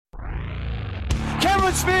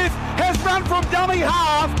Cameron Smith has run from dummy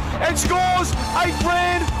half and scores a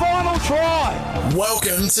grand final try.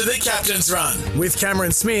 Welcome to the Captain's Run with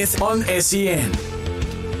Cameron Smith on SEN.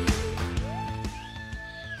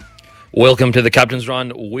 Welcome to the Captain's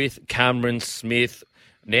Run with Cameron Smith.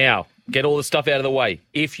 Now, get all the stuff out of the way.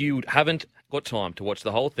 If you haven't got time to watch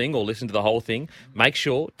the whole thing or listen to the whole thing, make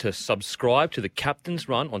sure to subscribe to the Captain's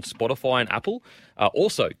Run on Spotify and Apple.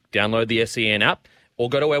 Also, download the SEN app or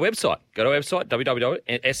go to our website. Go to our website,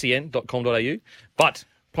 www.sen.com.au. But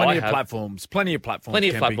Plenty of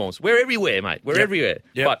platforms. We're everywhere, mate. We're everywhere.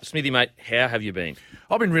 Yep. But, Smithy, mate, how have you been?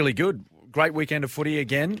 I've been really good. Great weekend of footy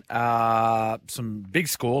again. Some big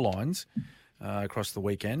score lines across the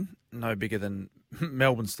weekend. No bigger than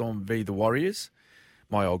Melbourne Storm v the Warriors.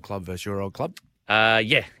 My old club versus your old club.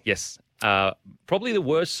 Yes. Probably the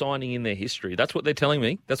worst signing in their history. That's what they're telling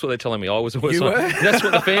me. I was the worst You signing. were? That's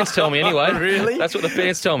what the fans tell me anyway. Really? That's what the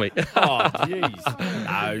fans tell me. Oh, jeez.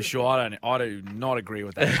 No, sure. I do not agree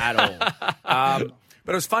with that at all.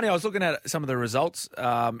 But it was funny. I was looking at some of the results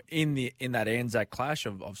in that Anzac clash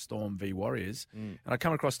of Storm v Warriors, and I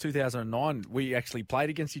come across 2009. We actually played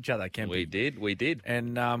against each other, Kempy. We did.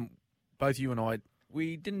 And both you and I,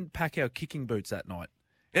 we didn't pack our kicking boots that night.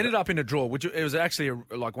 Ended up in a draw, which it was actually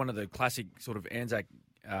like one of the classic sort of Anzac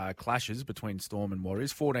clashes between Storm and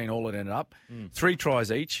Warriors. 14 all it ended up. 3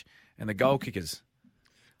 tries each, and the goal kickers.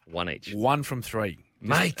 1 each. 1 from 3.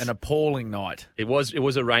 Mate. An appalling night. It was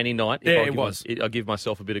a rainy night. It was. I'll give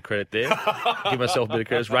myself a bit of credit there.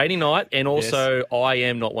 It's rainy night, and also I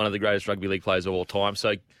am not one of the greatest rugby league players of all time,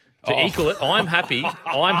 so to equal it, I'm happy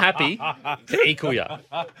to equal you.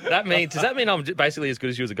 Does that mean I'm basically as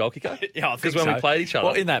good as you as a goal kicker? Yeah, I think because when so. we played each other.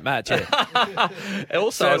 Well, in that match, yeah. And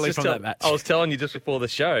also, Certainly from that match. I was telling you just before the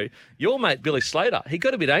show, your mate Billy Slater, he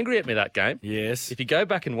got a bit angry at me that game. Yes. If you go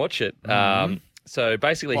back and watch it, so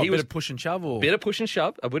basically What, he a was bit of push and shove, or a bit of push and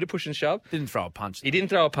shove. didn't throw a punch. He didn't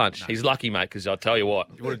throw a punch. No. He's lucky, mate, because I'll tell you what.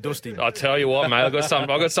 You would have dusted him. I tell you what, mate, I got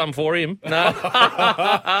something for him. No,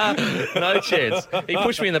 no chance. He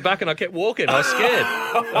pushed me in the back, and I kept walking. I was scared.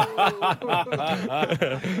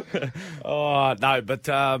 Oh no, but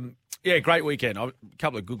yeah, great weekend. A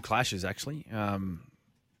couple of good clashes actually.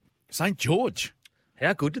 St. George.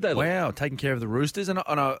 How good did they look? Wow, taking care of the Roosters, and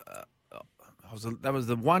that was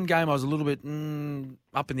the one game I was a little bit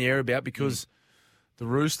up in the air about because the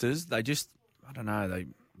Roosters, they just, I don't know,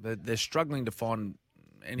 they're struggling to find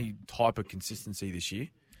any type of consistency this year.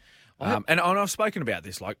 And I've spoken about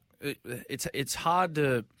this. Like it's hard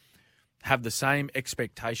to have the same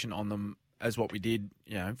expectation on them as what we did,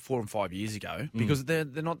 4 and 5 years ago because they're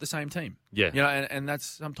not the same team. Yeah, and that's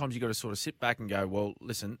sometimes you got to sort of sit back and go, well,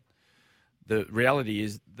 listen. The reality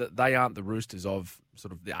is that they aren't the Roosters of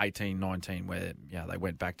sort of the 18-19 where they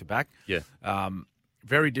went back to back. Yeah.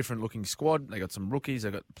 Very different looking squad. They got some rookies. They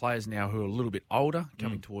got players now who are a little bit older,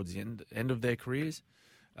 coming towards the end of their careers.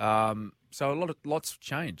 So lots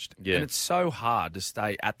changed. Yeah. And it's so hard to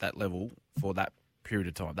stay at that level for that period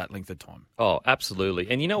of time, that length of time. Oh, absolutely.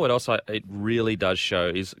 And you know what else it really does show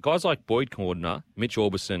is guys like Boyd Cordner, Mitch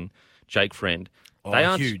Orbison, Jake Friend. They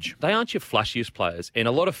aren't huge. They aren't your flashiest players. And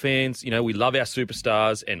a lot of fans, we love our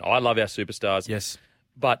superstars, and I love our superstars. Yes.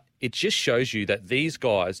 But it just shows you that these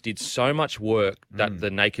guys did so much work that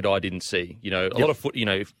the naked eye didn't see. A lot of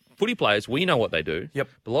footy players, we know what they do. Yep.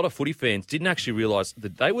 But a lot of footy fans didn't actually realise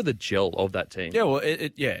that they were the gel of that team. Yeah, well,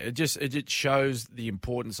 it just shows the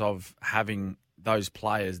importance of having those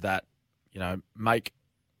players that, make,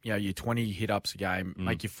 your 20 hit-ups a game,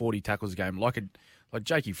 make your 40 tackles a game, like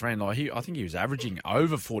Jakey Friend, I think he was averaging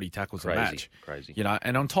over 40 tackles a match. Crazy.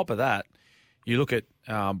 And on top of that, you look at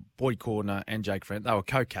Boyd Cordner and Jake Friend, they were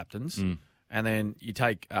co-captains, and then you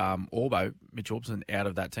take Mitch Orbison out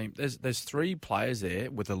of that team. There's 3 players there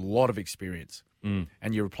with a lot of experience, and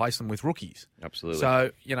you replace them with rookies. Absolutely.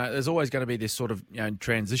 So, there's always going to be this sort of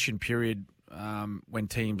transition period when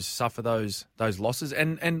teams suffer those losses,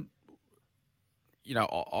 and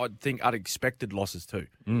I think unexpected losses too,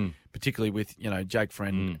 particularly with, Jake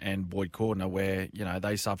Friend and Boyd Cordner, where,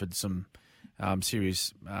 they suffered some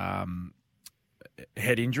serious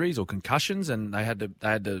head injuries or concussions, and they had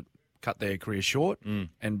to cut their career short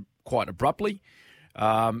and quite abruptly.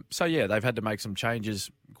 So, they've had to make some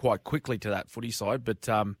changes quite quickly to that footy side. But,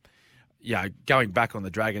 going back on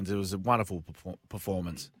the Dragons, it was a wonderful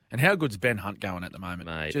performance. And how good's Ben Hunt going at the moment?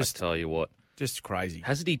 Mate, I tell you what. Just crazy.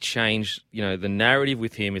 Hasn't he changed, the narrative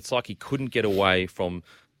with him? It's like he couldn't get away from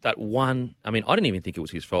that one. I mean, I didn't even think it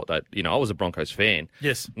was his fault that, I was a Broncos fan.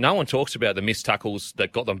 Yes. No one talks about the missed tackles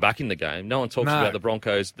that got them back in the game. No one talks about the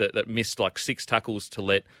Broncos that missed like 6 tackles to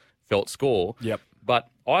let Felt score. Yep. But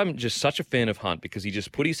I'm just such a fan of Hunt because he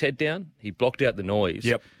just put his head down, he blocked out the noise.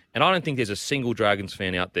 Yep. And I don't think there's a single Dragons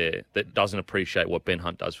fan out there that doesn't appreciate what Ben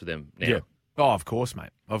Hunt does for them now. Yeah. Oh, of course, mate.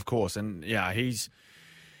 Of course. And, yeah, he's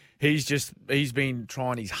been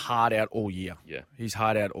trying his heart out all year. Yeah. He's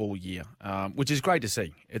hard out all year, which is great to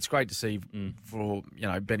see. It's great to see for,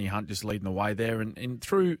 Benny Hunt just leading the way there and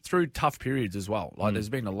through tough periods as well. Like there's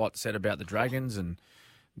been a lot said about the Dragons and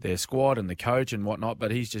their squad and the coach and whatnot,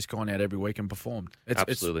 but he's just gone out every week and performed.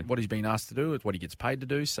 Absolutely. It's what he's been asked to do. It's what he gets paid to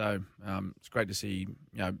do. So it's great to see,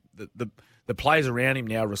 the players around him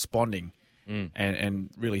now responding and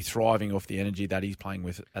really thriving off the energy that he's playing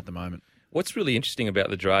with at the moment. What's really interesting about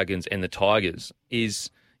the Dragons and the Tigers is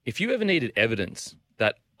if you ever needed evidence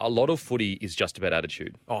that a lot of footy is just about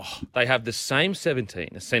attitude, they have the same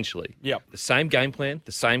 17, essentially. Yep. The same game plan,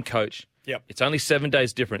 the same coach. Yep. It's only 7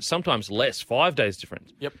 days different, sometimes less, 5 days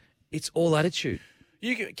different. Yep. It's all attitude.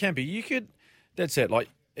 That's it. Like,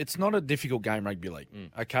 it's not a difficult game, rugby league.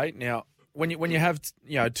 Okay? Now, when you have,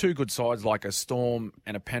 two good sides like a Storm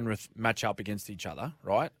and a Penrith match up against each other,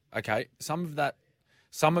 right? Okay, some of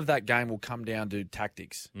that game will come down to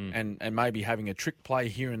tactics and maybe having a trick play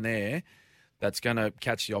here and there that's going to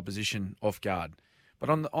catch the opposition off guard.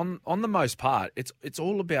 But on the most part, it's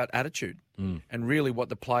all about attitude and really what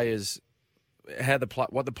the players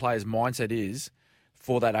mindset is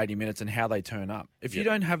for that 80 minutes and how they turn up. If you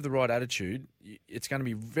don't have the right attitude, it's going to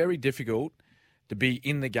be very difficult to be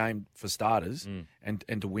in the game for starters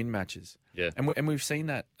and to win matches. Yeah. And we've seen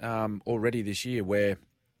that already this year where,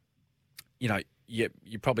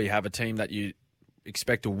 you probably have a team that you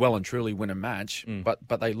expect to well and truly win a match,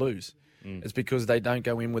 but they lose. It's because they don't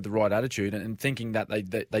go in with the right attitude and thinking that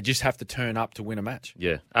they just have to turn up to win a match.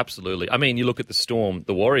 Yeah, absolutely. I mean, you look at the Storm,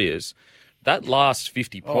 the Warriors, that last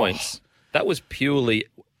 50 points, that was purely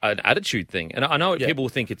an attitude thing. And I know people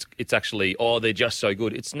think it's actually, they're just so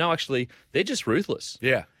good. Actually, they're just ruthless.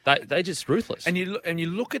 Yeah. They're just ruthless. And you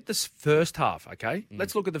look at this first half, okay?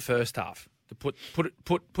 Let's look at the first half to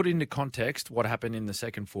put into context what happened in the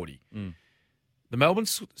second 40. The Melbourne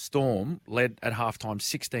Storm led at halftime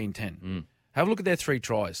 16-10. Have a look at their 3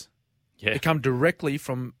 tries. Yeah. They come directly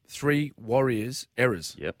from 3 Warriors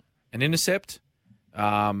errors. Yep. An intercept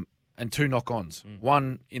and 2 knock-ons.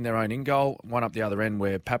 One in their own in-goal, one up the other end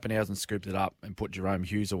where Pappenhausen scooped it up and put Jerome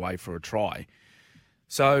Hughes away for a try.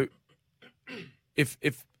 So if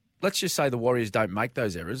let's just say the Warriors don't make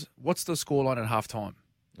those errors, what's the scoreline at halftime?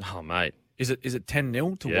 Oh, mate. Is it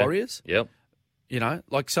 10-0 to Warriors? Yep.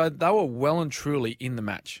 So they were well and truly in the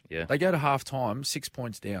match. Yeah. They go to halftime 6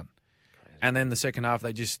 points down. Crazy. And then the second half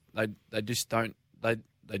they do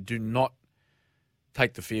not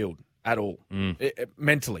take the field at all.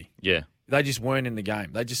 Mentally. Yeah. They just weren't in the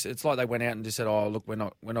game. It's like they went out and just said, "Oh, look, we're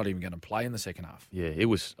not even going to play in the second half." Yeah, it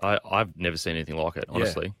was. I've never seen anything like it,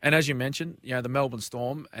 honestly. Yeah. And as you mentioned, the Melbourne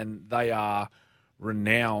Storm, and they are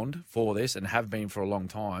renowned for this and have been for a long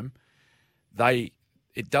time.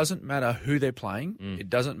 It doesn't matter who they're playing. It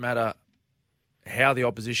doesn't matter how the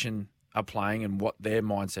opposition are playing and what their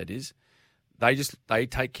mindset is. They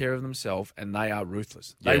take care of themselves and they are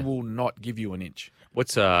ruthless. Yeah. They will not give you an inch.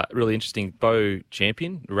 What's really interesting, Bo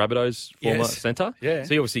Champion, Rabbitohs former centre. Yeah. So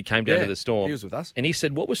he obviously came down to the Storm. He was with us. And he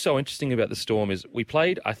said what was so interesting about the Storm is we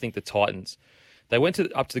played, I think, the Titans. They went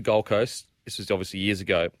up to the Gold Coast. This was obviously years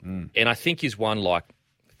ago. And I think he's won like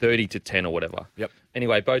 30-10 or whatever. Yep.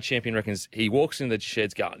 Anyway, Bo Champion reckons he walks in the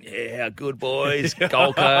sheds going, yeah, good boys,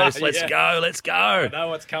 Gold Coast, let's go. I know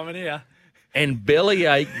what's coming here. And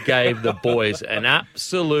Bellyache gave the boys an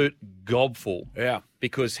absolute gobful. Yeah.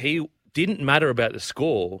 Because he didn't matter about the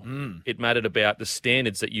score. It mattered about the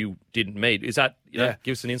standards that you didn't meet. Is that,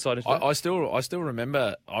 give us an insight into that? I still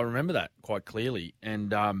remember that quite clearly.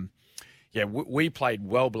 And, we played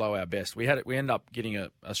well below our best. We ended up getting a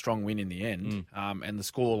strong win in the end. And the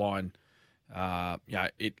scoreline,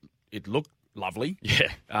 it looked lovely. Yeah.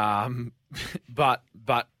 But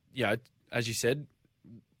as you said,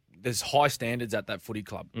 there's high standards at that footy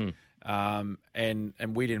club. And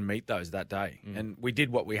we didn't meet those that day. And we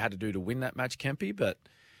did what we had to do to win that match, Kempy. But,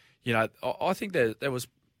 I think there was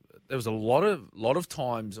a lot of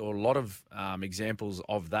times or a lot of examples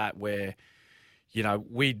of that where,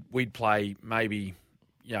 we'd play maybe,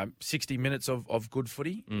 60 minutes of good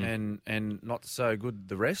footy and not so good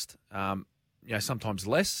the rest. Sometimes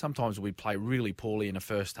less. Sometimes we'd play really poorly in the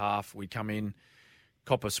first half. We'd come in,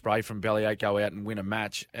 cop a spray from Bellyache, go out and win a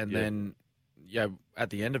match, and then at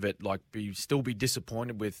the end of it, still be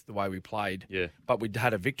disappointed with the way we played. Yeah. But we'd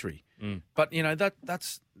had a victory. But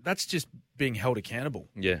that's just being held accountable.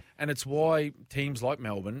 Yeah. And it's why teams like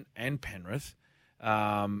Melbourne and Penrith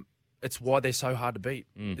are it's why they're so hard to beat.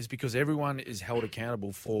 It's because everyone is held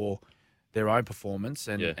accountable for their own performance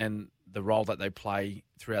and the role that they play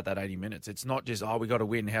throughout that 80 minutes. It's not just, we got to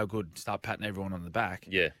win, how good, start patting everyone on the back.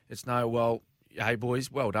 Yeah. It's no, well, hey,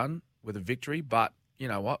 boys, well done with a victory, but you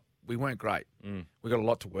know what? We weren't great. We got a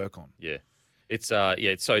lot to work on. Yeah. It's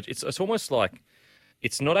almost like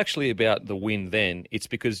it's not actually about the win then. It's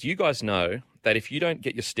because you guys know that if you don't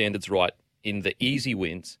get your standards right in the easy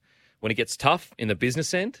wins, when it gets tough in the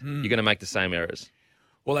business end, you're going to make the same errors.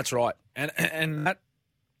 Well, that's right. And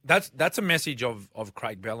that's a message of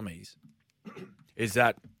Craig Bellamy's, is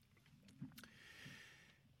that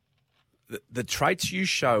the traits you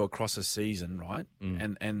show across a season, right,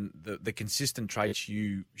 and the consistent traits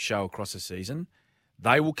you show across a season,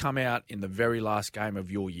 they will come out in the very last game of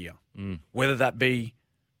your year, whether that be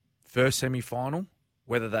first semi-final,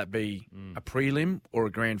 whether that be a prelim or a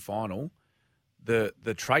grand final.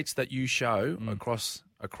 The traits that you show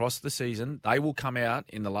across the season, they will come out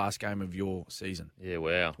in the last game of your season. Yeah,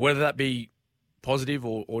 wow. Whether that be positive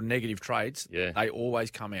or negative traits, they always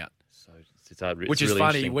come out. So which is really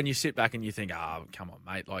funny when you sit back and you think, come on,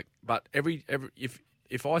 mate. Like, but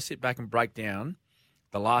if I sit back and break down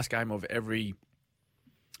the last game of every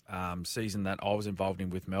season that I was involved in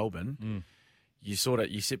with Melbourne, you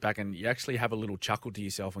sit back and you actually have a little chuckle to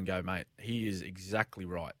yourself and go, mate, he is exactly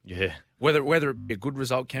right. Yeah. Whether it be a good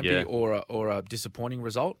result can be or a disappointing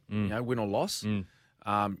result, win or loss, you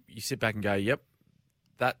sit back and go, yep,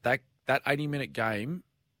 that 80-minute game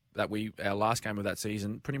our last game of that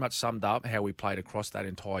season pretty much summed up how we played across that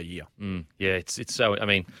entire year. Yeah, it's so, I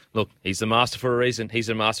mean, look, he's the master for a reason.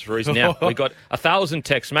 Now, we got 1,000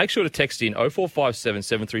 texts. Make sure to text in 0457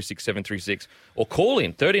 736 736 or call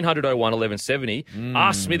in 1300 01 1170.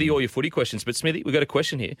 Ask Smithy all your footy questions. But Smithy, we've got a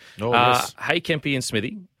question here. Yes. Hey, Kempy and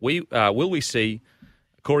Smithy, will we see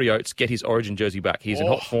Corey Oates get his Origin jersey back? He's in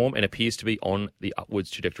hot form and appears to be on the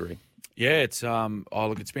upwards trajectory. Yeah, it's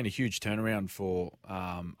it's been a huge turnaround for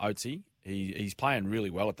Oatesy. He's playing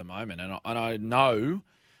really well at the moment, and I know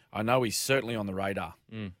he's certainly on the radar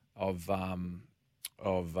of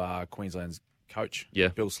Queensland's coach,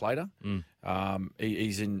 Bill Slater.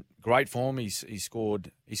 He's in great form. He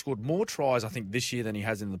scored more tries, I think, this year than he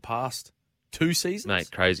has in the past 2 seasons.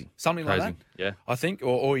 Mate, crazy. Something like that. Yeah. I think,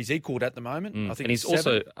 or he's equalled at the moment. I think, and he's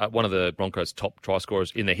also one of the Broncos' top try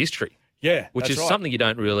scorers in their history. Yeah, which is something you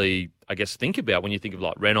don't really, I guess, think about when you think of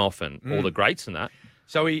like Renouf and all the greats and that.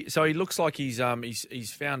 So he looks like he's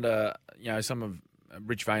found some of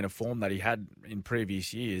Rich vein of form that he had in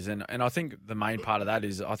previous years, and I think the main part of that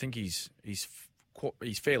is I think he's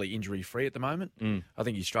fairly injury free at the moment. I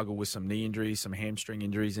think he struggled with some knee injuries, some hamstring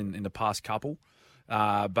injuries in the past couple.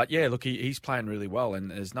 But yeah, look, he's playing really well,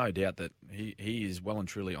 and there's no doubt that he is well and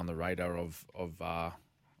truly on the radar of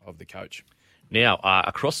the coach. Now,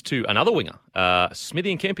 across to another winger,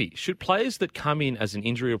 Smithy and Kempy. Should players that come in as an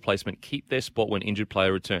injury replacement keep their spot when injured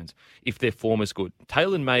player returns if their form is good?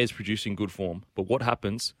 Taylor May is producing good form, but what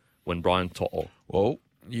happens when Brian To'o? Well,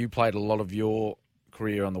 you played a lot of your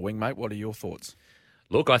career on the wing, mate. What are your thoughts?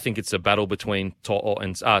 Look, I think it's a battle between To'o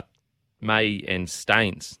and May and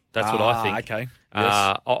Staines. That's what I think. Okay.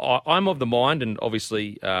 Yes. I'm of the mind, and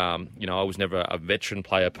obviously, I was never a veteran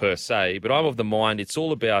player per se, but I'm of the mind it's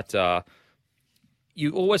all about...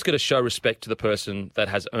 you always got to show respect to the person that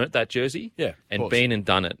has earned that jersey and been and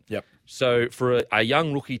done it. Yep. So for a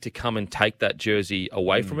young rookie to come and take that jersey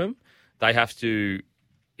away from him, it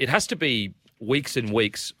has to be weeks and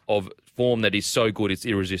weeks of form that is so good it's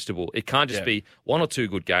irresistible. It can't just be 1 or 2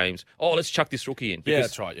 good games. Oh, let's chuck this rookie in. Yeah,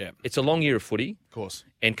 that's right, yeah. It's a long year of footy. Of course.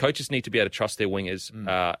 And coaches need to be able to trust their wingers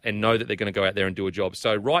and know that they're going to go out there and do a job.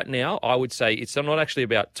 So right now, I would say it's not actually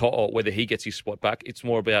about To'o, whether he gets his spot back. It's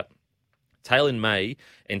more about Taylor May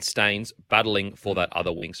and Staines battling for that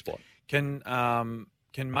other wing spot. Can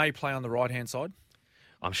May play on the right-hand side?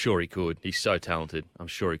 I'm sure he could. He's so talented. I'm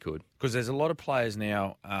sure he could. Because there's a lot of players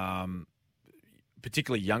now,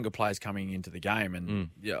 particularly younger players coming into the game. And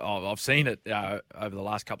I've seen it over the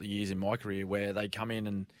last couple of years in my career where they come in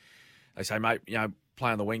and they say, mate,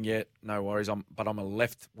 play on the wing yet, no worries, but I'm a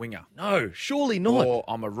left winger. No, surely not. Or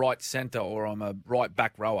I'm a right centre or I'm a right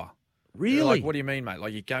back rower. Really? They're like, what do you mean, mate?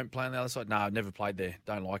 Like, you don't play on the other side? No, I've never played there.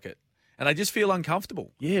 Don't like it. And they just feel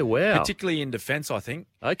uncomfortable. Yeah, wow. Particularly in defence, I think.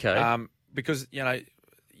 Okay. Because,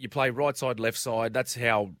 you play right side, left side. That's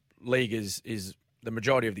how league is the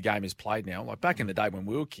majority of the game is played now. Like back in the day when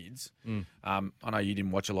we were kids, I know you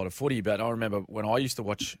didn't watch a lot of footy, but I remember when I used to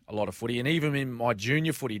watch a lot of footy, and even in my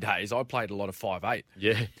junior footy days, I played a lot of 5'8".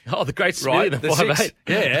 Yeah. Oh, the great Smithy, right? the 5'8".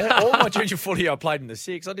 Yeah. All my junior footy I played in the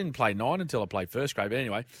 6. I didn't play 9 until I played first grade. But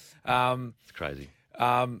anyway. It's crazy.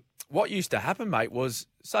 What used to happen, mate, was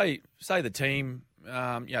say the team,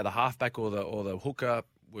 the halfback or the hooker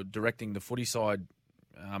were directing the footy side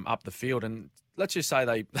up the field, and let's just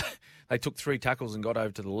say they took 3 tackles and got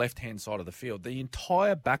over to the left-hand side of the field. The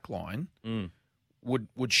entire back line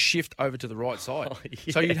would shift over to the right side. Oh,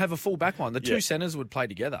 yeah. So you'd have a full back line. The two Yeah. centres would play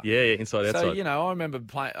together. Yeah, inside, outside. So, I remember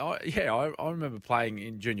playing. I remember playing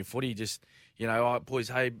in junior footy. Just boys,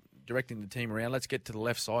 hey, directing the team around. Let's get to the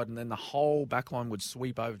left side, and then the whole back line would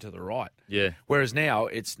sweep over to the right. Yeah. Whereas now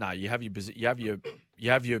it's no. You have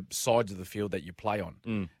your sides of the field that you play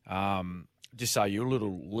on. Just so you're a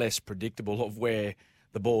little less predictable of where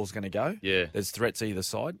the ball's going to go. Yeah. There's threats either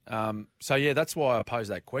side. That's why I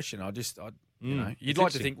posed that question. You'd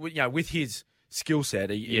like to think, with his skill set,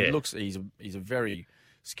 he looks he's a very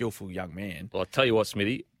skillful young man. Well, I'll tell you what,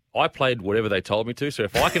 Smithy, I played whatever they told me to, so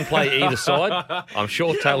if I can play either side, I'm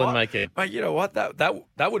sure Talon make it. Mate, you know what?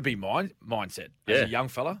 That would be my mindset as a young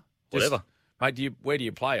fella. Whatever. Mate, where do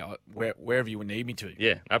you play? Wherever you would need me to.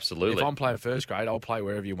 Yeah, absolutely. If I'm playing first grade, I'll play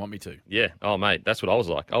wherever you want me to. Yeah. Oh, mate, that's what I was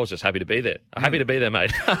like. I was just happy to be there. Happy to be there,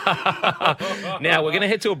 mate. Now, we're going to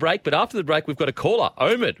head to a break, but after the break, we've got a caller,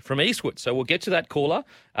 Omid from Eastwood. So we'll get to that caller.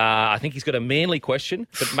 I think he's got a manly question,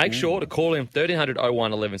 but make sure to call him 1300 01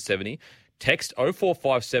 1170. Text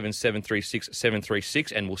 0457 736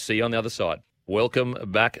 736, and we'll see you on the other side. Welcome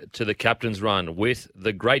back to the Captain's Run with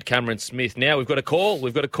the great Cameron Smith. Now, we've got a call.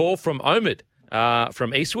 We've got a call from Omid.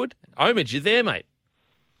 From Eastwood. Omid, you there, mate?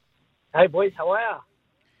 Hey, boys, how are you?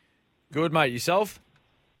 Good, mate. Yourself?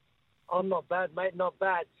 I'm not bad, mate, not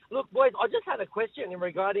bad. Look, boys, I just had a question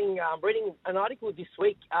regarding reading an article this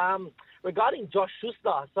week regarding Josh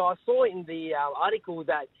Schuster. So I saw in the article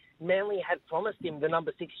that Manly had promised him the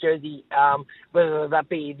number 6 jersey, whether that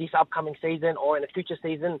be this upcoming season or in a future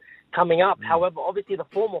season coming up. However, obviously the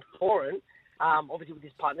form of foreign, obviously with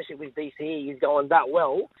his partnership with DCE is going that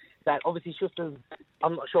well, that obviously Schuster's,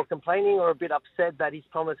 I'm not sure, complaining or a bit upset that his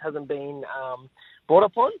promise hasn't been brought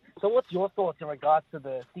upon. So what's your thoughts in regards to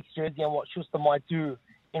the 6 jersey and what Schuster might do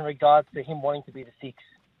in regards to him wanting to be the 6?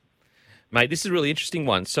 Mate, this is a really interesting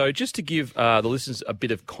one. So just to give the listeners a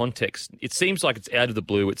bit of context, it seems like it's out of the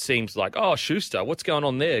blue. It seems like, oh, Schuster, what's going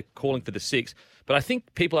on there, calling for the 6? But I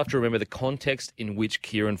think people have to remember the context in which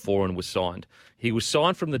Kieran Foran was signed. He was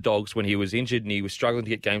signed from the Dogs when he was injured and he was struggling to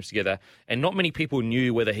get games together, and not many people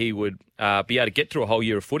knew whether he would be able to get through a whole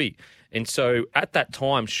year of footy. And so at that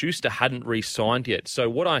time, Schuster hadn't re-signed yet. So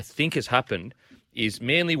what I think has happened is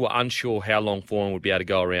Manly were unsure how long Foran would be able to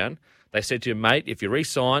go around. They said to him, mate, if you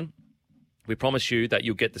re-sign, we promise you that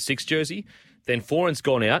you'll get the 6 jersey. Then Foran's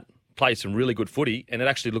gone out, played some really good footy, and it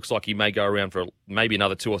actually looks like he may go around for maybe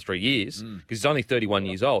another 2 or 3 years because he's only 31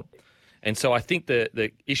 years old. And so I think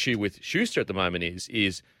the issue with Schuster at the moment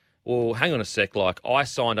is, well, hang on a sec, like I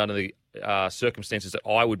signed under the circumstances that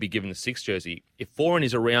I would be given the 6 jersey. If Foran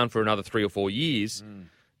is around for another 3 or 4 years,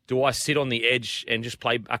 do I sit on the edge and just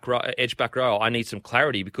play back row? I need some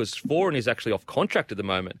clarity because Foran is actually off contract at the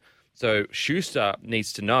moment. So Schuster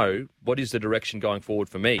needs to know what is the direction going forward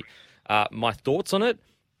for me. My thoughts on it,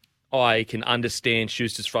 I can understand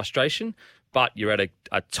Schuster's frustration, but you're at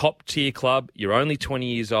a top-tier club. You're only 20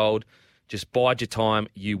 years old. Just bide your time.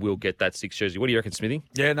 You will get that 6 jersey. What do you reckon, Smithy?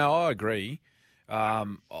 Yeah, no, I agree. I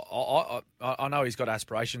know he's got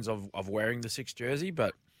aspirations of wearing the 6 jersey,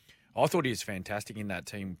 but I thought he was fantastic in that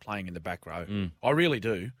team playing in the back row. I really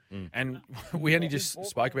do. And we only just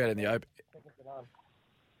spoke about it in the open.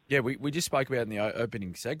 Yeah, we just spoke about it in the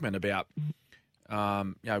opening segment about,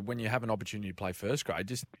 when you have an opportunity to play first grade,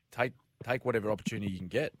 just take whatever opportunity you can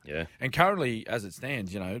get. Yeah. And currently, as it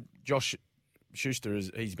stands, Josh Schuster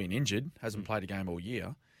he's been injured, hasn't played a game all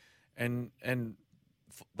year, and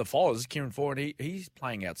the Foz, Kieran Foran, he's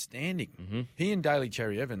playing outstanding. He and Daly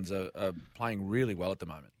Cherry Evans are playing really well at the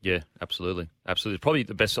moment. Yeah, absolutely. Probably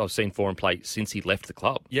the best I've seen Foran play since he left the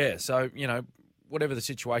club. Yeah, so, whatever the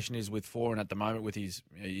situation is with Foran at the moment with his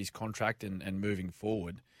contract and moving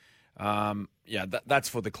forward, that's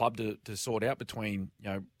for the club to sort out between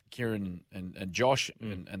Kieran and Josh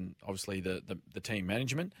and obviously the team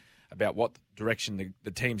management about what direction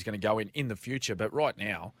the team's going to go in the future. But right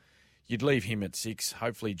now, you'd leave him at 6.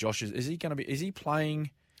 Hopefully, Josh is he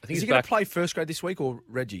playing? I think he's going to play first grade this week or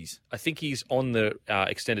Reggie's? I think he's on the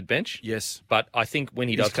extended bench. Yes. But I think when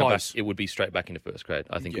he does come back, it would be straight back into first grade.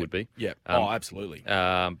 I think it would be. Yeah. Absolutely.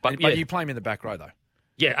 But you play him in the back row, though.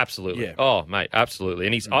 Yeah, absolutely. Yeah. Oh, mate, absolutely.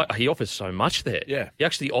 And he offers so much there. Yeah. He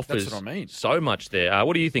actually offers That's what I mean. so much there.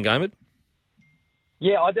 What do you think, Ahmed?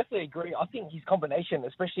 Yeah, I definitely agree. I think his combination,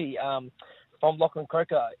 especially from Lachlan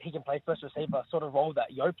Croker, he can play first receiver, sort of role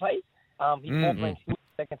that Yo plays. His ball playing skills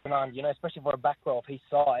second to none, especially for a back row of his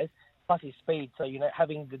size, plus his speed. So,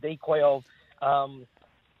 having the decoy of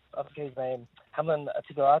I forget his name, Hamlin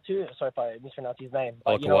Atikulatu. Sorry if I mispronounced his name.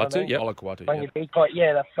 But you know what I Olakau'atu, mean? yep. Olakau'atu,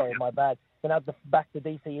 Yeah, that's sorry, my bad. Then at the back to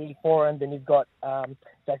DCE for, and then you've got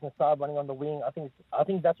Jackson Saab running on the wing. I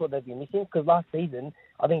think that's what they've been missing, because last season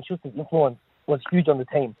I think Schuster's influence was huge on the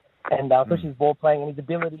team, and especially his ball playing and his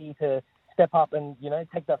ability to step up and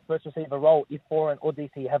take that first receiver role if Foreign or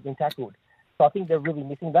DC have been tackled. So I think they're really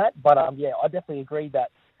missing that. But I definitely agree that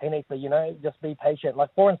he needs to just be patient. Like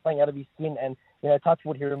Foreign's playing out of his skin, and touch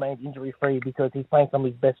wood, he remains injury free because he's playing some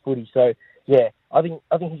of his best footy. So yeah, I think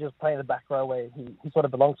he's just playing the back row where he sort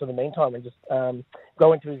of belongs for the meantime, and just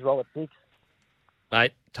go into his role at 6.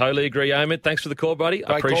 Mate, totally agree, Ahmed. Thanks for the call, buddy. I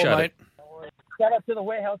Great appreciate call, it. mate. Shout out to the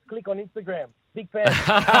Warehouse Click on Instagram. Big fan.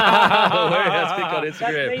 Warehouse Click on That's me,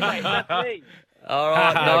 Instagram. mate. That's me. All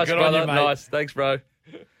right, nice, Good on brother. you, mate. Nice. Thanks, bro.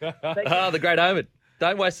 The great Ahmed.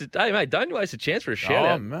 Don't waste it. Hey, mate, don't waste a chance for a shout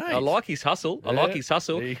out. mate. I like his hustle. I like his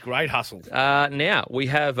hustle. Yeah, great hustle. Now, we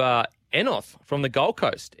have Enoth from the Gold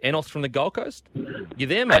Coast. Enoth from the Gold Coast. You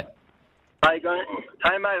there, mate? How you going?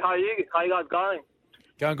 Hey, mate, how are you? How you guys going?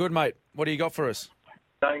 Going good, mate. What do you got for us?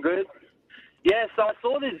 Going good? Yeah, so I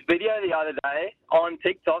saw this video the other day on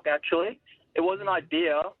TikTok, actually. It was an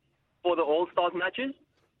idea for the All-Stars matches.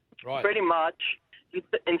 Right. Pretty much,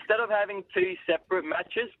 instead of having 2 separate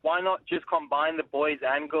matches, why not just combine the boys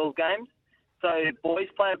and girls games? So boys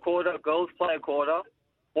play a quarter, girls play a quarter,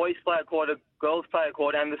 boys play a quarter, girls play a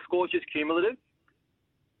quarter, and the score's just cumulative.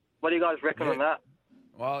 What do you guys reckon on that?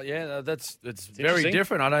 Well, yeah, it's very interesting.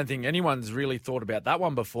 different. I don't think anyone's really thought about that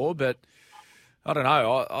one before, but I don't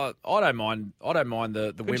know. I don't mind. I don't mind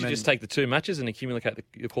the Could women. you just take the 2 matches and accumulate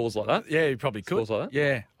the calls like that? Yeah, you probably could. Scores like that?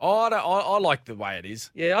 Yeah. I like the way it is.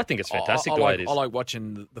 Yeah, I think it's fantastic I the way like, it is. I like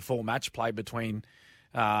watching the full match play between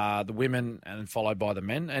the women and followed by the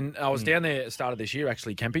men. And I was down there at the start of this year,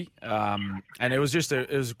 actually, Kempy, and it was just it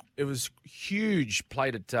was huge.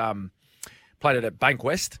 Played at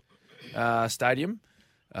Bankwest Stadium.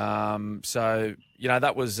 So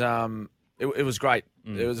that was it was great.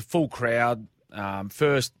 It was a full crowd.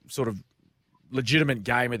 First sort of legitimate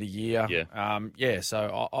game of the year. Yeah.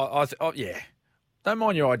 So I don't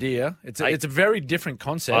mind your idea. It's a very different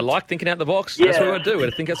concept. I like thinking out the box. That's what I do. We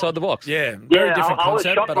think outside the box. Yeah, very different I was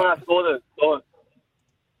concept. shocked But when I saw it.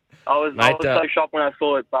 I was so shocked when I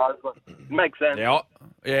saw it, but I was like, it makes sense.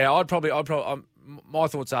 I'd probably. My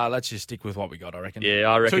thoughts are let's just stick with what we got. I reckon. Yeah,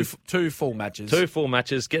 I reckon. Two full matches. 2 full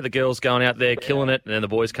matches. Get the girls going out there, killing it, and then the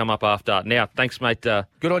boys come up after. Now, thanks, mate. Good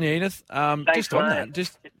on you, Enith. Just on mate.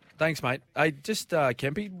 that, thanks, mate. Hey,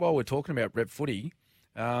 Kempy, while we're talking about rep footy,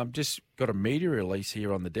 just got a media release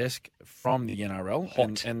here on the desk from the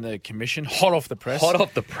NRL and the commission, hot off the press. Hot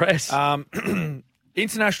off the press.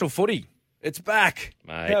 International footy, it's back.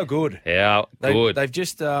 Mate. How good? How good. They've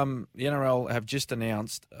just the NRL have just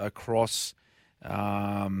announced across.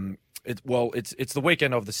 It's the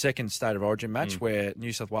weekend of the second State of Origin match where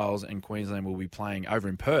New South Wales and Queensland will be playing over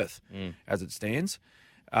in Perth, as it stands.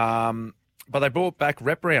 But they brought back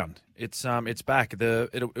Rep Round. It's back.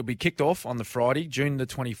 It'll be kicked off on the Friday, June the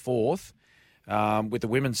 24th, with the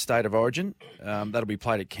women's State of Origin. That'll be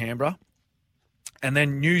played at Canberra. And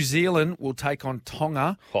then New Zealand will take on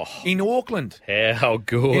Tonga in Auckland. How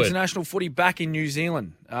good. International footy back in New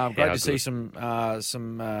Zealand. Great to see some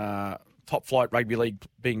top flight rugby league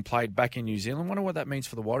being played back in New Zealand. Wonder what that means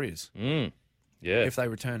for the Warriors. Yeah. If they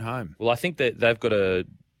return home. Well, I think that they've got a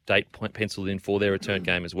date penciled in for their return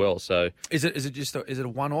game as well. So is it a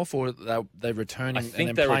one-off or they're returning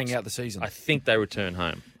and then playing out the season? I think they return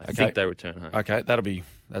home. I think they return home. Okay,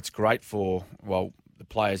 that's great for the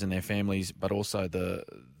players and their families, but also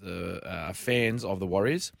the fans of the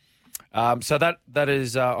Warriors. So that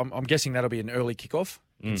is I'm guessing that'll be an early kickoff,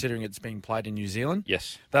 considering it's being played in New Zealand.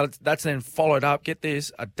 Yes. That's then followed up. Get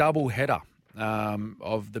this, a double header.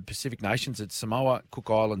 Of the Pacific nations. It's Samoa, Cook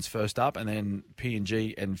Islands first up, and then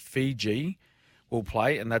PNG and Fiji will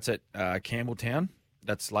play, and that's at Campbelltown.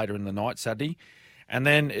 That's later in the night, Saturday. And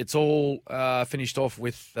then it's all finished off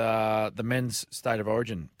with the men's State of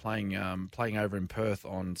Origin playing over in Perth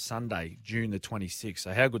on Sunday, June the 26th.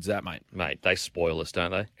 So how good's that, mate? Mate, they spoil us,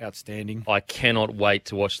 don't they? Outstanding. I cannot wait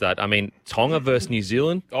to watch that. I mean, Tonga versus New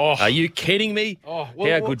Zealand? Are you kidding me? How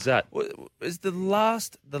good's that? Is the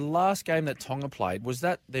last game that Tonga played, was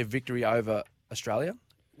that their victory over Australia?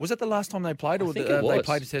 Was that the last time they played, or think they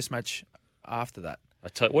played a test match after that? I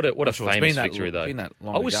tell you, what a famous victory, though.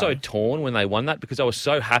 I was so torn when they won that because I was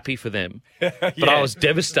so happy for them, but I was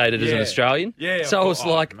devastated as an Australian. So I was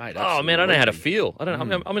like, mate, oh man, I don't know how to feel. I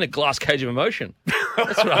don't. I'm in a glass cage of emotion.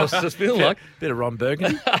 That's what I was just feeling like. Bit of Ron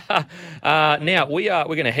Burgundy. Now we're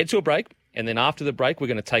going to head to a break. And then after the break, we're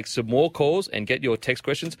going to take some more calls and get your text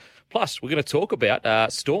questions. Plus, we're going to talk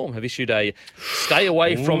about Storm have issued a stay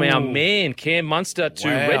away from our man, Cam Munster, to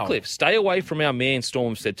Redcliffe. Stay away from our man,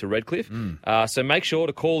 Storm said to Redcliffe. So make sure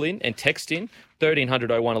to call in and text in 1300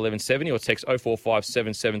 01 1170 or text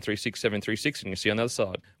 0457 736 736 and you'll see on the other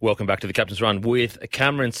side. Welcome back to the Captain's Run with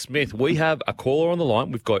Cameron Smith. We have a caller on the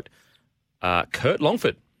line. We've got Kurt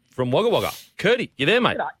Longford from Wagga Wagga. Kurtie, you there,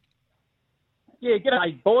 mate? G'day. Yeah,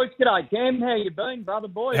 g'day, boys. G'day, Cam. How you been, brother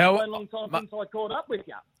boy? It's been a long time since I caught up with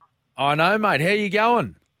you. I know, mate. How you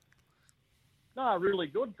going? No, really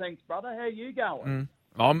good. Thanks, brother. How you going?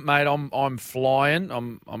 I'm flying.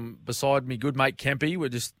 I'm beside me good mate Kempy. We're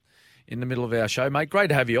just in the middle of our show, mate. Great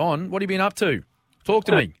to have you on. What have you been up to? Talk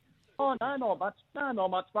to me. Oh, no, not much. No, not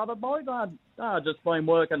much, brother boy. I've just been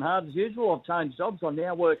working hard as usual. I've changed jobs. I'm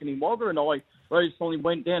now working in Wagga, and I recently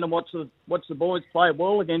went down and watched the boys play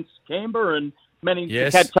well against Canberra and managed to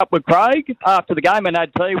catch up with Craig after the game and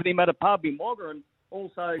had tea with him at a pub in Wagga, and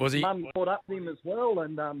also Mum caught up with him as well.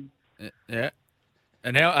 And yeah.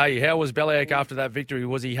 And how was Bellyache after that victory?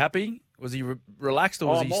 Was he happy? Was he relaxed, or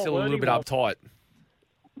was he still a little bit uptight?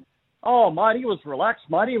 Oh, mate, he was relaxed,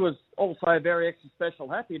 mate. He was also very extra special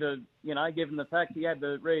happy to, given the fact he had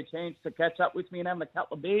the rare chance to catch up with me and have a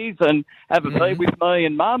couple of beers and have a tea with me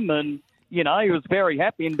and Mum. And, he was very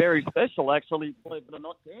happy and very special, actually, believe it or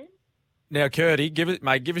not, Cam. Now, Kurtie, give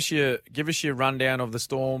us your rundown of the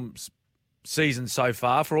Storm's season so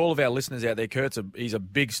far. For all of our listeners out there, he's a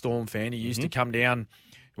big Storm fan. He used to come down,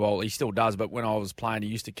 well, he still does, but when I was playing, he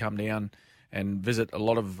used to come down and visit a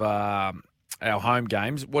lot of our home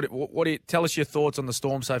games. What do you tell us your thoughts on the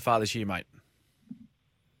Storm so far this year, mate?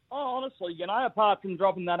 Oh, honestly, apart from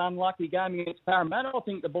dropping that unlucky game against Parramatta, I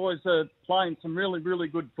think the boys are playing some really, really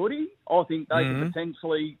good footy. I think they could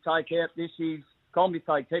potentially take out this year's comp if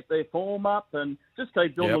they keep their form up and just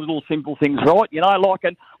keep doing the little simple things right.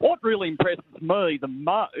 And what really impresses me the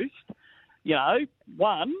most,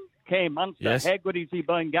 one, Cam Munster, how good has he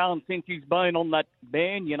been going since he's been on that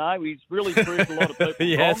ban? He's really proved a lot of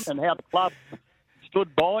people wrong and how the club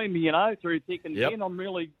stood by him, through thick and thin. I'm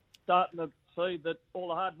really starting to see that all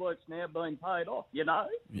the hard work's now being paid off,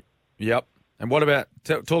 Yep. And what about,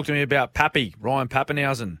 talk to me about Pappy, Ryan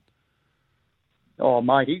Pappenhausen. Oh,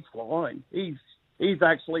 mate, he's flying. He's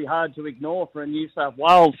actually hard to ignore for a New South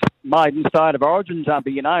Wales maiden state of origin jumper,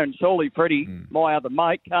 and surely Freddie, my other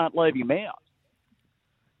mate, can't leave him out.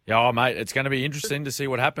 Yeah, mate, it's going to be interesting to see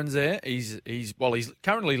what happens there. He's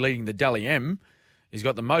currently leading the Dally M. He's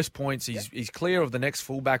got the most points. He's clear of the next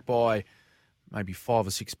fullback by maybe 5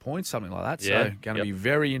 or 6 points, something like that. So going to be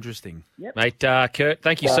very interesting. Yep. Mate, Kurt,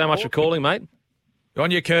 thank you so much for calling, mate. Good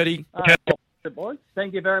on you, Kurtie. Boys.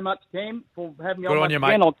 Thank you very much, Cam, for having me Good on. on you,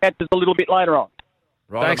 again. mate. I'll catch us a little bit later on.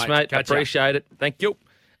 Right, thanks, mate. Appreciate it. Thank you.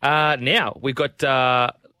 Now we've got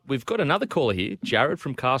another caller here, Jared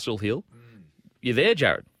from Castle Hill. You there,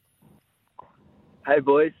 Jared? Hey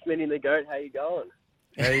boys, Smitty the Goat, how you going?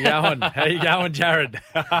 How you going, Jared?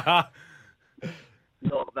 Not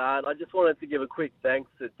bad. I just wanted to give a quick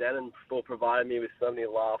thanks to Denon for providing me with so many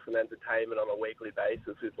laughs and entertainment on a weekly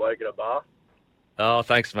basis with Bloke at a Bar. Oh,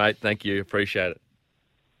 thanks, mate. Thank you. Appreciate it.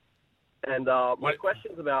 And my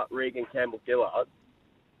question's about Regan Campbell-Gillard.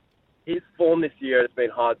 His form this year has been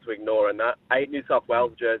hard to ignore, and that 8 New South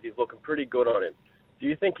Wales jerseys looking pretty good on him. Do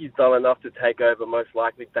you think he's done enough to take over most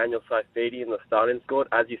likely Daniel Saifidi in the starting squad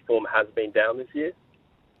as his form has been down this year?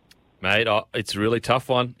 Mate, it's a really tough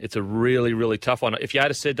one. It's a really, really tough one. If you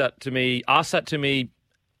had said that to me, asked that to me,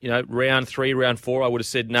 round 3, round 4, I would have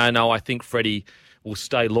said, no, I think Freddie will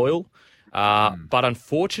stay loyal. But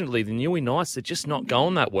unfortunately, the Newey Knights are just not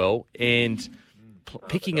going that well. And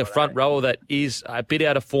picking a front rower that is a bit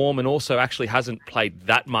out of form and also actually hasn't played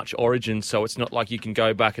that much Origin, so it's not like you can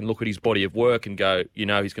go back and look at his body of work and go, he's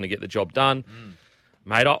going to get the job done.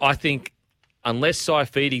 Mate, I think unless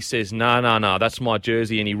Saifidi says, no, that's my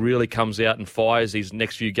jersey, and he really comes out and fires these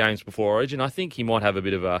next few games before Origin, I think he might have a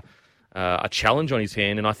bit of a challenge on his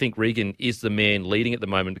hand. And I think Regan is the man leading at the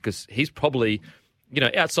moment because he's probably,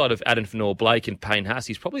 outside of Adam Fanor-Blake and Payne Haas,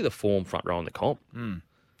 he's probably the form front row in the comp.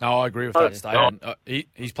 No, I agree with that statement.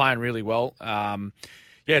 He's playing really well.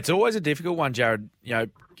 It's always a difficult one, Jared.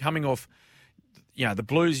 Coming off, the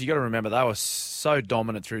Blues, you got to remember they were so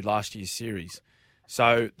dominant through last year's series.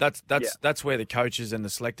 So that's where the coaches and the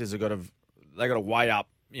selectors have got to weigh up,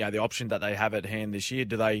 the option that they have at hand this year.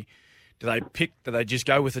 Do they just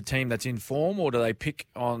go with a team that's in form, or do they pick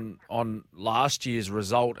on last year's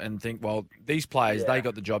result and think, well, these players, they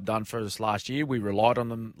got the job done for us last year. We relied on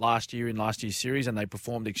them last year in last year's series and they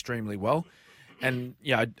performed extremely well. And,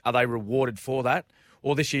 are they rewarded for that?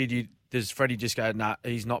 Or this year, do does Freddie just go, nah,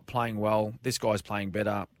 he's not playing well, this guy's playing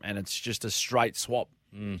better, and it's just a straight swap?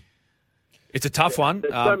 It's a tough one.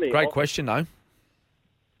 there's so many Great op- question, though.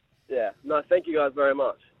 Yeah. No, thank you guys very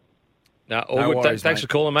much. No, all No good. worries, Thanks mate.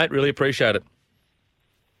 for calling, mate. Really appreciate it.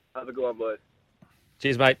 Have a good one, boys.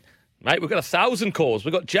 Cheers, mate. Mate, we've got 1,000 calls.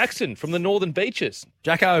 We've got Jackson from the Northern Beaches.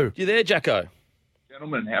 Jacko. You there, Jacko?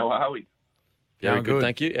 Gentlemen, how are we? Very Going good, good.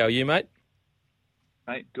 thank you. How are you, mate?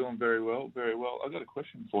 Mate, doing very well, very well. I've got a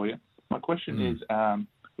question for you. My question is,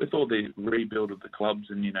 with all the rebuild of the clubs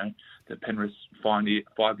and, the Penrith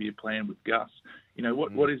five-year plan with Gus,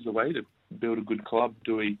 what is the way to build a good club?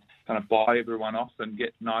 Do we kind of buy everyone off and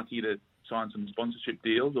get Nike to sign some sponsorship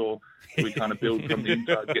deals, or do we kind of build from the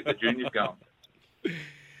inside, get the juniors going?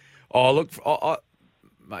 Oh, look,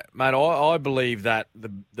 mate, I believe that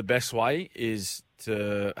the best way is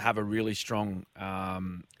to have a really strong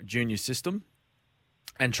junior system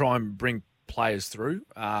and try and bring players through.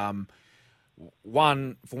 For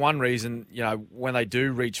one reason, when they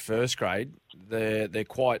do reach first grade, they're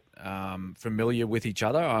quite familiar with each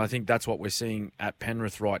other. And I think that's what we're seeing at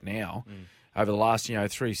Penrith right now. Over the last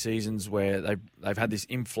 3 seasons, where they've had this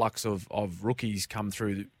influx of rookies come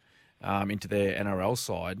through into their NRL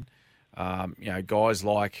side. Guys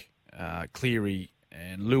like Cleary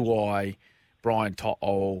and Luai, Brian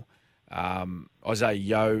To'o, Isaiah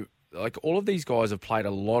Yeo, like all of these guys have played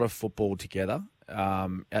a lot of football together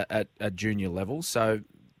at junior level. So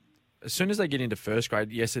as soon as they get into first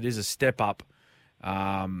grade, yes, it is a step up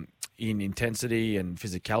in intensity and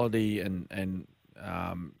physicality and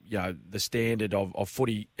the standard of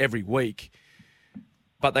footy every week.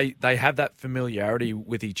 But they have that familiarity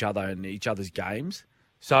with each other and each other's games.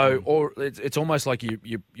 So, or it's almost like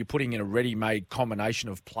you're putting in a ready-made combination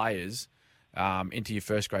of players into your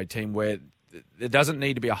first grade team, where there doesn't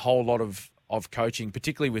need to be a whole lot of coaching,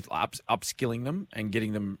 particularly with upskilling them and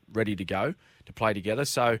getting them ready to go to play together.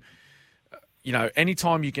 So,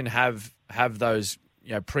 anytime you can have those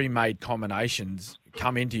pre-made combinations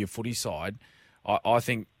come into your footy side, I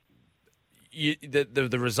think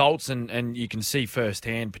the results and you can see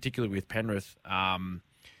firsthand, particularly with Penrith,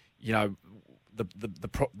 the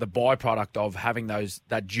byproduct of having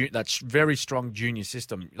that very strong junior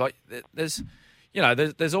system. Like there's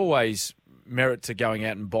always merit to going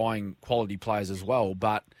out and buying quality players as well,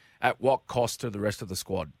 but at what cost to the rest of the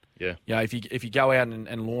squad? Yeah. If you go out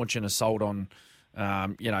and launch an assault on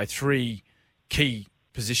 3 key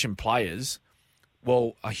position players,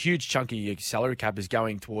 well, a huge chunk of your salary cap is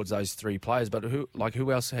going towards those 3 players. But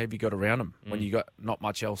who else have you got around them when you got not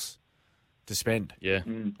much else to spend? Yeah,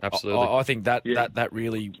 absolutely. I think that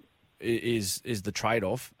really is the trade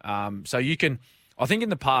off. So you can, I think in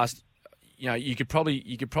the past, you could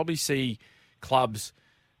probably see clubs,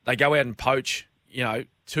 they go out and poach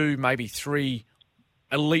 2, maybe 3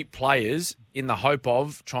 elite players in the hope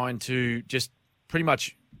of trying to just pretty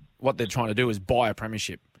much what they're trying to do is buy a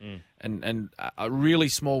premiership. And a really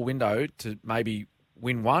small window to maybe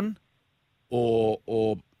win one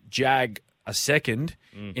or jag a second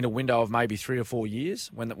in a window of maybe 3 or 4 years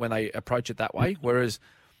when they approach it that way. Whereas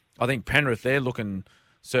I think Penrith, they're looking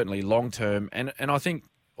certainly long term, and I think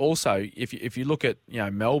also if you look at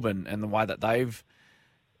Melbourne and the way that they've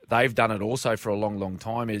done it also for a long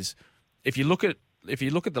time, is if you look at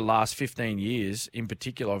the last 15 years in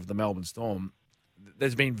particular of the Melbourne Storm,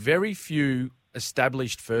 there's been very few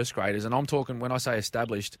established first graders, and I'm talking, when I say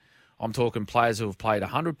established, I'm talking players who have played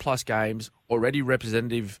 100 plus games, already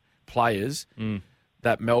representative players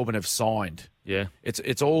that Melbourne have signed. Yeah.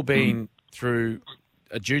 It's all been through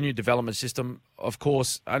a junior development system. Of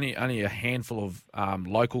course, only a handful of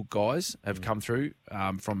local guys have come through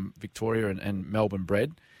from Victoria and Melbourne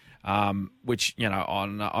bred, which I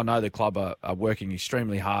know the club are working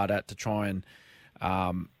extremely hard at to try and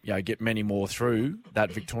get many more through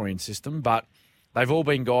that Victorian system. But they've all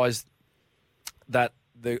been guys that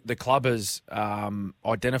the club has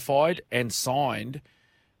identified and signed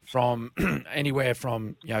from anywhere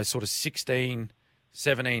from sort of 16,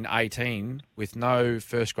 17, 18 with no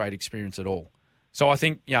first grade experience at all. So I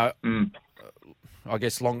think I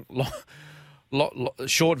guess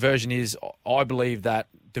short version is I believe that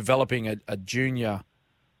developing a junior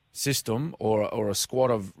system or a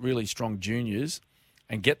squad of really strong juniors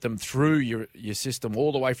and get them through your system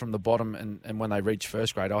all the way from the bottom and when they reach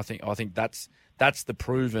first grade, I think that's the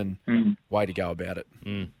proven way to go about it.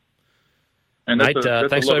 And that's Mate, that's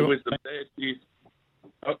thanks a lot so of much. wisdom there.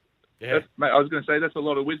 Mate, I was going to say that's a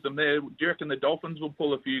lot of wisdom there. Do you reckon the Dolphins will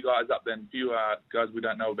pull a few guys up then? A few guys we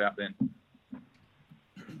don't know about then?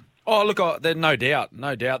 Oh, look, no doubt.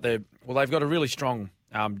 They've got a really strong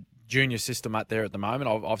junior system out there at the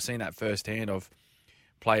moment. I've seen that firsthand of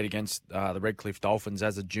played against the Redcliffe Dolphins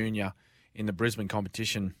as a junior in the Brisbane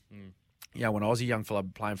competition. You know, when I was a young fella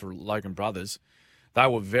playing for Logan Brothers, they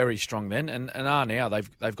were very strong then, and are now.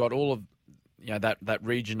 They've got all of that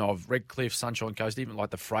region of Redcliffe, Sunshine Coast, even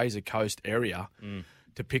like the Fraser Coast area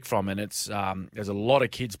to pick from, and it's there's a lot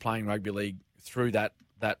of kids playing rugby league through that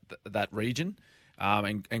region,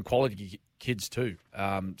 and quality kids too.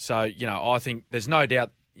 So I think there's no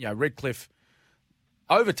doubt. Redcliffe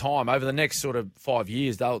over time, over the next sort of 5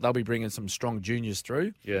 years, they'll be bringing some strong juniors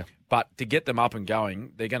through. Yeah. But to get them up and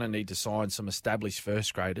going, they're going to need to sign some established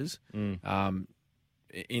first graders.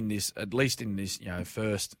 In this, at least in this,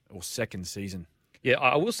 first or second season. Yeah,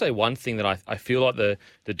 I will say one thing that I feel like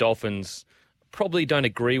the Dolphins probably don't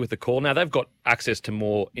agree with the call. Now, they've got access to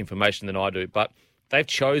more information than I do, but they've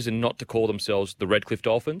chosen not to call themselves the Redcliffe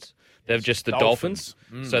Dolphins. They're just the Dolphins.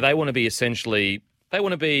 So they want to be essentially, they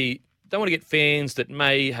want to get fans that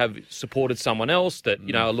may have supported someone else that,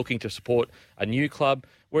 are looking to support a new club.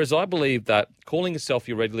 Whereas I believe that calling yourself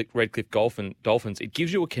your Redcliffe Dolphins, it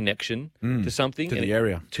gives you a connection to something. To the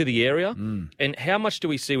area. To the area. And how much do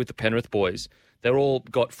we see with the Penrith boys? They're all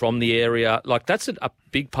got from the area. Like, that's a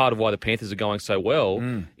big part of why the Panthers are going so well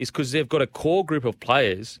is because they've got a core group of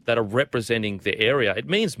players that are representing the area. It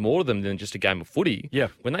means more to them than just a game of footy. Yeah.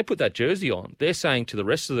 When they put that jersey on, they're saying to the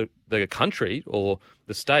rest of the country or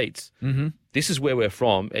the states, this is where we're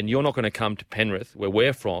from, and you're not going to come to Penrith, where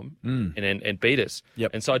we're from, and beat us. Yep.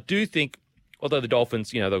 And so I do think, although the Dolphins,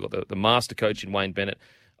 they've got the master coach in Wayne Bennett,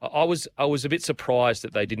 I was a bit surprised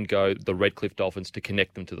that they didn't go the Redcliffe Dolphins to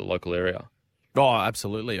connect them to the local area. Oh,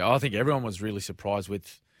 absolutely. I think everyone was really surprised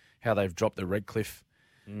with how they've dropped the Redcliffe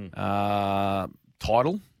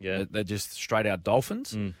title. Yeah. They're just straight out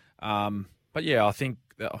Dolphins. But yeah, I think,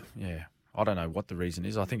 I don't know what the reason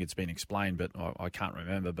is. I think it's been explained, but I can't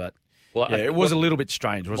remember. But it was a little bit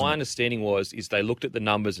strange, wasn't it? My understanding is they looked at the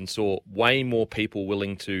numbers and saw way more people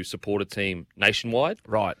willing to support a team nationwide,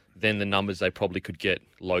 right, than the numbers they probably could get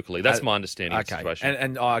locally. That's my understanding of the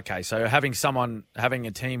situation. Okay, so having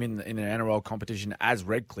a team in an NRL competition as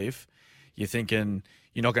Redcliffe, you're thinking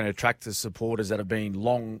you're not going to attract the supporters that have been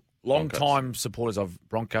long time supporters of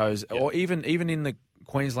Broncos, or even in the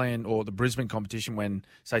Queensland or the Brisbane competition when,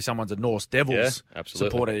 say, someone's a North Devils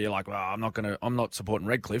supporter, you're like, well, I'm not supporting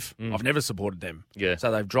Redcliffe. I've never supported them. Yeah.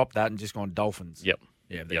 So they've dropped that and just gone Dolphins. Yep.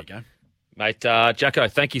 Yeah, there you go. Mate, Jacko,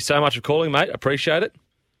 thank you so much for calling, mate. Appreciate it.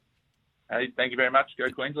 Hey, thank you very much. Go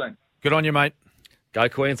Queensland. Good on you, mate. Go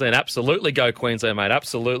Queensland. Absolutely go Queensland, mate.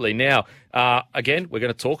 Absolutely. Now, again, we're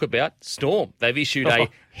going to talk about Storm. They've issued a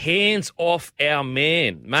hands off our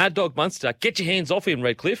man, Mad Dog Munster. Get your hands off him,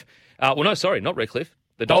 Redcliffe. Not Redcliffe.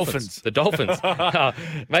 The Dolphins. The Dolphins.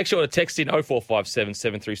 Make sure to text in 0457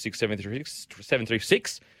 736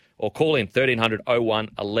 736 or call in 1300 01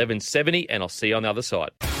 1170, and I'll see you on the other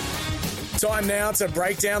side. Time now to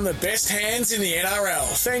break down the best hands in the NRL.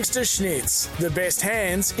 Thanks to Schnitz, the best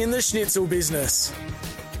hands in the schnitzel business.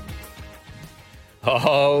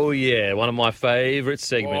 Oh, yeah, one of my favourite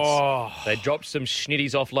segments. Oh. They dropped some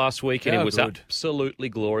schnitties off last week, and it was absolutely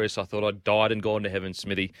glorious. I thought I'd died and gone to heaven,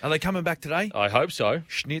 Smithy. Are they coming back today? I hope so.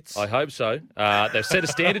 Schnitz. I hope so. They've set a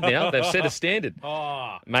standard now. They've set a standard.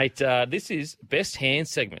 Oh. Mate, this is Best Hands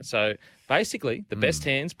segment. So, basically, the Best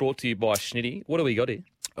Hands brought to you by Schnitty. What do we got here?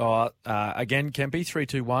 Again, Kempy,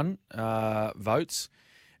 321 votes.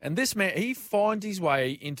 And this man, he finds his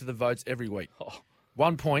way into the votes every week.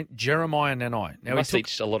 1 point, Jeremiah Nanai. Now, he must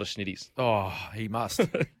eat a lot of schnitties. Oh, he must,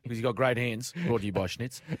 because he's got great hands. Brought to you by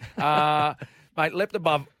Schnitz. Mate, leapt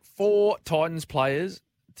above 4 Titans players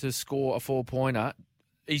to score a 4-pointer.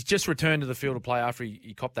 He's just returned to the field of play after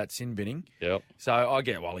he copped that sin binning. Yep. So I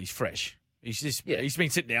get, he's fresh. He's been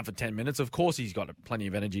sitting down for 10 minutes. Of course, he's got plenty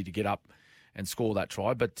of energy to get up and score that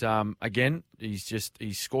try. But again, he's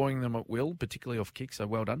scoring them at will, particularly off kicks. So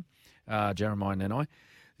well done, Jeremiah Nanai.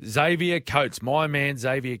 Xavier Coates, my man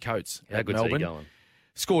Xavier Coates at Melbourne. He going?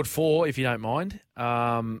 Scored 4, if you don't mind.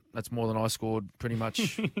 That's more than I scored pretty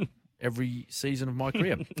much every season of my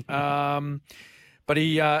career. But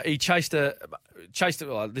he chased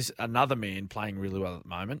another man playing really well at the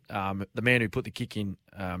moment. The man who put the kick in,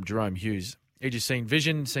 Jerome Hughes. He just seen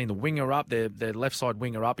vision, seen the winger up, their left side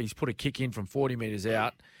winger up. He's put a kick in from 40 metres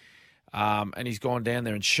out. And he's gone down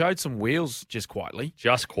there and showed some wheels just quietly.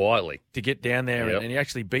 To get down there, and he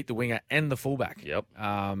actually beat the winger and the fullback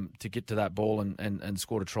to get to that ball and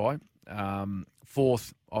scored a try.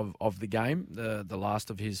 Fourth of the game, the last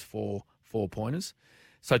of his four pointers.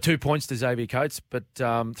 So 2 points to Xavier Coates, but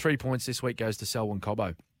 3 points this week goes to Selwyn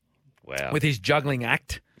Cobbo. Wow. With his juggling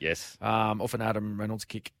act. Yes. Off an Adam Reynolds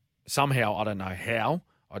kick. Somehow, I don't know how,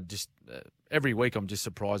 every week I'm just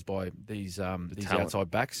surprised by these talent.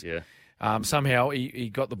 outside backs. Yeah. Somehow he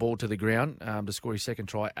got the ball to the ground to score his second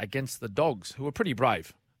try against the Dogs, who were pretty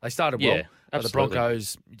brave. They started well. Yeah, But the absolutely.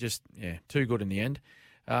 Broncos just, too good in the end.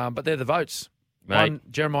 But they're the votes.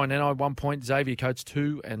 Mate. Jeremiah Nanai, 1 point. Xavier Coates,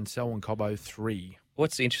 2. And Selwyn Cobbo, 3.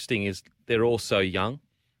 What's interesting is they're all so young.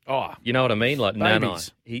 Oh, You know what I mean? Like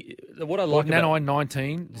Babies. Nanai. What I like about Nanai,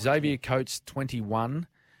 19. Xavier Coates, 21.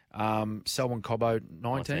 Selwyn Cobbo,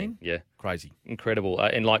 19. Yeah. Crazy. Incredible.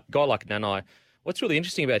 And like guy like Nanai, what's really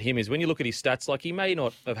interesting about him is when you look at his stats, like he may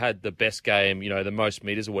not have had the best game, the most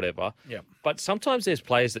meters or whatever. Yeah. But sometimes there's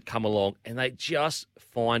players that come along and they just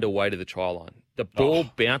find a way to the try line. The ball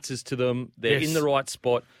bounces to them. They're Yes. in the right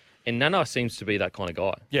spot. And Nanai seems to be that kind of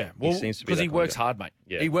guy. Yeah, well, he seems to be because that he kind works of guy. hard, mate.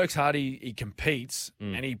 Yeah. He works hard, he competes,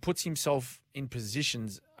 and he puts himself in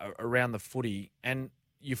positions around the footy. And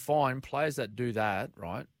you find players that do that,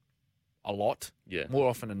 right, a lot, Yeah. more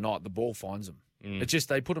often than not, the ball finds them. It's just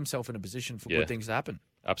they put themselves in a position for Yeah. good things to happen.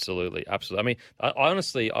 Absolutely, absolutely. I mean, I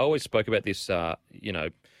honestly, I always spoke about this,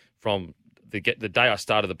 from the day I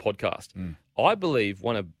started the podcast. I believe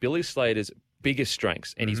one of Billy Slater's biggest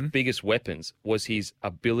strengths and his biggest weapons was his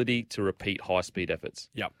ability to repeat high-speed efforts.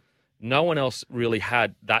 Yep. No one else really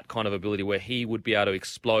had that kind of ability where he would be able to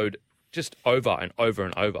explode just over and over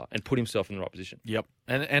and over and put himself in the right position. Yep.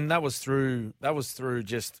 And that was through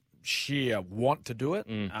just sheer want to do it,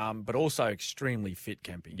 but also extremely fit,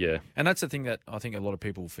 Kempy. Yeah. And that's the thing that I think a lot of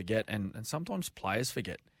people forget, and sometimes players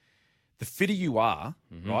forget. The fitter you are,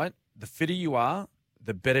 right? The fitter you are,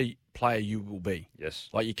 the better player you will be. Yes.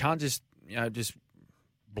 Like you can't just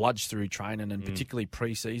bludge through training and particularly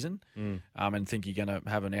pre-season and think you're going to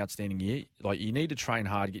have an outstanding year. Like you need to train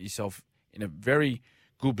hard, get yourself in a very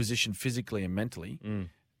good position physically and mentally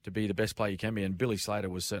to be the best player you can be. And Billy Slater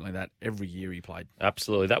was certainly that every year he played.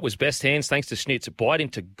 Absolutely. That was Best Hands thanks to Schnitz. Bite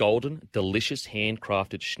into golden, delicious,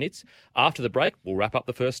 handcrafted Schnitz. After the break, we'll wrap up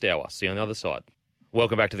the first hour. See you on the other side.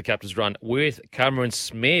 Welcome back to the Captain's Run with Cameron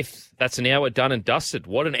Smith. That's an hour done and dusted.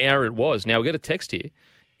 What an hour it was. Now, we got a text here.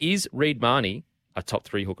 Is Reed Marnie a top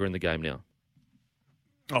 3 hooker in the game now?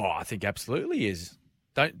 Oh, I think absolutely is.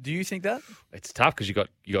 Do you think that? It's tough because you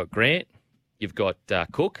got Grant, you've got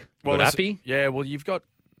Cook, you've got there's- Appy. Yeah, well, you've got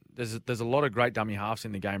there's a lot of great dummy halves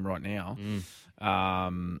in the game right now.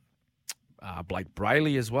 Blake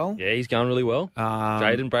Brayley as well. Yeah, he's going really well. Um,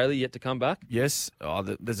 Jaden Brayley yet to come back. Yes,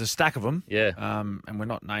 there's a stack of them. Yeah. And we're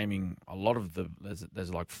not naming a lot of the.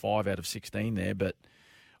 There's like 5 out of 16 there, but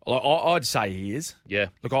I'd say he is. Yeah.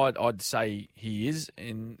 Look, I'd say he is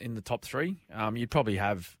in the top 3. You'd probably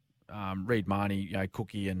have Reed Marnie,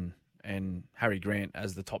 Cookie, and Harry Grant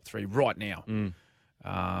as the top 3 right now.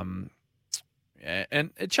 And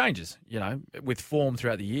it changes, with form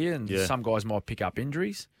throughout the year, and Yeah. some guys might pick up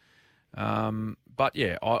injuries. But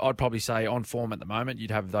yeah, I'd probably say on form at the moment, you'd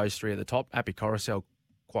have those 3 at the top. Appy Coruscant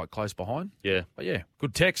quite close behind. Yeah. But yeah,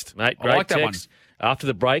 good text. Mate, I great like that text. After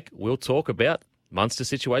the break, we'll talk about Munster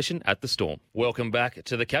situation at the Storm. Welcome back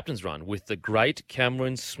to the Captain's Run with the great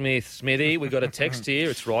Cameron Smith. Smithy, we got a text here.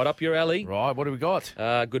 It's right up your alley. Right, what do we got?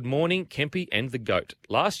 Good morning, Kempy and the GOAT.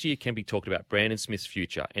 Last year, Kempy talked about Brandon Smith's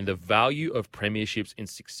future and the value of premierships in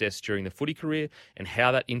success during the footy career and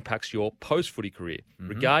how that impacts your post-footy career.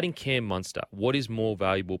 Regarding Cam Munster, what is more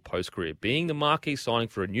valuable post-career, being the marquee signing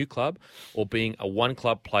for a new club or being a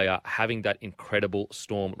one-club player having that incredible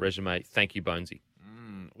Storm resume? Thank you, Bonesy.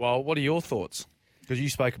 Well, what are your thoughts? Because you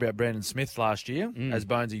spoke about Brandon Smith last year, as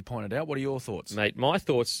Bonesy pointed out. What are your thoughts? Mate, my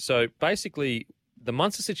thoughts, so basically the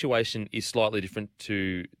Munster situation is slightly different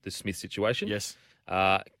to the Smith situation. Yes.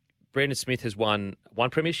 Brandon Smith has won 1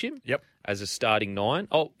 premiership as a starting 9.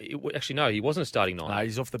 Oh, actually, no, he wasn't a starting 9. No,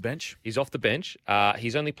 he's off the bench. He's off the bench.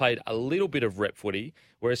 He's only played a little bit of rep footy,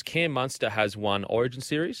 whereas Cam Munster has won Origin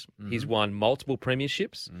Series. He's won multiple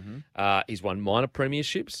premierships. He's won minor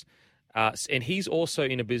premierships. And he's also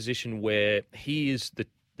in a position where he is the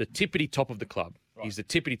tippity top of the club. Right. He's the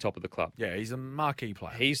tippity top of the club. Yeah, he's a marquee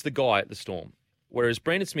player. He's the guy at the Storm. Whereas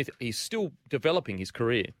Brandon Smith, he's still developing his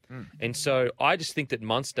career. And so I just think that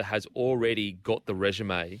Munster has already got the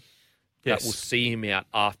resume that will see him out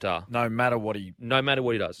after. No matter what he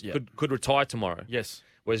does. Yeah. Could retire tomorrow. Yes.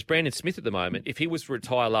 Whereas Brandon Smith at the moment, if he was to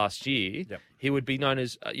retire last year, he would be known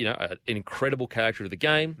as an incredible character of the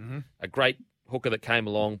game, a great hooker that came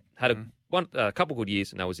along, had a couple good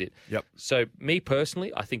years, and that was it. Yep. So me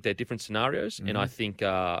personally, I think they're different scenarios, and I think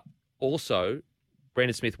also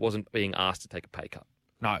Brandon Smith wasn't being asked to take a pay cut.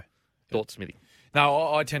 No. Thoughts, Smithy?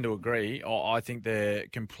 No, I tend to agree. I think they're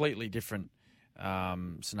completely different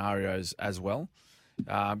scenarios as well.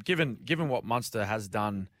 Given what Munster has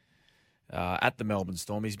done at the Melbourne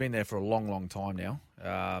Storm. He's been there for a long, long time now.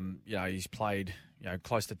 He's played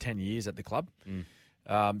close to 10 years at the club.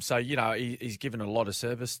 So he's given a lot of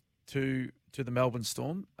service to the Melbourne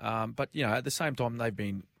Storm. But at the same time, they've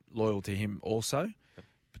been loyal to him also,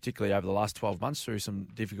 particularly over the last 12 months through some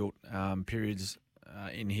difficult periods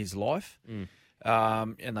in his life.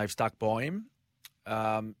 And they've stuck by him.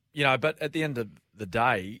 But at the end of the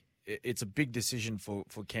day, it's a big decision for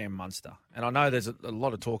Cam Munster. And I know there's a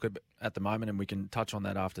lot of talk at the moment, and we can touch on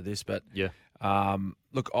that after this. But,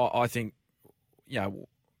 look, I think,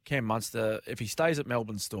 Cam Munster, if he stays at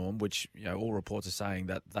Melbourne Storm, which, all reports are saying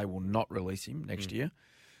that they will not release him next year,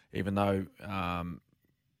 even though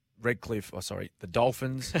the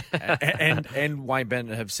Dolphins and Wayne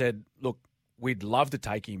Bennett have said, look, we'd love to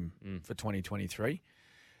take him for 2023.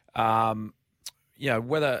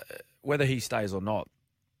 Whether he stays or not,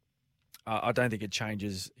 I don't think it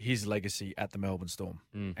changes his legacy at the Melbourne Storm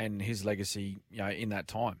and his legacy, in that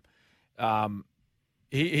time.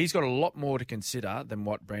 He's got a lot more to consider than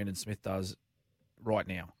what Brandon Smith does right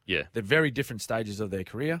now. Yeah. They're very different stages of their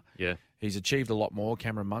career. Yeah. He's achieved a lot more,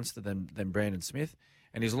 Cameron Munster, than Brandon Smith,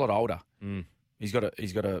 and he's a lot older. He's got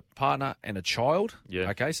a partner and a child. Yeah.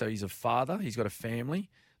 Okay, so he's a father. He's got a family.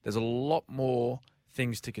 There's a lot more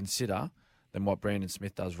things to consider than what Brandon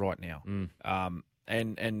Smith does right now.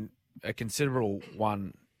 And a considerable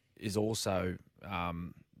one is also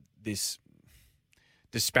this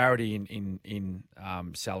disparity in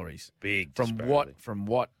salaries. Big from disparity. from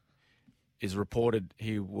what is reported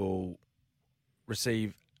he will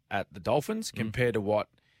receive at the Dolphins compared to what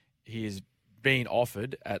he is being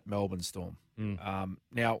offered at Melbourne Storm.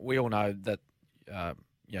 Now we all know that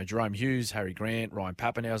Jerome Hughes, Harry Grant, Ryan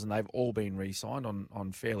Pappenhausen, they've all been re-signed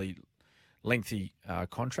on fairly lengthy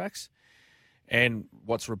contracts, and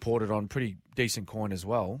what's reported on pretty decent coin as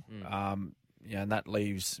well. And that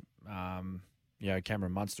leaves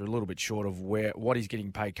Cameron Munster a little bit short of what he's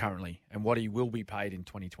getting paid currently and what he will be paid in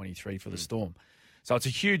 2023 for the Storm. So it's a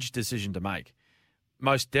huge decision to make.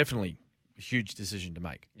 Most definitely a huge decision to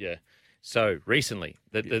make. Yeah. So recently,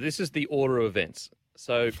 this is the order of events.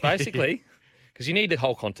 So basically, because you need the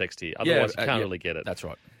whole context here, otherwise you can't really get it. That's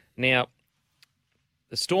right. Now,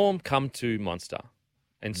 the Storm come to Munster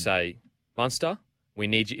and say, Munster, we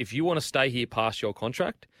need you. If you want to stay here past your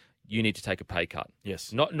contract, you need to take a pay cut.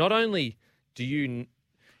 Yes. Not only do you,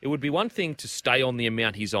 it would be one thing to stay on the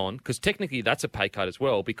amount he's on, because technically that's a pay cut as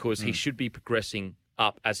well, because he should be progressing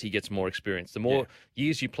up as he gets more experience. The more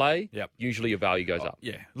years you play, usually your value goes up.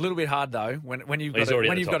 Yeah, a little bit hard though when you've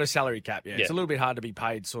got a salary cap. Yeah, it's a little bit hard to be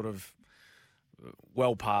paid sort of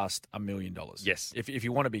well past $1 million. Yes, if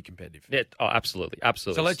you want to be competitive. Yeah, absolutely.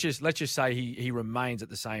 So let's just say he remains at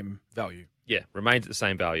the same value. Yeah, remains at the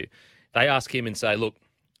same value. They ask him and say, look,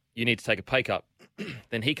 you need to take a pay cut.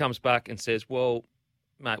 Then he comes back and says, well,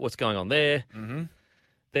 mate, what's going on there?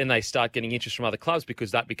 Then they start getting interest from other clubs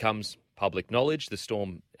because that becomes public knowledge. The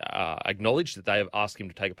Storm acknowledge that they have asked him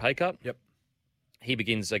to take a pay cut. Yep. He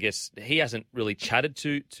begins, I guess, he hasn't really chatted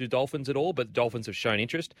to Dolphins at all, but the Dolphins have shown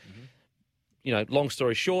interest. Long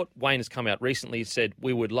story short, Wayne has come out recently and said,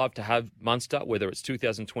 we would love to have Munster, whether it's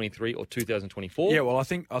 2023 or 2024. Yeah, well, I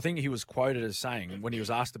think he was quoted as saying, when he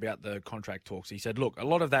was asked about the contract talks, he said, look, a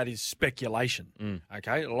lot of that is speculation,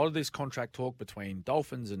 okay? A lot of this contract talk between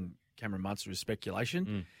Dolphins and Cameron Munster is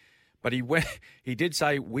speculation. But he did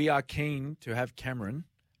say, we are keen to have Cameron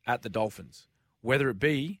at the Dolphins, whether it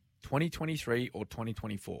be 2023 or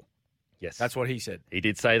 2024. Yes. That's what he said. He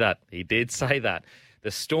did say that. The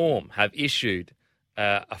Storm have issued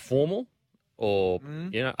a formal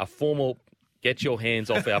get your hands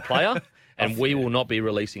off our player, and we will not be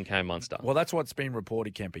releasing Cam Munster. Well, that's what's been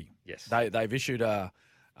reported, Kempy. Yes. They've issued a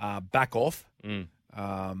back off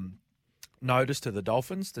notice to the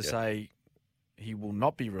Dolphins to say he will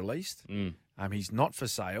not be released. He's not for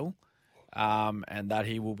sale, and that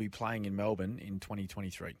he will be playing in Melbourne in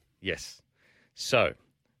 2023. Yes. So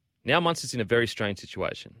now Munster's in a very strange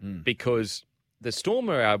situation because the Storm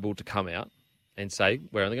are able to come out and say,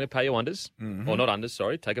 we're only going to pay you unders, or not unders,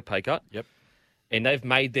 sorry, take a pay cut. Yep. And they've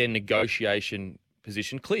made their negotiation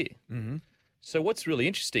position clear. So what's really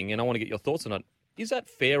interesting, and I want to get your thoughts on it, is that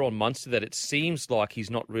fair on Munster that it seems like he's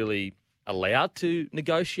not really allowed to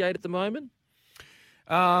negotiate at the moment?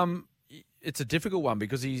 It's a difficult one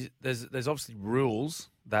because there's obviously rules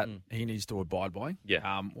that he needs to abide by.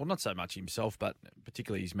 Yeah. Well, not so much himself, but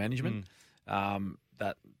particularly his management.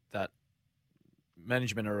 That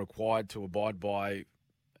management are required to abide by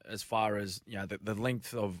as far as the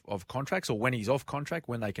length of contracts, or when he's off contract,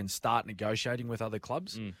 when they can start negotiating with other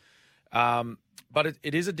clubs. But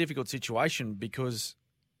it is a difficult situation because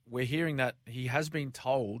we're hearing that he has been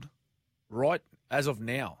told right as of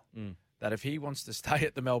now that if he wants to stay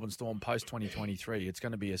at the Melbourne Storm post 2023, it's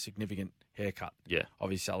going to be a significant haircut of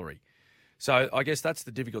his salary. So I guess that's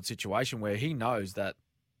the difficult situation where he knows that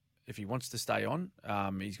if he wants to stay on,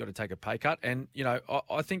 he's got to take a pay cut. And,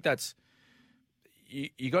 I think that's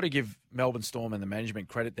you got to give Melbourne Storm and the management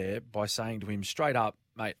credit there by saying to him straight up,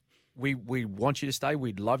 mate, we want you to stay.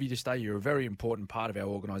 We'd love you to stay. You're a very important part of our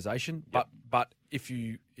organisation. Yep. But if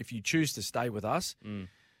you choose to stay with us,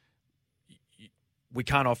 we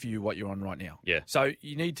can't offer you what you're on right now. Yeah. So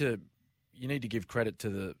you need to give credit to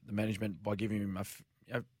the management by giving him a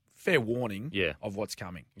fair warning of what's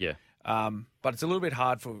coming. Yeah. But it's a little bit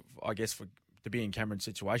hard to be in Cameron's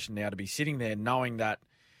situation now, to be sitting there knowing that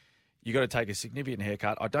you got to take a significant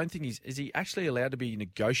haircut. I don't think is he actually allowed to be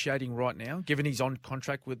negotiating right now, given he's on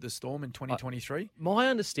contract with the Storm in 2023? My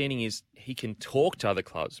understanding is he can talk to other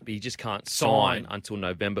clubs, but he just can't sign until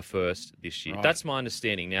November 1st this year. Right. That's my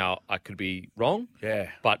understanding. Now, I could be wrong. Yeah.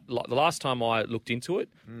 But the last time I looked into it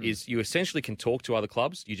is you essentially can talk to other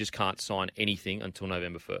clubs. You just can't sign anything until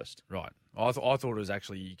November 1st. Right. I thought it was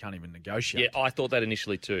actually you can't even negotiate. Yeah, I thought that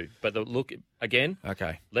initially too. But look, again,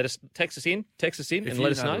 okay. Text us in and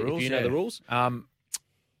let us know if you know the rules.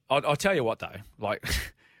 I'll tell you what though, like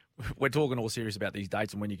we're talking all serious about these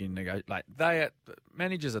dates and when you can negotiate. Like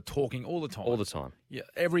managers are talking all the time. All the time. Yeah,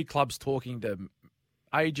 every club's talking to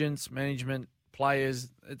agents, management, players.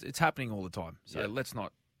 It's happening all the time. So let's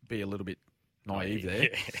not be a little bit naive there.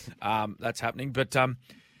 That's happening, but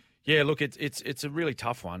yeah, look, it's a really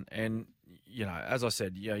tough one, and as I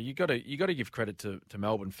said, you got to give credit to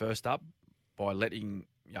Melbourne first up by letting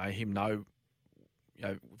him know,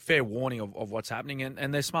 fair warning of what's happening,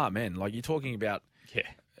 and they're smart men. Like you're talking about,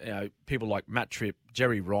 people like Matt Tripp,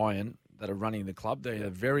 Jerry Ryan that are running the club. They're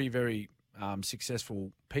very, very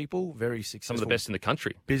successful people, very successful. Some of the best in the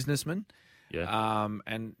country. Businessmen. Yeah.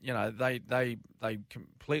 And they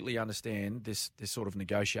completely understand this sort of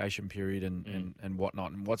negotiation period and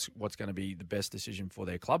whatnot, and what's going to be the best decision for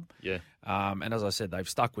their club. Yeah. And as I said, they've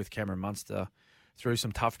stuck with Cameron Munster through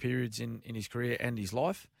some tough periods in his career and his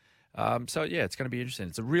life. So yeah, it's going to be interesting.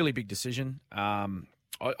 It's a really big decision. I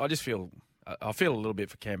just feel a little bit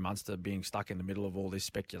for Cam Munster being stuck in the middle of all this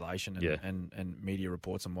speculation and media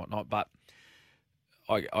reports and whatnot. But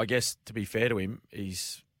I guess to be fair to him,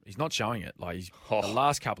 He's not showing it. Like the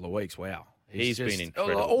last couple of weeks, wow, he's been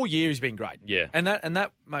incredible. All year he's been great. Yeah, and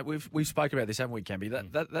that mate, we've spoken about this, haven't we, Campy?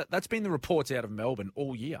 That's been the reports out of Melbourne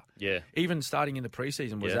all year. Yeah, even starting in the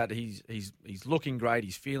preseason was that he's looking great,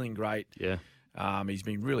 he's feeling great. Yeah, he's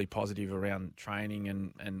been really positive around training,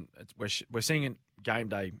 and we're seeing it game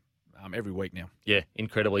day. Every week now. Yeah,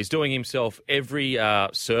 incredible. He's doing himself every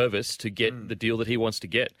service to get the deal that he wants to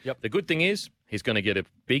get. Yep. The good thing is he's going to get a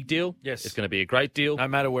big deal. Yes. It's going to be a great deal. No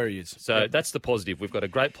matter where he is. So that's the positive. We've got a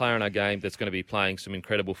great player in our game that's going to be playing some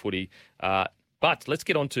incredible footy. But let's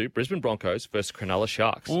get on to Brisbane Broncos versus Cronulla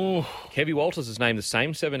Sharks. Ooh. Kevy Walters has named the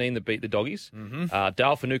same 17 that beat the Doggies. Mm-hmm.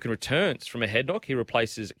 Dale Finucane returns from a head knock. He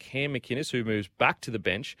replaces Cam McInnes, who moves back to the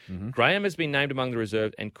bench. Mm-hmm. Graham has been named among the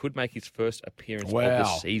reserve and could make his first appearance of the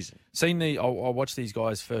season. I watched these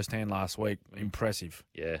guys firsthand last week. Impressive.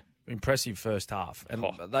 Yeah. Impressive first half. And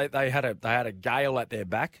they had a gale at their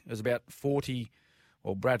back. It was about 40,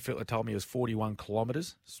 well, Brad Fittler told me it was 41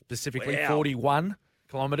 kilometres, specifically 41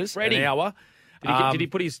 kilometres an hour. Did he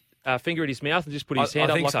put his finger in his mouth and just put his hand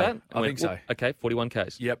up like that? I think so. Okay, 41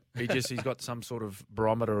 Ks. Yep. He's got some sort of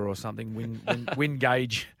barometer or something, wind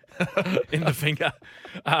gauge in the finger.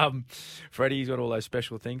 Freddie's got all those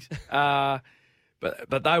special things.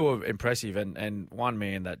 But they were impressive, and one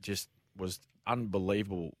man that just was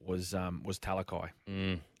unbelievable was Talakai.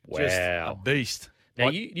 Wow. Just a beast. Now,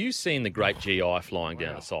 you've seen the great GI flying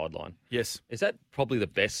down the sideline. Yes. Is that probably the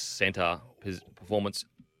best centre performance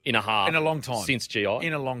in a half? In a long time. Since GI?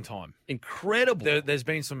 In a long time. Incredible. There's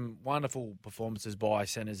been some wonderful performances by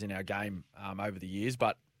centres in our game over the years,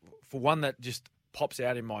 but for one that just pops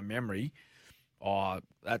out in my memory,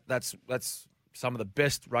 that's some of the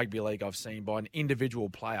best rugby league I've seen by an individual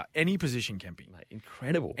player. Any position, Kempy. Mate,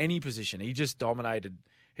 incredible. Any position. He just dominated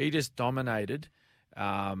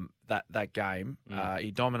that game. He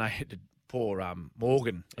dominated poor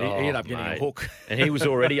Morgan. He ended up getting a hook. And he was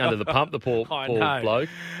already under the pump, the poor bloke.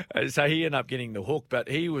 So he ended up getting the hook, but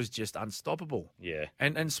he was just unstoppable. Yeah.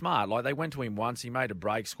 And smart. Like, they went to him once, he made a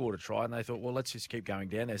break, scored a try, and they thought, well, let's just keep going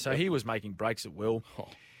down there. So he was making breaks at will.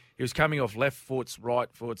 He was coming off left foots, right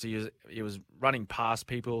foots. He was running past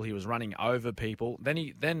people. He was running over people.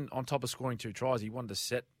 Then on top of scoring 2 tries, he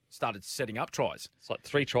started setting up tries. It's like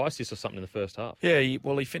 3 try assists or something in the first half. Yeah, he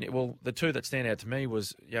finished. Well, the 2 that stand out to me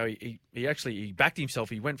was, he backed himself.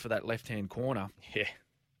 He went for that left-hand corner. Yeah.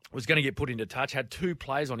 was going to get put into touch, had 2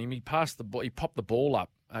 plays on him. He passed the ball, he popped the ball up.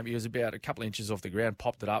 He was about a couple of inches off the ground,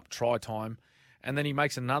 popped it up, try time. And then he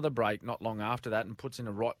makes another break not long after that and puts in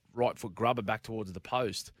a right foot grubber back towards the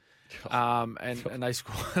post. And they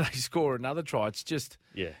score another try. It's just,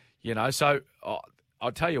 you know, so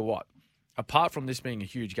I'll tell you what, apart from this being a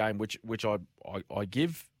huge game, which I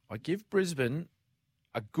give Brisbane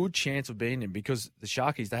a good chance of being in, because the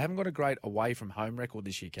Sharkies, they haven't got a great away from home record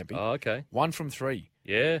this year, Kempy. Oh, okay. 1 from 3.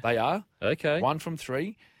 Yeah. They are. Okay. 1 from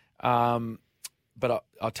 3. But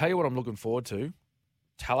I'll tell you what I'm looking forward to.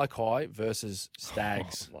 Talakai versus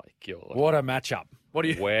Stags. Oh, my God. What a matchup. What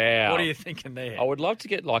are you thinking there? I would love to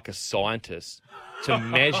get like a scientist to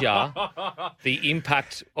measure the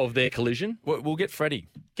impact of their collision. We'll get Freddie.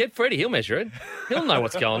 Get Freddie. He'll measure it. He'll know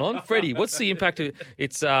what's going on. Freddie, what's the impact of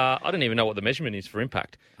it's? I don't even know what the measurement is for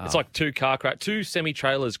impact. It's like 2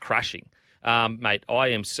 semi-trailers crashing. Mate, I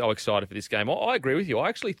am so excited for this game. I agree with you. I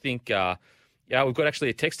actually think, we've got actually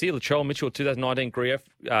a text here. Latrell Mitchell, 2019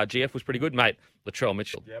 GF was pretty good, mate. Latrell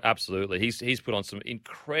Mitchell, absolutely. He's put on some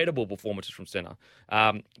incredible performances from centre.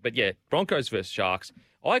 But yeah, Broncos versus Sharks.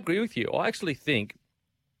 I agree with you. I actually think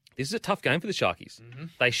this is a tough game for the Sharkies. Mm-hmm.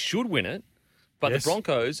 They should win it, but the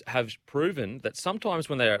Broncos have proven that sometimes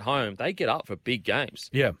when they're at home, they get up for big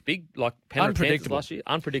games. Yeah, big like Penrith Panthers last year.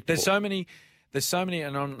 Unpredictable. There's so many,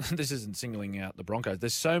 and this isn't singling out the Broncos.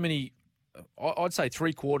 There's so many. I'd say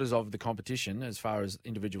 3/4 of the competition, as far as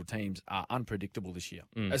individual teams, are unpredictable this year.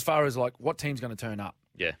 As far as like what team's going to turn up.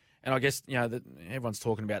 Yeah, and I guess everyone's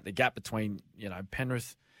talking about the gap between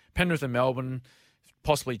Penrith and Melbourne.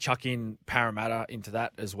 Possibly chuck in Parramatta into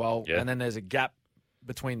that as well, and then there's a gap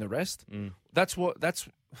between the rest. That's what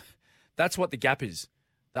the gap is.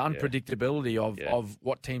 The unpredictability of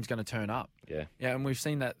what team's going to turn up. Yeah, and we've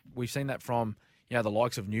seen that from the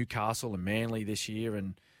likes of Newcastle and Manly this year,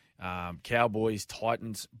 and Cowboys,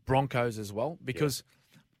 Titans, Broncos as well. Because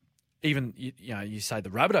even you say the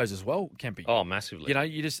Rabbitohs as well, Kempy. Oh, massively.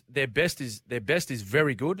 Their best is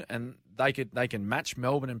very good, and they can match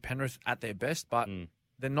Melbourne and Penrith at their best, but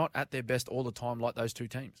they're not at their best all the time like those two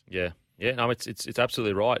teams. Yeah. No, it's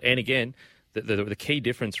absolutely right. And again, the key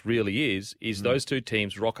difference really is those two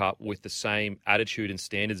teams rock up with the same attitude and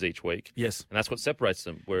standards each week. Yes, and that's what separates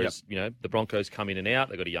them. Whereas the Broncos come in and out.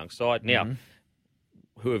 They've got a young side now.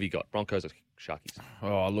 Who have you got? Broncos or Sharkies?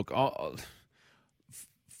 Oh, look,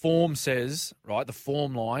 form says the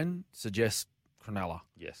form line suggests Cronulla.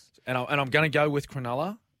 Yes, and I'm going to go with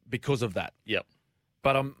Cronulla because of that. Yep.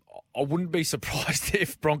 But I wouldn't be surprised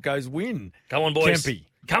if Broncos win. Come on, boys. Kempy.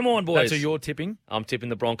 Come on, boys. That's who you're tipping? I'm tipping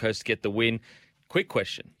the Broncos to get the win. Quick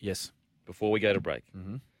question. Yes. Before we go to break.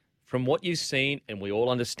 Mm-hmm. From what you've seen, and we all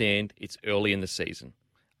understand it's early in the season,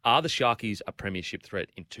 are the Sharkies a premiership threat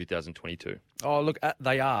in 2022? Oh, look,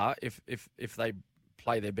 they are if they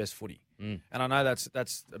play their best footy. And I know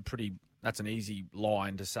that's an easy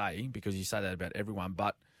line to say because you say that about everyone,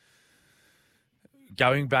 but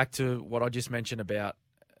going back to what I just mentioned about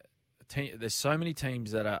there's so many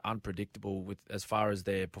teams that are unpredictable with as far as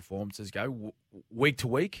their performances go week to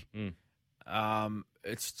week.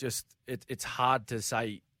 It's just it's hard to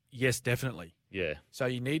say yes, definitely. Yeah. So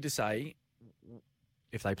you need to say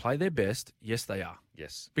if they play their best, yes, they are.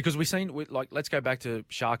 Yes. Because we've seen let's go back to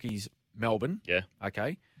Sharkies Melbourne. Yeah.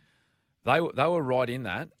 Okay. They were right in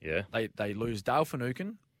that. Yeah. They lose Dale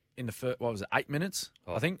Finucane in the first, 8 minutes?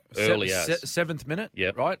 I think early seventh minute.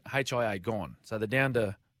 Yep. Right. HIA gone. So they're down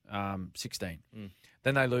to 16.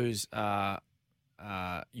 Then they lose Ueli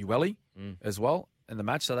as well in the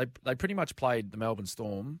match. So they pretty much played the Melbourne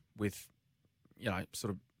Storm with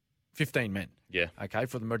sort of 15 men. Yeah. Okay,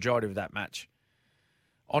 for the majority of that match.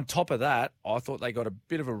 On top of that, I thought they got a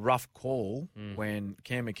bit of a rough call when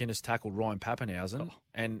Cam McInnes tackled Ryan Pappenhausen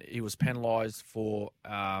and he was penalised for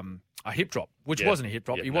a hip drop, which wasn't a hip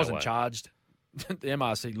drop. Yeah, he wasn't charged. The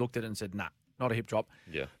MRC looked at it and said, nah, not a hip drop.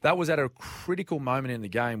 Yeah. That was at a critical moment in the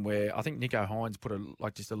game where I think Nico Hines put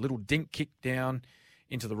just a little dink kick down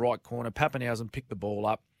into the right corner. Pappenhausen picked the ball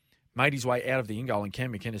up, made his way out of the in-goal, and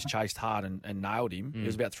Cam McInnes chased hard and nailed him. He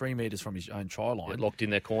was about 3 metres from his own try line. Locked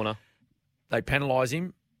in their corner. They penalise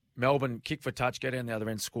him. Melbourne kick for touch, go down the other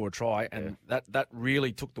end, score a try, and that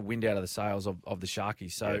really took the wind out of the sails of the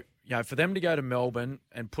Sharkies. So, for them to go to Melbourne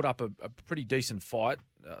and put up a pretty decent fight,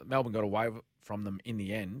 Melbourne got away from them in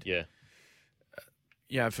the end. Yeah.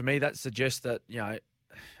 For me, that suggests that,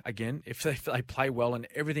 again, if they play well and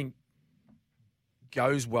everything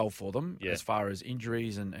goes well for them as far as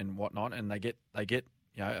injuries and whatnot, and they get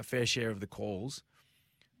a fair share of the calls,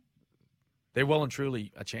 they're well and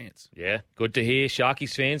truly a chance. Yeah, good to hear.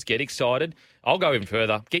 Sharkies fans, get excited. I'll go even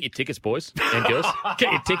further. Get your tickets, boys and girls.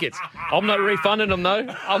 Get your tickets. I'm not refunding them, though.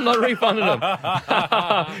 I'm not refunding them.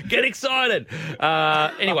 Get excited.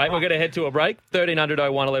 Anyway, we're going to head to a break. 1300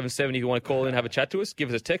 01 1170 if you want to call in and have a chat to us. Give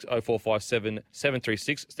us a text, 0457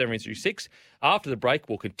 736 736. After the break,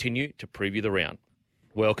 we'll continue to preview the round.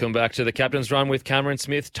 Welcome back to the Captain's Run with Cameron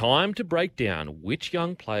Smith. Time to break down which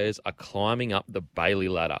young players are climbing up the Bailey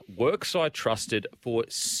ladder. Workside trusted for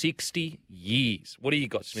 60 years. What do you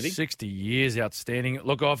got, Smithy? 60 years, outstanding.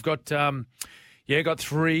 Look, I've got got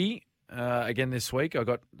three again this week. I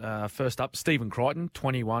got first up Stephen Crichton,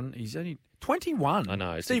 21. He's only 21. I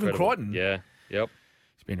know. It's Stephen incredible. Crichton. Yeah. Yep.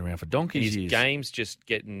 He's been around for donkeys His years. game's just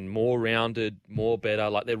getting more rounded, more better.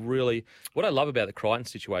 Like they're really... What I love about the Crichton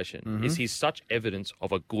situation is he's such evidence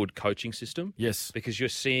of a good coaching system. Yes. Because you're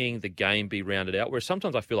seeing the game be rounded out. Whereas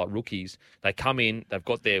sometimes I feel like rookies, they come in, they've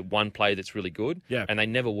got their one play that's really good, and they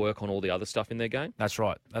never work on all the other stuff in their game. That's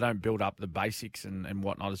right. They don't build up the basics and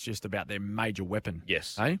whatnot. It's just about their major weapon.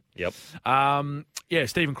 Yes. Eh? Yep.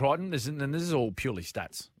 Stephen Crichton. This is all purely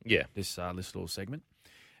stats. Yeah. This little segment.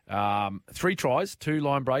 3 tries, 2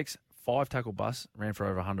 line breaks, 5 tackle busts, ran for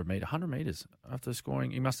over 100 metres. 100 metres after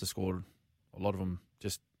scoring. He must have scored a lot of them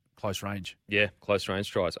just close range. Yeah, close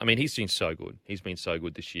range tries. I mean, he's been so good. He's been so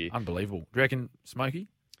good this year. Unbelievable. Do you reckon Smokey?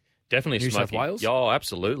 Definitely New South Smokey. Wales? Yeah, oh,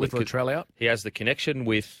 absolutely. With Latrell out? He has the connection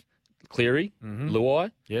with Cleary,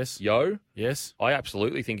 Luai, Yes. Yo. Yes. I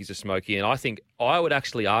absolutely think he's a Smokey, and I would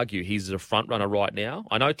actually argue he's a front runner right now.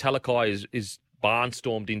 I know Talakai is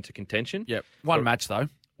barnstormed into contention. Yep. One match, though.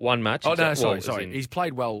 One match. Oh, no, Well, sorry. He's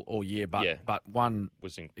played well all year, but one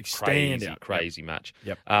was in standout. crazy match.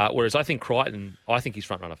 Yep. Whereas I think Crichton, he's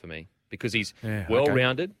front runner for me because he's Yeah,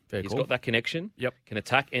 well-rounded. Very He's cool. got that connection. Yep. Can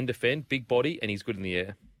attack and defend, big body, and he's good in the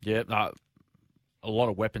air. Yeah, a lot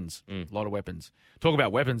of weapons. A lot of weapons. Talk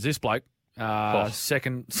about weapons. This bloke,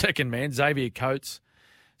 second man, Xavier Coates,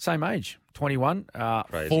 same age, 21,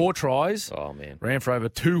 4 tries. Oh, man. Ran for over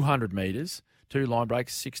 200 metres, 2 line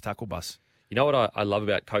breaks, 6 tackle busts. You know what I love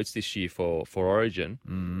about Coates this year for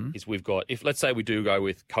Origin is we've got, if let's say we do go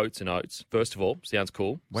with Coates and Oates, first of all, sounds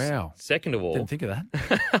cool. Wow. Second of all, Didn't think of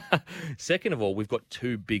that. Second of all, we've got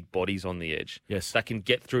 2 big bodies on the edge. Yes. That can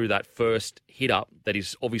get through that first hit up that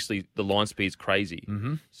is obviously the line speed's crazy.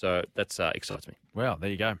 So that's excites me. Wow, there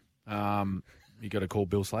you go. You got to call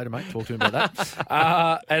Bill Slater, mate. Talk to him about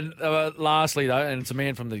that. And lastly, though, and it's a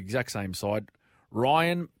man from the exact same side,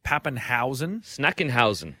 Ryan Pappenhausen.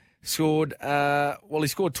 Snackenhausen. Scored, he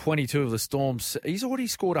scored 22 of the Storms. He's already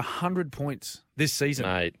scored 100 points this season.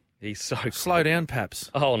 Mate, he's so good. Slow down,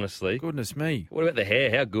 Paps. Honestly. Goodness me. What about the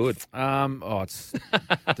hair? How good? It's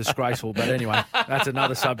disgraceful, but anyway, that's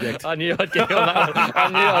another subject. I knew I'd get you on that one. I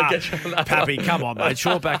knew I'd get you on that Pappy, come on, mate.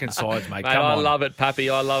 Short back and sides, mate. Mate, Come I on. love it,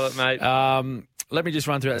 Pappy. I love it, mate. Let me just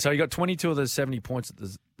run through that. So you got 22 of the 70 points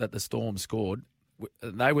that the Storm scored.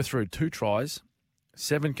 They were through 2 tries,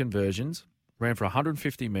 7 conversions, ran for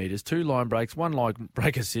 150 metres, 2 line breaks, 1 line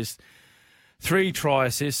break assist, 3 try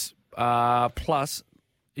assists, plus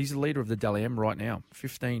he's the leader of the Dally M right now,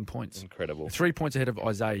 15 points. Incredible. 3 points ahead of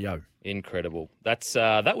Isaiah Yo. Incredible. That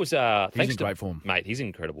was thanks He's in to great form. Mate, he's in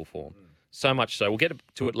incredible form. So much so. We'll get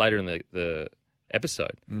to it later in the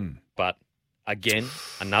episode. But again,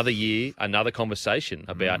 another year, another conversation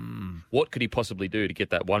about what could he possibly do to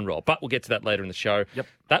get that one role. But we'll get to that later in the show. Yep.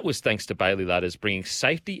 That was thanks to Bailey Ladders bringing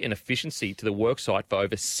safety and efficiency to the work site for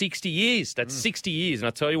over 60 years. That's 60 years. And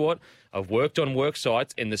I tell you what, I've worked on work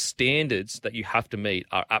sites and the standards that you have to meet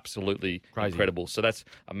are absolutely Crazy. incredible. So that's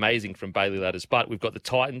amazing from Bailey Ladders. But we've got the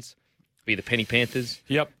Titans, be the Penny Panthers.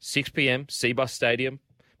 Yep. 6 p.m, Seabus Stadium.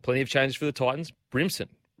 Plenty of changes for the Titans. Brimson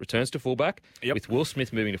returns to fullback with Will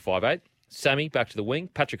Smith moving to 5'8". Sammy back to the wing.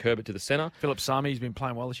 Patrick Herbert to the centre. Philip Sami's been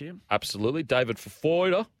playing well this year. Absolutely. David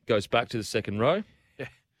Fafita goes back to the second row. Yeah.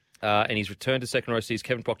 And he's returned to second row sees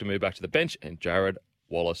Kevin Proctor move back to the bench and Jared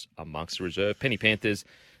Wallace amongst the reserve. Penny Panthers,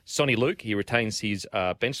 Sonny Luke, he retains his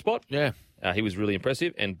bench spot. Yeah. He was really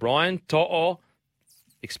impressive. And Brian To'o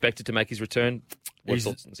expected to make his return.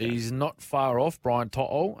 He's not far off, Brian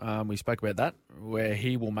To'o. We spoke about that, where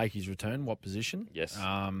he will make his return. What position? Yes.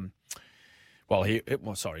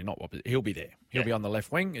 He'll be there. He'll be on the left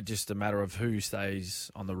wing. It's just a matter of who stays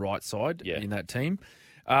on the right side in that team.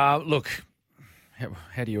 Look,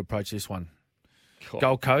 how do you approach this one?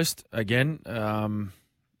 Gold Coast, again,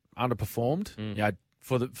 underperformed. Yeah,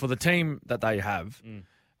 for the team that they have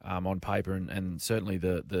on paper and certainly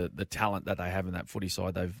the talent that they have in that footy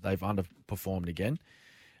side, they've underperformed again.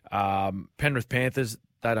 Penrith Panthers,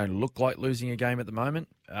 they don't look like losing a game at the moment.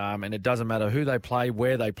 And it doesn't matter who they play,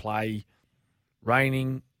 where they play,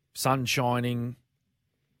 raining, sun shining,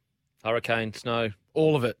 Hurricane, snow.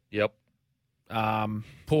 all of it. Yep.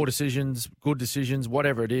 Poor decisions, good decisions,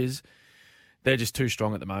 whatever it is, they're just too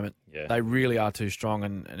strong at the moment. Yeah. They really are too strong.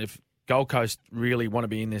 And if Gold Coast really want to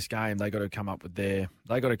be in this game, they got to come up with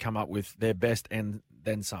their best and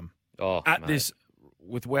then some. Oh, At mate. this,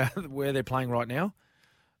 with where they're playing right now,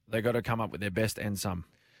 they got to come up with their best and some.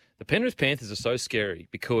 The Penrith Panthers are so scary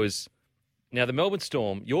because now the Melbourne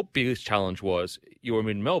Storm, your biggest challenge was you were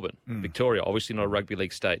in Melbourne, Victoria, obviously not a rugby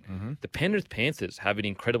league state. The Penrith Panthers have an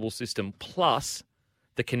incredible system, plus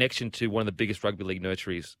the connection to one of the biggest rugby league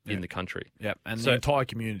nurseries in the country. Yeah, and So- the entire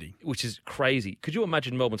community. Which is crazy. Could you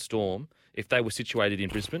imagine Melbourne Storm if they were situated in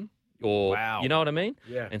Brisbane? Or, Wow. you know what I mean?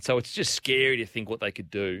 Yeah. And so it's just scary to think what they could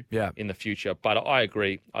do Yeah. in the future. But I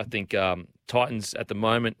agree. I think Titans at the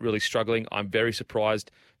moment really struggling. I'm very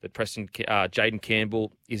surprised that Jaden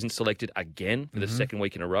Campbell isn't selected again for the second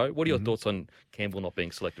week in a row. What are your thoughts on Campbell not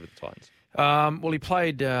being selected with the Titans? Well, he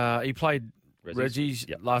played Reggie's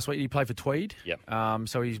Yep. last week. He played for Tweed. Yep.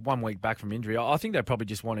 So he's 1 week back from injury. I think they probably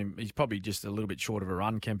just want him. He's probably just a little bit short of a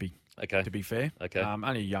run, Kempy. Okay. To be fair. Okay.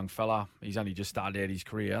 Only a young fella. He's only just started out his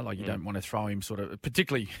career. Like you don't want to throw him sort of,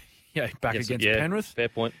 particularly back Yes, against yeah, Penrith. Fair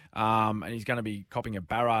point. And he's going to be copping a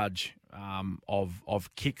barrage of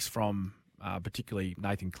kicks from particularly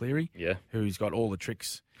Nathan Cleary. Yeah. Who's got all the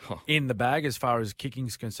tricks in the bag as far as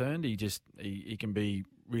kicking's concerned. He can be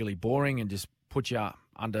really boring and just put you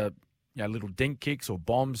under little dink kicks or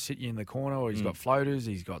bombs, hit you in the corner, or he's got floaters,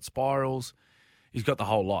 he's got spirals, he's got the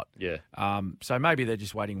whole lot. Yeah. So maybe they're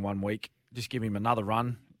just waiting 1 week, just give him another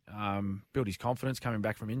run, build his confidence coming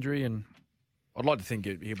back from injury, and I'd like to think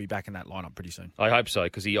he'll be back in that lineup pretty soon. I hope so,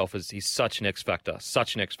 because he's such an X factor,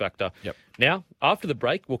 Yep. Now, after the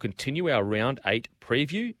break, we'll continue our round 8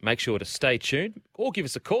 preview. Make sure to stay tuned or give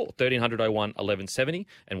us a call, 1300 01 1170,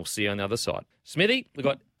 and we'll see you on the other side. Smithy, we've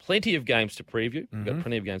got plenty of games to preview.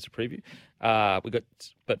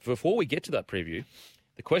 But before we get to that preview,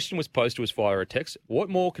 the question was posed to us via a text. What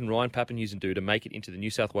more can Ryan Papenhuyzen do to make it into the New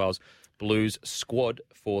South Wales Blues squad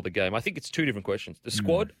for the game? I think it's two different questions. The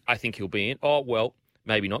squad, I think he'll be in. Oh, well,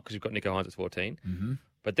 maybe not, because you've got Nico Hines at 14.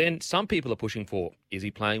 But then some people are pushing for, is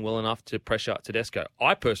he playing well enough to pressure Tedesco?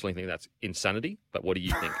 I personally think that's insanity, but what do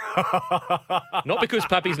you think? Not because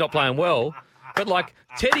Pappy's not playing well, but like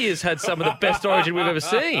Teddy has had some of the best Origin we've ever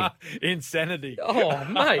seen. Insanity. Oh,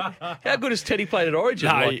 mate. How good has Teddy played at Origin?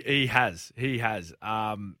 No, Like, he has. He has.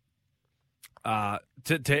 To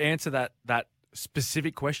answer that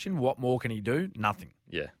specific question, what more can he do? Nothing.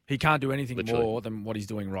 yeah. He can't do anything Literally. more than what he's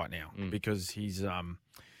doing right now because he's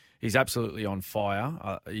absolutely on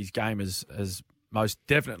fire. His game has most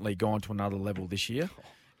definitely gone to another level this year,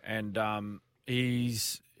 and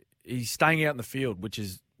he's staying out in the field, which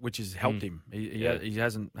has helped him. He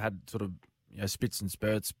hasn't had sort of spits and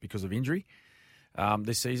spurts because of injury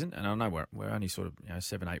this season, and I know we're only sort of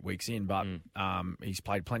 7-8 weeks in, but he's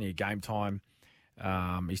played plenty of game time.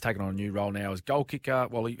 He's taken on a new role now as goal kicker.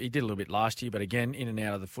 Well, he did a little bit last year, but again, in and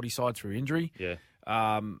out of the footy side through injury. Yeah.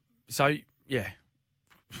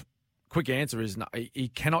 Quick answer is no, he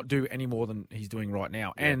cannot do any more than he's doing right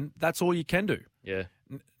now, and that's all you can do. Yeah.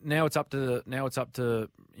 Now it's up to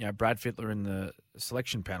Brad Fittler in the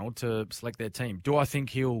selection panel to select their team. Do I think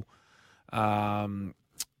he'll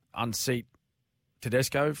unseat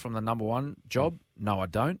Tedesco from the number one job? No, I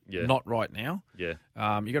don't. Yeah. Not right now. Yeah.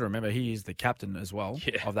 You got to remember he is the captain as well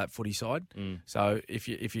of that footy side. So if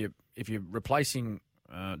you're replacing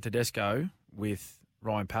Tedesco with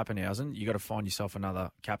Ryan Papenhuyzen, you got to find yourself another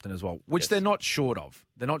captain as well, which they're not short of.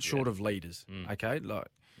 They're not short of leaders. Okay,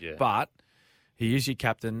 but he is your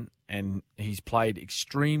captain, and he's played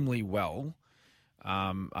extremely well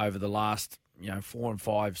over the last 4 and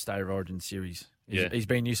 5 State of Origin series. He's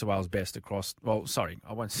been New South Wales best across. Well, sorry,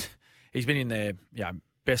 I won't. He's been in their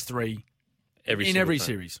best 3 in every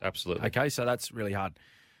series. Absolutely. Okay, so that's really hard.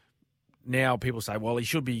 Now people say, well, he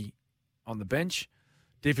should be on the bench.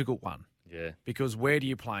 Difficult one. Yeah. Because where do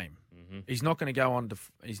you play him? He's not going to go on.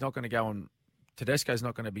 He's not going to go on. Tedesco's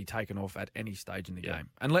not going to be taken off at any stage in the game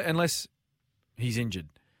unless he's injured.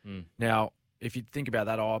 Now, if you think about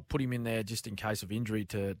that, I'll put him in there just in case of injury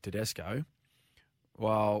to Tedesco.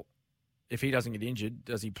 Well, if he doesn't get injured,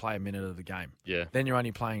 does he play a minute of the game? Yeah. Then you're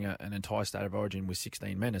only playing an entire State of Origin with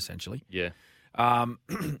 16 men, essentially. Yeah.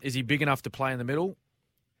 Is he big enough to play in the middle?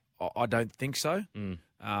 I don't think so.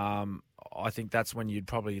 I think that's when you'd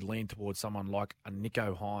probably lean towards someone like a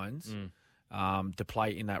Nico Hines to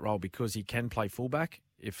play in that role because he can play fullback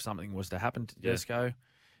if something was to happen to Tedesco.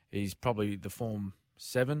 He's probably the form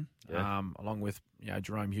 7, along with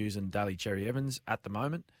Jerome Hughes and Daly Cherry Evans at the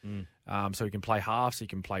moment. So he can play halves, he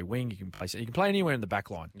can play wing, he can play anywhere in the back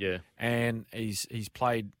line. Yeah. And he's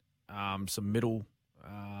played some middle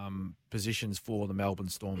positions for the Melbourne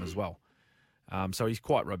Storm as well. So he's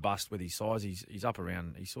quite robust with his size. He's up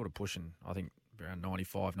around, he's sort of pushing, I think, around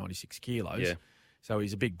 95, 96 kilos. Yeah. So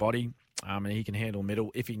he's a big body, and he can handle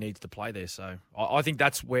middle if he needs to play there. So I think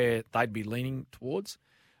that's where they'd be leaning towards.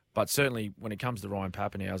 But certainly when it comes to Ryan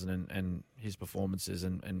Papenhuyzen and his performances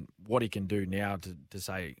and what he can do now to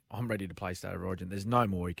say, I'm ready to play State of Origin, there's no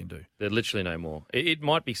more he can do. There's literally no more. It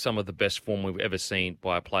might be some of the best form we've ever seen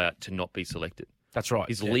by a player to not be selected. That's right.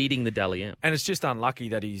 He's leading the Dally M. And it's just unlucky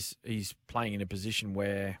that he's playing in a position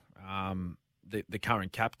where the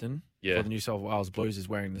current captain for the New South Wales Blues is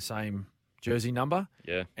wearing the same jersey number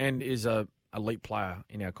and is a elite player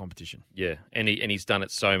in our competition. Yeah, and he's done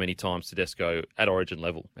it so many times, Tedesco, at Origin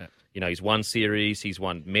level. Yeah. He's won series, he's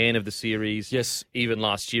won Man of the Series. Yes. Even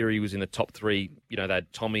last year he was in the top 3. They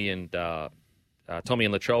had Tommy and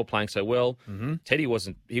Latrell playing so well. Mm-hmm. Teddy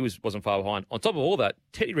wasn't far behind. On top of all that,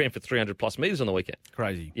 Teddy ran for 300 plus metres on the weekend.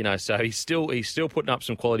 Crazy. So he's still putting up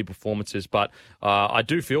some quality performances. But I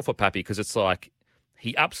do feel for Pappy because it's like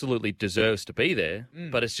he absolutely deserves to be there,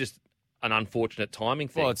 but it's just an unfortunate timing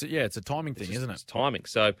thing. Well, it's a timing thing, isn't it? It's timing.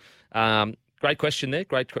 So, great question there.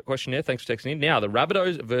 Great question there. Thanks for texting in. Now, the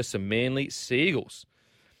Rabbitohs versus the Manly Seagulls.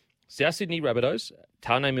 South Sydney Rabbitohs,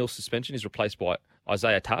 Taane Mills' suspension is replaced by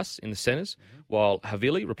Isaiah Tass in the centres, while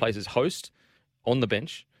Havili replaces Host on the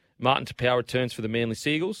bench. Martin Tapau returns for the Manly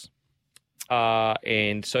Seagulls,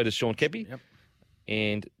 and so does Sean Kepi. Yep.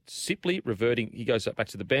 And Sipley reverting, he goes back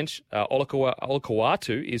to the bench.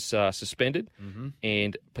 Olakauatu is suspended,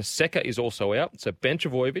 and Paseka is also out. So Ben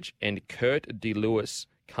Travojevic and Kurt D. Lewis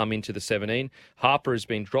come into the 17. Harper has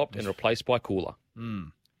been dropped and replaced by Cooler.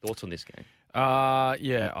 Thoughts on this game?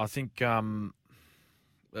 I think a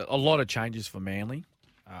lot of changes for Manly.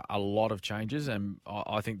 A lot of changes, and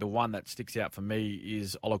I think the one that sticks out for me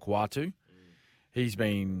is Olakauatu. He's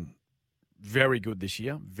been very good this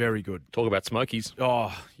year. Very good. Talk about Smokies.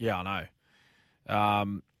 Oh, yeah, I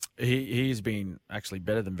know. He's been actually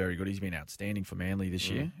better than very good. He's been outstanding for Manly this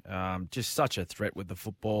year. Just such a threat with the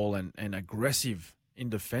football and aggressive in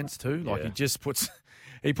defence too. Like he just puts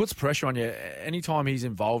pressure on you. Anytime he's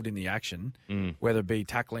involved in the action, whether it be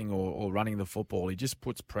tackling or running the football, he just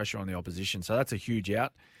puts pressure on the opposition. So that's a huge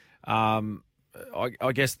out.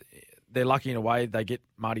 I guess they're lucky in a way. They get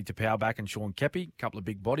Marty Tapau back and Sean Kepi, a couple of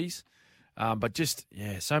big bodies. But just,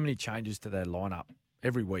 so many changes to their lineup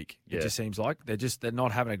every week. It just seems like they're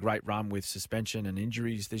not having a great run with suspension and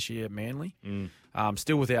injuries this year, Manly.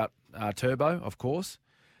 Still without Turbo, of course.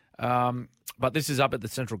 But this is up at the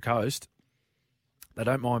Central Coast. They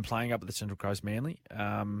don't mind playing up at the Central Coast, Manly.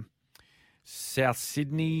 South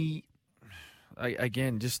Sydney,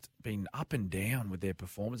 again, just been up and down with their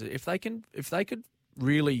performances. If they could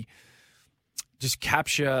really just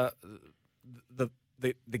capture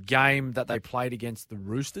the game that they played against the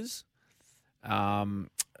Roosters out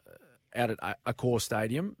at Accor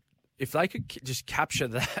Stadium, if they could just capture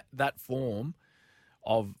that form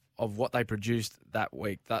of what they produced that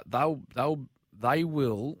week, that they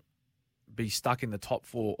will be stuck in the top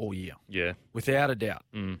 4 all year. Yeah, without a doubt.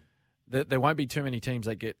 There won't be too many teams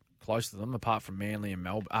that get close to them, apart from Manly and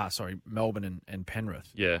Melbourne and Penrith.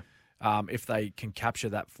 Yeah, if they can capture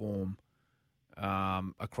that form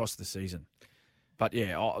across the season. But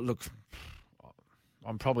look,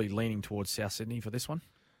 I'm probably leaning towards South Sydney for this one.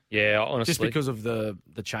 Yeah, honestly, just because of the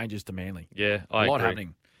changes to Manly. Yeah, a lot agree.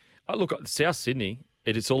 happening. Look, South Sydney,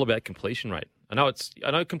 it's all about completion rate. I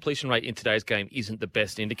know completion rate in today's game isn't the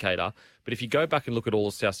best indicator, but if you go back and look at all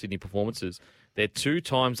the South Sydney performances, there are 2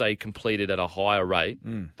 times they completed at a higher rate,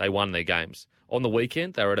 they won their games. On the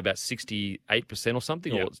weekend, they were at about 68% or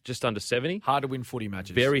something, or just under 70. Hard to win footy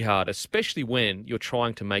matches. Very hard, especially when you're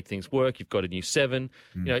trying to make things work. You've got a new 7.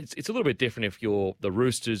 It's a little bit different if you're the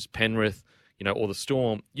Roosters, Penrith, or the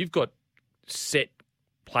Storm. You've got set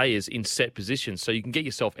players in set positions, so you can get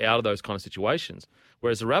yourself out of those kind of situations.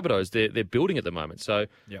 Whereas the Rabbitohs, they're building at the moment. So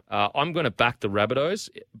I'm going to back the Rabbitohs,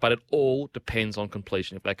 but it all depends on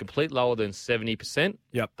completion. If they complete lower than 70%,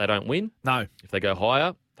 they don't win. No. If they go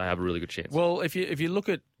higher, they have a really good chance. Well, if you look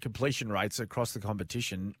at completion rates across the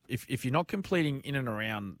competition, if you're not completing in and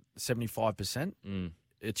around 75%,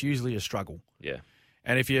 it's usually a struggle. Yeah.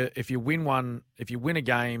 And if you win a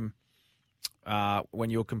game when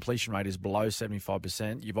your completion rate is below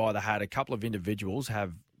 75%, you've either had a couple of individuals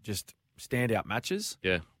have just standout matches,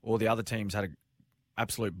 or the other teams had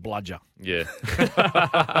absolute bludger. Yeah.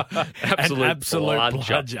 An absolute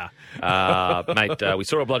bludger. Mate, we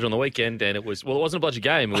saw a bludger on the weekend, and it wasn't a bludger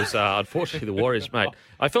game. It was, unfortunately, the Warriors, mate.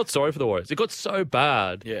 I felt sorry for the Warriors. It got so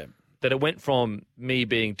bad that it went from me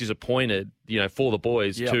being disappointed, for the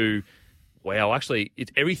boys to, wow, actually,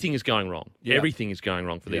 everything is going wrong. Yep. Everything is going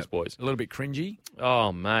wrong for these boys. A little bit cringy.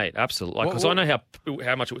 Oh, mate, absolutely. Because I know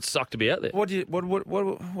how much it would suck to be out there. What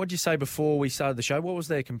did you say before we started the show? What was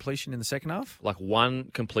their completion in the second half? Like one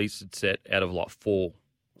completed set out of 4,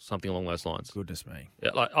 something along those lines. Goodness me.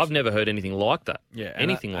 Yeah, I've never heard anything like that. Yeah,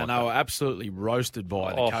 anything like that. And they were absolutely roasted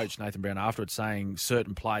by the coach, Nathan Brown, afterwards, saying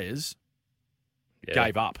certain players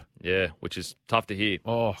gave up. Yeah, which is tough to hear.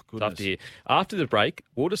 Oh, goodness. Tough to hear. After the break,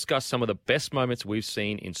 we'll discuss some of the best moments we've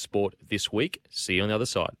seen in sport this week. See you on the other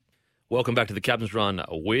side. Welcome back to the Captain's Run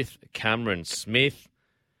with Cameron Smith.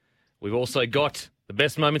 We've also got the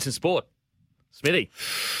best moments in sport. Smithy.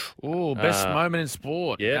 Oh, best moment in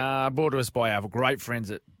sport. Yeah. Brought to us by our great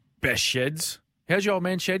friends at Best Sheds. How's your old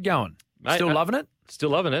man Shed going? Mate, still loving it?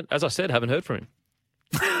 Still loving it. As I said, haven't heard from him.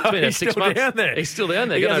 It's been He's 6 still months. down there. He's still down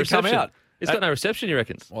there. He Got no hasn't come reception. out. He's got no reception, you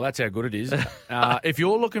reckons? Well, that's how good it is. If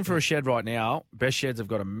you're looking for a shed right now, Best Sheds have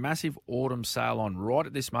got a massive autumn sale on right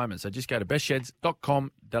at this moment. So just go to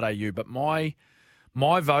bestsheds.com.au. But my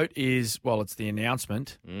vote is, it's the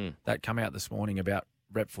announcement that came out this morning about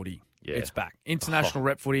rep footy. Yeah. It's back. International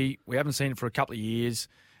rep footy. We haven't seen it for a couple of years.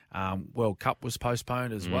 World Cup was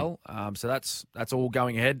postponed as well. So that's all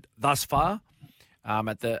going ahead thus far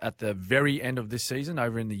at the very end of this season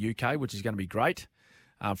over in the UK, which is going to be great.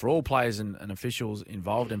 For all players and officials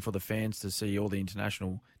involved and for the fans to see all the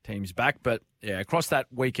international teams back. But, across that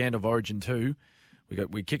weekend of Origin 2,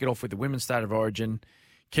 we kick it off with the Women's State of Origin.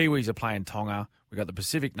 Kiwis are playing Tonga. We got the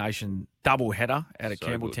Pacific Nation double header out of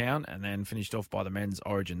Campbelltown and then finished off by the Men's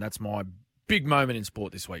Origin. That's my big moment in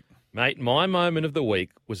sport this week. Mate, my moment of the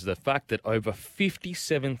week was the fact that over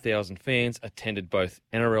 57,000 fans attended both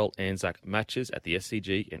NRL Anzac matches at the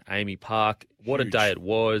SCG in Amy Park. What a day it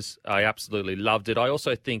was. I absolutely loved it. I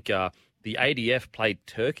also think the ADF played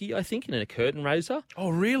Turkey, I think, in a curtain raiser. Oh,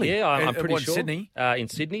 really? Yeah, I'm pretty sure. Sydney? In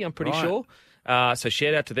Sydney, I'm pretty sure. So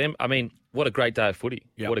shout out to them. I mean, what a great day of footy.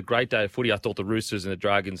 Yep. What a great day of footy. I thought the Roosters and the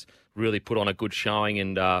Dragons really put on a good showing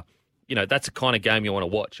and that's the kind of game you want to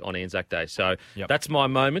watch on Anzac Day. So that's my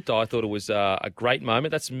moment. I thought it was a great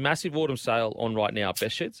moment. That's massive autumn sale on right now at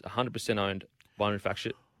Best Sheds, 100% owned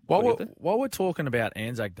manufactured. While we're talking about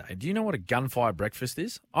Anzac Day, do you know what a gunfire breakfast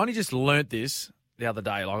is? I only just learnt this the other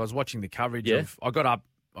day. Like I was watching the coverage of. I got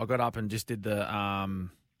up and just did the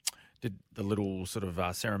little sort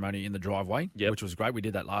of ceremony in the driveway, which was great. We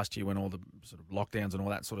did that last year when all the sort of lockdowns and all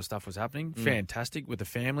that sort of stuff was happening. Fantastic with the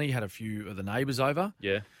family. Had a few of the neighbours over.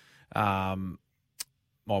 Yeah. My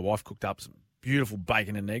wife cooked up some beautiful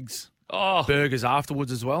bacon and eggs. Oh, burgers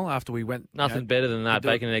afterwards as well. After we went, nothing better than that.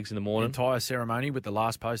 Bacon and eggs in the morning. Entire ceremony with the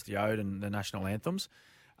last post, the ode, and the national anthems.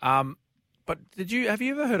 But have you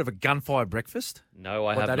ever heard of a gunfire breakfast? No,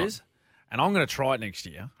 I have not. What that is? And I'm going to try it next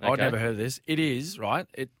year. Okay. I'd never heard of this. It is right.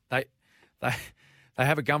 They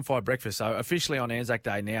have a gunfire breakfast. So officially on Anzac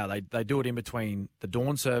Day now, they do it in between the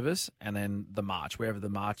dawn service and then the march, wherever the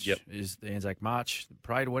march is, the Anzac March, the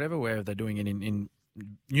parade or whatever, wherever they're doing it in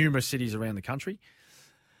numerous cities around the country.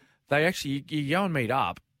 They actually, you go and meet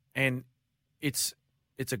up, and it's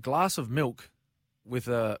a glass of milk with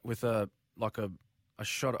a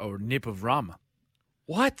shot or a nip of rum.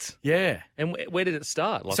 What? Yeah. And where did it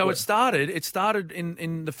start? It started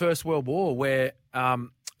in the First World War where,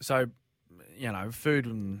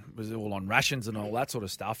 food was all on rations and all that sort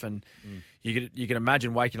of stuff. And you could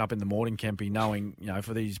imagine waking up in the morning, Kempy, knowing,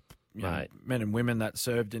 for these men and women that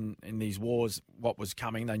served in these wars, what was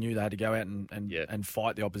coming. They knew they had to go out and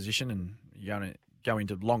fight the opposition and go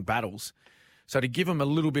into long battles. So to give them a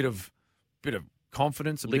little bit of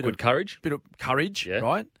confidence, bit of courage,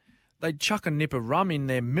 right? They'd chuck a nip of rum in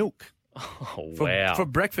their milk. Oh, for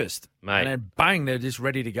breakfast. Mate. And then bang, they're just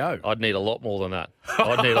ready to go. I'd need a lot more than that.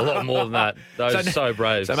 Those are so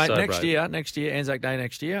brave. So, mate, next year, Anzac Day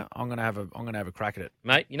next year, I'm gonna have a crack at it.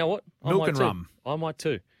 Mate, you know what? Milk and rum. I might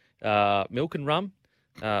too. Milk and rum.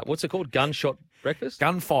 What's it called? Gunshot breakfast?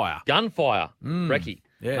 Gunfire. Brekkie.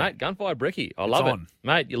 Yeah. Mate, gunfire brekkie. I love it. On.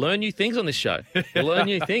 Mate, you learn new things on this show. You learn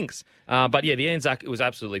new things. But the Anzac, it was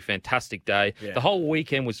absolutely a fantastic day. Yeah. The whole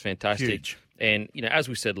weekend was fantastic. Huge. And, as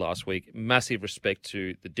we said last week, massive respect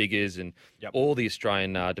to the Diggers and all the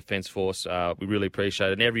Australian Defence Force. We really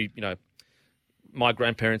appreciate it. And my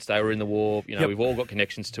grandparents, they were in the war. We've all got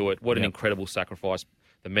connections to it. What an incredible sacrifice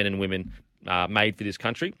the men and women made for this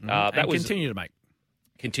country. Continue to make.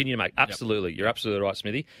 Continue to make. Absolutely. Yep. You're absolutely right,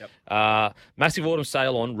 Smithy. Yep. Massive autumn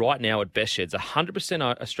sale on right now at Best Sheds.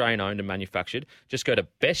 100% Australian-owned and manufactured. Just go to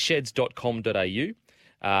bestsheds.com.au.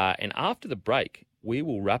 And after the break, we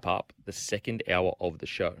will wrap up the second hour of the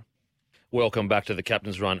show. Welcome back to the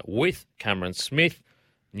Captain's Run with Cameron Smith.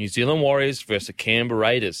 New Zealand Warriors versus the Canberra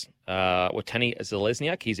Raiders. Watani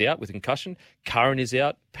Zelezniak, he's out with concussion. Curran is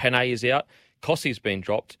out. Panay is out. Kossi's been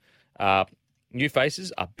dropped. New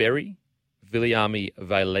faces are Berry, Viliami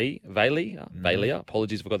Vailea,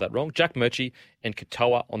 apologies if I got that wrong, Jack Murchie and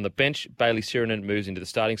Katoa on the bench. Bailey Sirenen moves into the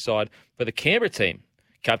starting side. For the Canberra team,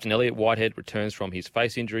 Captain Elliot Whitehead returns from his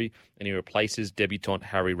face injury and he replaces debutant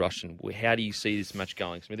Harry Rushton. How do you see this match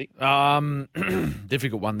going, Smithy?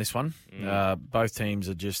 Difficult one, this one. Both teams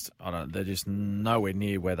are they're just nowhere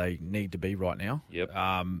near where they need to be right now. Yep.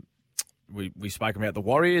 We spoke about the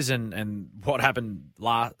Warriors and what happened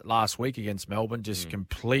last week against Melbourne, just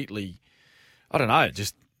completely,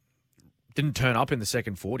 just didn't turn up in the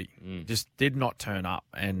second 40. Just did not turn up,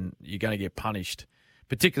 and you're going to get punished,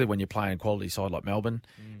 particularly when you're playing a quality side like Melbourne,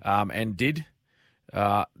 and did.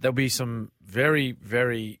 There'll be some very,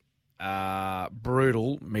 very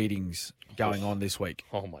brutal meetings going on this week.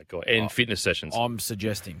 Oh, my God. And fitness sessions. I'm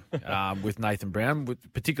suggesting with Nathan Brown,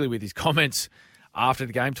 particularly with his comments after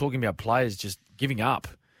the game, talking about players just giving up.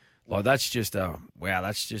 Like, that's just a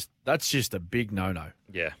big no-no.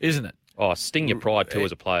 Yeah. Isn't it? Oh, sting your pride too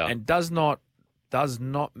as a player. And does not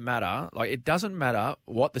matter. Like, it doesn't matter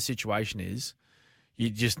what the situation is. You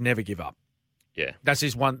just never give up. Yeah. That's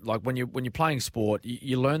just one, like when you're playing sport,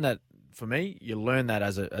 you learn that. For me, you learn that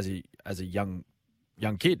as a young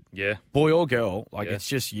kid. Yeah. Boy or girl, it's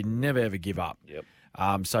just you never ever give up.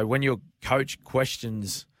 Yep. So when your coach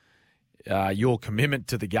questions your commitment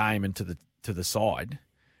to the game and to the side,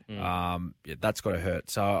 that's got to hurt.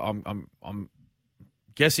 So I'm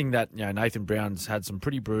guessing that Nathan Brown's had some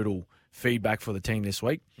pretty brutal feedback for the team this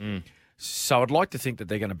week. So I'd like to think that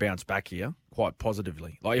they're going to bounce back here quite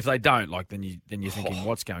positively. Like, if they don't, then you're thinking,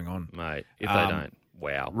 what's going on, mate? If they don't,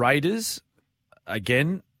 wow. Raiders,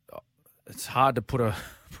 again, it's hard to put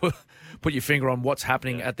your finger on what's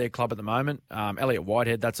happening at their club at the moment. Elliot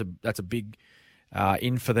Whitehead, that's a big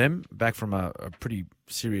in for them, back from a pretty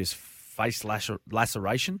serious face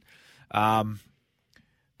laceration. But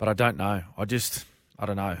I don't know. I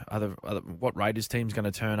don't know. What Raiders team's going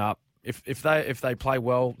to turn up? If they play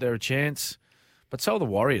well, they're a chance. But so are the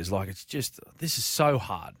Warriors. This is so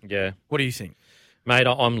hard. Yeah. What do you think? Mate,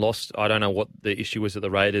 I'm lost. I don't know what the issue is at the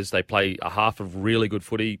Raiders. They play a half of really good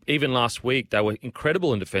footy. Even last week, they were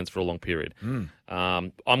incredible in defence for a long period.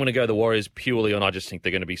 I'm going to go the Warriors purely on I just think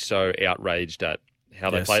they're going to be so outraged at how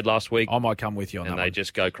they played last week. I might come with you on that. And they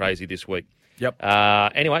just go crazy this week. Yep.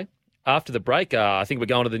 Anyway, after the break, I think we're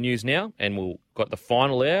going to the news now, and we'll got the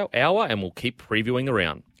final hour, and we'll keep previewing the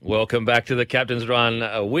round. Welcome back to the Captain's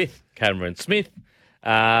Run with Cameron Smith.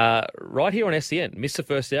 Right here on SEN. Missed the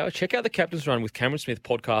first hour? Check out the Captain's Run with Cameron Smith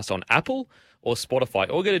podcast on Apple or Spotify.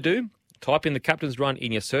 All you got to do, type in the Captain's Run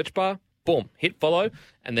in your search bar, boom, hit follow,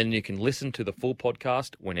 and then you can listen to the full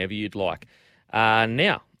podcast whenever you'd like.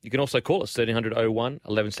 Now, you can also call us 1300 01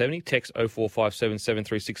 1170, text 0457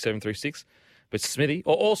 736 736. But Smithy,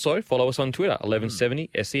 or also follow us on Twitter, 1170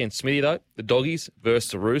 SEN. Smithy, though, the Doggies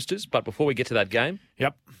versus the Roosters. But before we get to that game,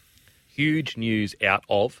 huge news out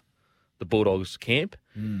of the Bulldogs camp.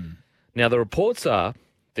 Now, the reports are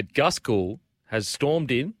that Gus Gould has stormed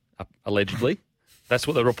in, allegedly. That's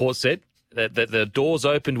what the report said. That the doors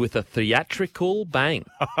opened with a theatrical bang.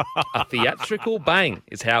 A theatrical bang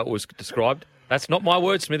is how it was described. That's not my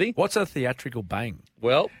word, Smithy. What's a theatrical bang?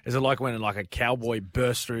 Well, is it like when a cowboy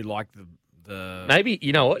bursts through the maybe,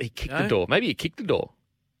 you know what? He kicked the door. Maybe he kicked the door.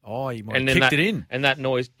 Oh, he might have kicked it in. And that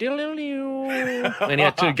noise. And he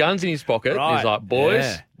had two guns in his pocket. Right. He's like,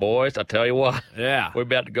 boys, I tell you what. Yeah. We're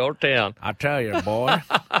about to go to town. I tell you, boy.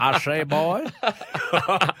 I say, boy.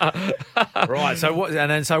 Right.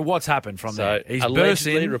 So what's happened from there? He's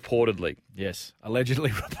allegedly, reportedly. Yes. Allegedly,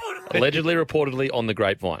 reportedly. Allegedly, reportedly on the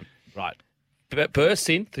grapevine. Right. Bursts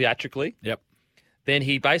in theatrically. Yep. Then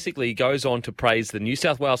he basically goes on to praise the New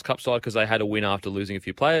South Wales Cup side because they had a win after losing a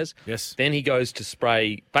few players. Yes. Then he goes to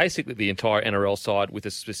spray basically the entire NRL side with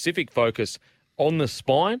a specific focus on the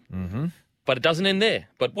spine. Mm-hmm. But it doesn't end there.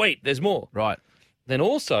 But wait, there's more. Right. Then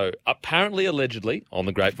also, apparently, allegedly, on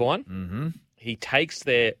the grapevine, he takes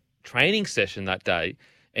their training session that day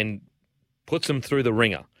and puts them through the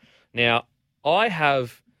ringer. Now, I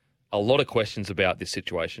have a lot of questions about this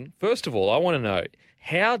situation. First of all, I want to know,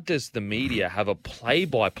 how does the media have a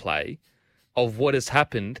play-by-play of what has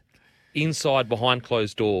happened inside behind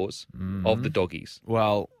closed doors of the Doggies?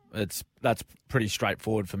 Well, that's pretty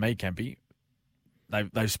straightforward for me, Kempy.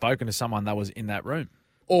 they've spoken to someone that was in that room,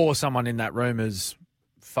 or someone in that room has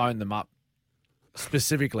phoned them up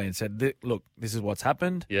specifically and said, "Look, this is what's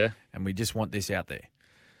happened, and we just want this out there."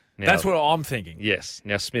 Now, That's what I'm thinking. Yes.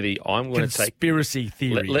 Now, Smithy, I'm going to take conspiracy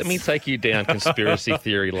theories. Let me take you down conspiracy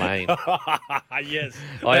theory lane. Yes,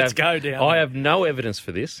 Let's go down. I have no evidence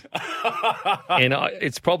for this, and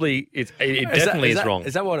it definitely is wrong.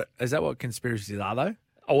 Is that what conspiracies are though?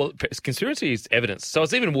 Oh, well, conspiracy is evidence, so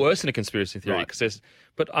it's even worse than a conspiracy theory. Right.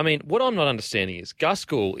 But I mean, what I'm not understanding is Gus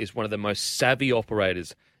Gould is one of the most savvy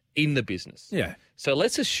operators in the business. Yeah. So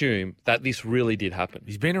let's assume that this really did happen.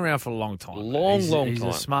 He's been around for a long time. Long time. He's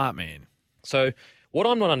a smart man. So what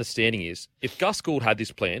I'm not understanding is if Gus Gould had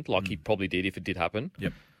this planned, like he probably did if it did happen,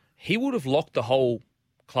 he would have locked the whole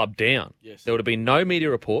club down. Yes. There would have been no media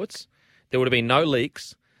reports. There would have been no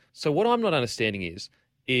leaks. So what I'm not understanding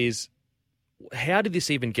is how did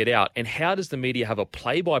this even get out, and how does the media have a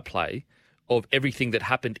play-by-play of everything that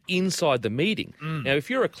happened inside the meeting? Now, if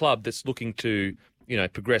you're a club that's looking to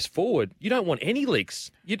progress forward, you don't want any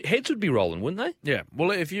leaks. Heads would be rolling, wouldn't they? Yeah.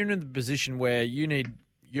 Well, if you're in the position where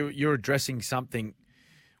you're addressing something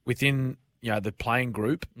within the playing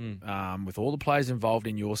group, with all the players involved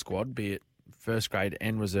in your squad, be it first grade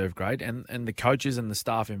and reserve grade, and the coaches and the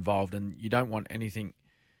staff involved, and you don't want anything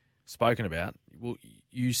spoken about, well,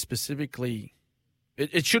 you specifically,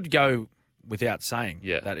 it should go without saying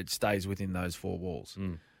that it stays within those four walls.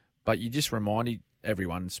 But you just reminded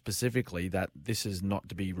everyone specifically that this is not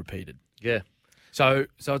to be repeated. Yeah. So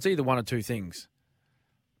it's either one or two things.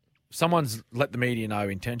 Someone's let the media know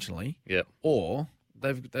intentionally, or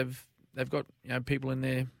they've got people in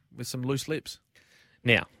there with some loose lips.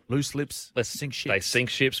 Now, loose lips sink ships. They sink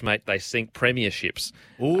ships, mate. They sink premierships.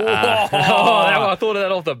 Ooh. I thought of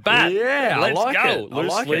that off the bat. Yeah, let's I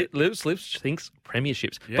like go. it. Loose lips sinks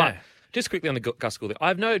premierships. Yeah. But just quickly on the Gus Gould thing, I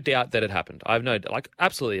have no doubt that it happened.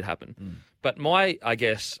 Absolutely it happened. But my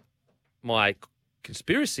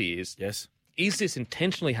conspiracy is this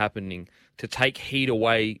intentionally happening to take heat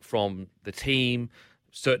away from the team,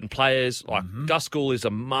 certain players? Like Gus Gould is a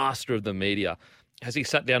master of the media. Has he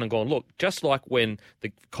sat down and gone, look, just like when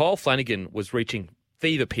Kyle Flanagan was reaching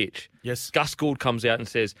fever pitch, Gus Gould comes out and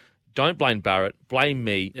says, don't blame Barrett, blame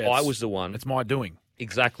me. I was the one. It's my doing.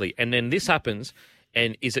 Exactly. And then this happens,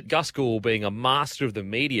 and is it Gus Gould being a master of the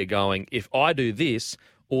media going, if I do this,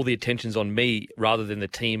 all the attention's on me rather than the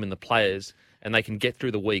team and the players, and they can get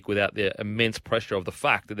through the week without the immense pressure of the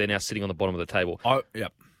fact that they're now sitting on the bottom of the table.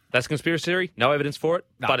 Yep. That's conspiracy theory. No evidence for it,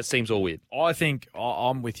 but it seems all weird. I think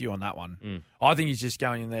I'm with you on that one. I think he's just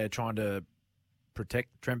going in there trying to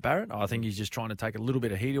protect Trent Barrett. I think he's just trying to take a little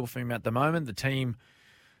bit of heat off him at the moment. The team,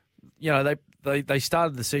 they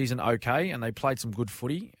started the season okay and they played some good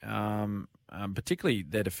footy. Particularly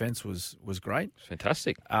their defence was great.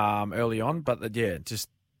 Fantastic. Early on, but they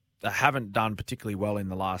haven't done particularly well in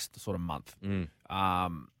the last sort of month.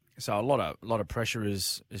 So a lot of pressure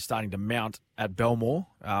is starting to mount at Belmore,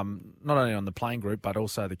 not only on the playing group but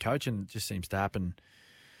also the coach, and it just seems to happen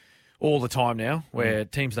all the time now, where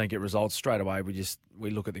teams don't get results straight away.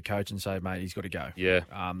 We look at the coach and say, mate, he's got to go. Yeah,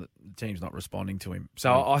 the team's not responding to him.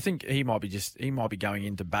 So I think he might be going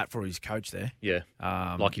into bat for his coach there. Yeah,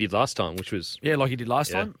 like he did last time, which was like he did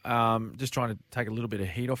last time. Just trying to take a little bit of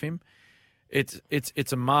heat off him.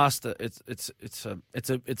 It's a master. It's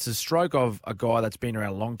a stroke of a guy that's been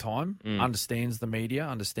around a long time, understands the media,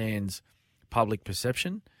 understands public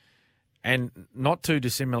perception, and not too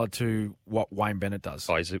dissimilar to what Wayne Bennett does.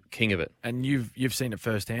 Oh, he's a king of it, and you've seen it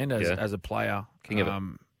firsthand as a player, king of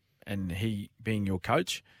it, and he being your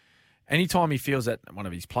coach. Anytime he feels that one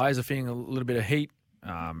of his players are feeling a little bit of heat,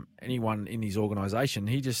 anyone in his organisation,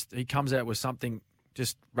 he comes out with something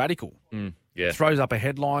just radical. Throws up a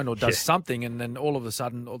headline or does something, and then all of a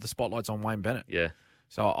sudden, all the spotlight's on Wayne Bennett. Yeah.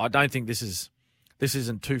 So I don't think this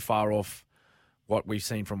isn't too far off what we've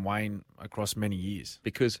seen from Wayne across many years.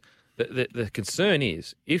 Because the concern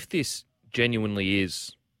is, if this genuinely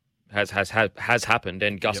has happened,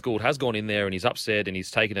 and Gus Gould has gone in there and he's upset and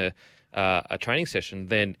he's taken a training session,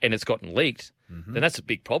 and it's gotten leaked, then that's a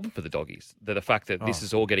big problem for the Doggies. The fact that this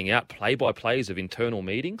is all getting out, play-by-plays of internal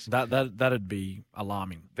meetings. That'd be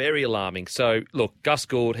alarming. Very alarming. So, look, Gus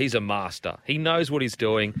Gould, he's a master. He knows what he's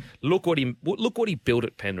doing. Look what he built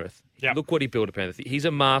at Penrith. Yep. Look what he built at Penrith. He's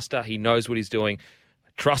a master. He knows what he's doing.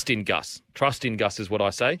 Trust in Gus. Trust in Gus is what I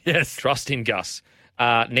say. Yes. Trust in Gus.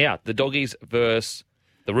 Now, the Doggies versus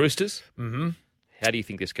the Roosters. Mm-hmm. How do you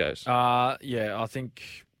think this goes? I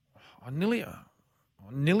think I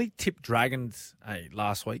nearly tipped Dragons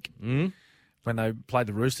last week when they played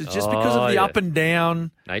the Roosters, just because of the up and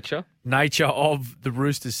down nature of the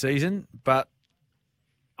Roosters season. But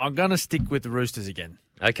I'm going to stick with the Roosters again.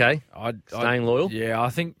 Okay. Staying loyal? Yeah, I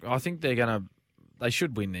think they're going to. They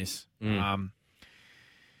should win this.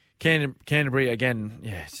 Canterbury again.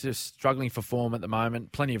 Yeah, it's just struggling for form at the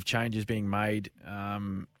moment. Plenty of changes being made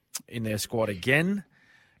in their squad again,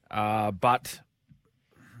 but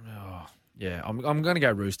yeah, I'm going to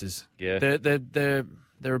go Roosters. Yeah, they're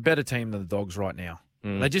a better team than the Dogs right now.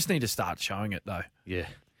 They just need to start showing it though. Yeah,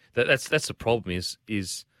 that's the problem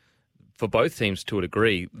is for both teams to a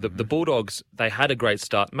degree. The Bulldogs, they had a great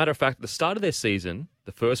start. Matter of fact, the start of their season,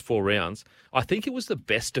 the first 4 rounds, I think it was the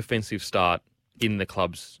best defensive start in the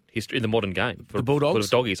club's history, in the modern game. For the Bulldogs? For the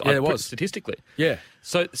Doggies. Yeah, it was. Statistically. Yeah.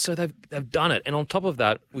 So they've done it. And on top of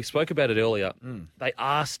that, we spoke about it earlier, they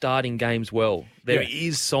are starting games well. There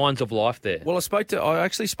is signs of life there. Well, I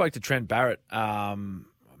actually spoke to Trent Barrett,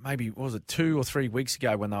 maybe, what was it, 2 or 3 weeks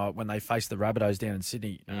ago when they faced the Rabbitohs down in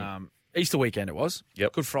Sydney. Easter weekend it was.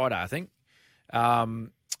 Yep. Good Friday, I think.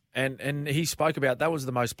 And he spoke about that was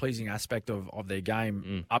the most pleasing aspect of their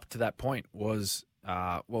game up to that point was,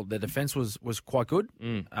 their defence was quite good,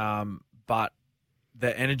 but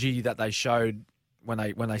the energy that they showed when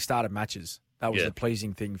they started matches, that was the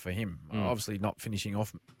pleasing thing for him. Obviously not finishing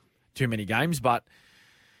off too many games, but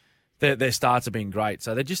their starts have been great.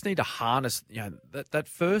 So they just need to harness,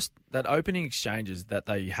 that opening exchanges that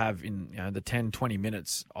they have in the 10, 20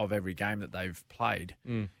 minutes of every game that they've played.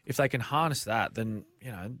 If they can harness that, then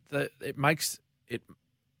it makes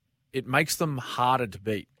them harder to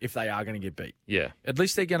beat if they are going to get beat. Yeah. At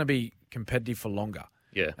least they're going to be competitive for longer.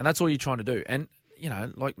 Yeah. And that's all you're trying to do. And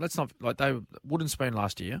let's not they wouldn't spoon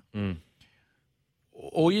last year.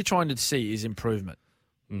 All you're trying to see is improvement.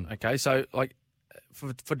 Okay, so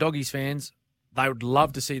for Doggies fans, they would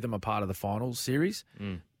love to see them a part of the finals series.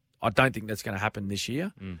 I don't think that's going to happen this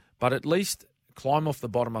year, but at least climb off the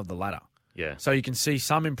bottom of the ladder. Yeah. So you can see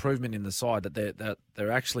some improvement in the side that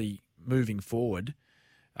they're actually moving forward,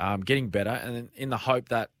 getting better, and in the hope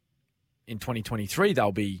that in 2023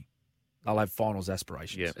 they'll have finals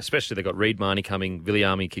aspirations. Yeah, especially they've got Reid Marnie coming,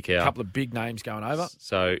 Viliami kick out. A couple of big names going over.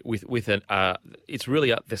 So with an it's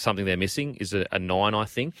really there's something they're missing is a 9, I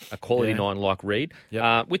think, a quality 9 like Reid.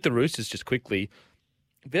 Yep. With the Roosters, just quickly,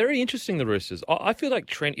 very interesting, the Roosters. I feel like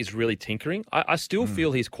Trent is really tinkering. I still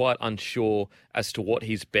feel he's quite unsure as to what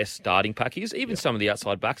his best starting pack is. Even some of the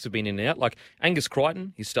outside backs have been in and out. Like Angus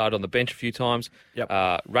Crichton, he started on the bench a few times.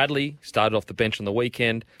 Yep. Radley started off the bench on the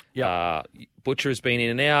weekend. Yep. Butcher has been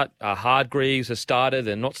in and out. Hardgreaves has started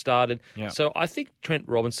and not started. Yep. So I think Trent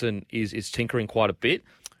Robinson is tinkering quite a bit.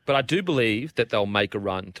 But I do believe that they'll make a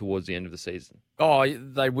run towards the end of the season. Oh,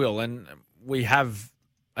 they will. And we have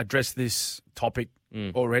addressed this topic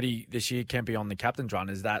already this year, Kempy, on the captain's run,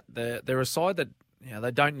 is that they're a side that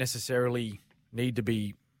they don't necessarily need to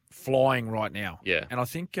be flying right now. Yeah. And I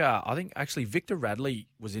think actually Victor Radley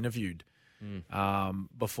was interviewed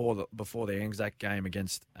before the Anzac game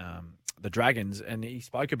against the Dragons, and he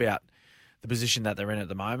spoke about the position that they're in at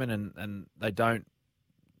the moment, and they don't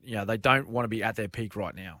want to be at their peak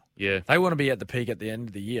right now. Yeah. They want to be at the peak at the end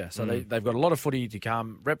of the year. So they've got a lot of footy to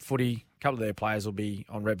come, rep footy. A couple of their players will be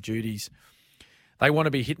on rep duties. They want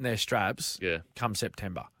to be hitting their straps come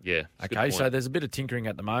September. Yeah. Okay, so there's a bit of tinkering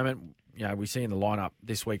at the moment. We see in the lineup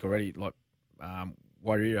this week already, like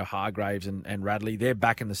Warrior, Hargraves and Radley. They're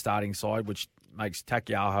back in the starting side, which makes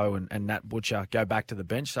Takiaho and Nat Butcher go back to the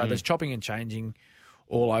bench. So there's chopping and changing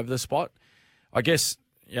all over the spot. I guess,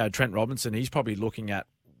 Trent Robinson, he's probably looking at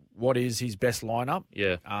what is his best lineup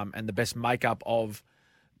and the best makeup of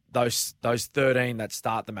those 13 that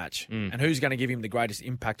start the match and who's going to give him the greatest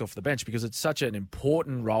impact off the bench, because it's such an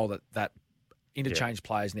important role that interchange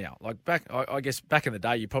players now. Like I guess back in the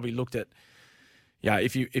day, you probably looked at,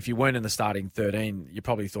 if you weren't in the starting 13, you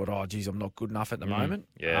probably thought, oh, geez, I'm not good enough at the moment.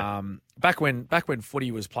 Yeah. Back when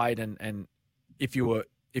footy was played and if you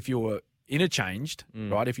were interchanged,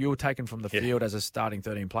 right, if you were taken from the field as a starting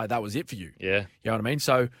 13 player, that was it for you. Yeah. You know what I mean?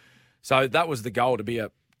 So that was the goal, to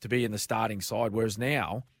be in the starting side, whereas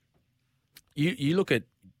now you look at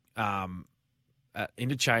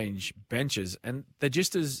interchange benches, and they're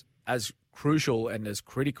just as crucial and as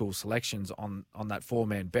critical selections on that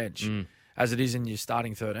 4-man bench as it is in your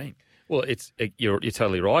starting 13. Well, you're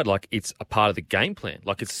totally right. Like, it's a part of the game plan.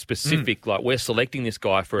 Like, it's specific. Like, we're selecting this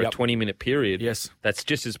guy for a 20-minute period. Yes. That's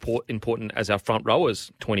just as important as our front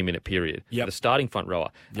rower's 20-minute period. Yep. The starting front rower.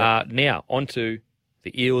 Yep. Now, on to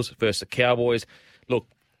the Eels versus the Cowboys. Look,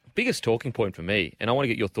 biggest talking point for me, and I want to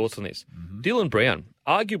get your thoughts on this. Dylan Brown,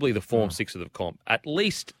 arguably the Form 6 of the comp, at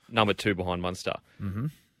least number 2 behind Munster,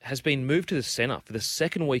 has been moved to the centre for the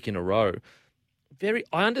second week in a row. I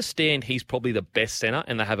understand he's probably the best centre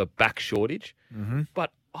and they have a back shortage,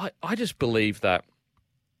 but I just believe that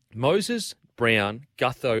Moses, Brown,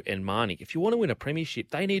 Gutho, and Marnie. If you want to win a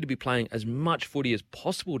premiership, they need to be playing as much footy as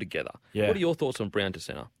possible together. Yeah. What are your thoughts on Brown to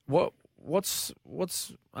centre? What's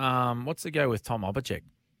the go with Tom Obachek?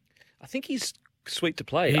 I think he's sweet to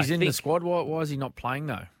play. He's in the squad. Why is he not playing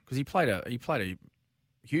though? Because he played a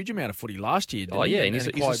huge amount of footy last year. Didn't he? Yeah, and he's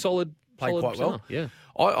a solid. Played quite well. Yeah,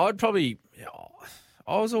 I'd probably.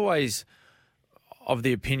 I was always of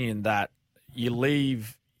the opinion that you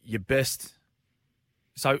leave your best.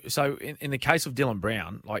 So in the case of Dylan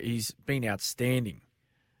Brown, like he's been outstanding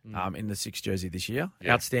in the 6 jersey this year.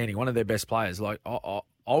 Yeah. Outstanding, one of their best players. Like I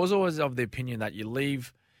was always of the opinion that you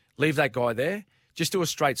leave that guy there, just do a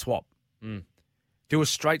straight swap. Do a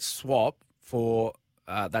straight swap for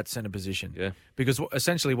that centre position. Yeah. Because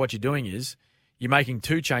essentially what you're doing is you're making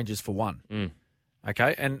 2 changes for 1.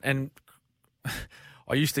 Okay, and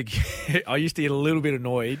I used to get a little bit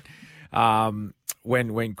annoyed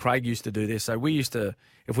when Craig used to do this. So we used to,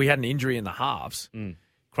 if we had an injury in the halves,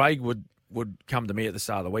 Craig would come to me at the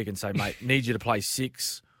start of the week and say, mate, need you to play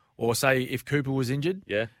 6. Or say if Cooper was injured,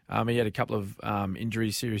 he had a couple of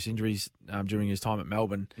serious injuries during his time at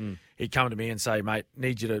Melbourne. He'd come to me and say, mate,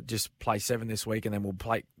 need you to just play 7 this week, and then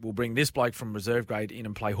we'll bring this bloke from reserve grade in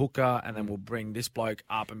and play hooker, and then we'll bring this bloke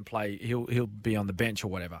up and play. He'll be on the bench or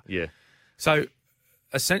whatever. Yeah. So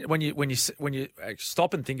when you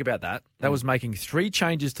stop and think about that, that was making 3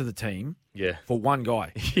 changes to the team. For 1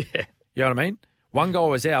 guy. You know what I mean? 1 guy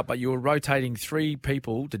was out, but you were rotating 3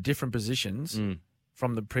 people to different positions.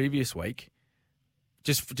 From the previous week,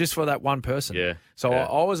 just for that 1 person. Yeah. So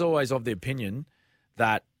I was always of the opinion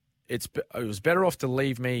that it was better off to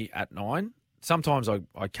leave me at 9. Sometimes I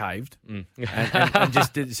caved and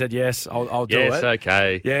just said yes, I'll do it. Yes,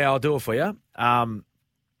 okay. Yeah, I'll do it for you.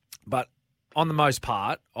 But on the most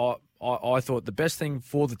part, I thought the best thing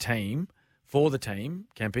for the team,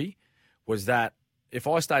 Kempy, was that if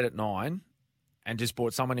I stayed at 9. And just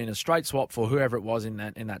brought someone in a straight swap for whoever it was in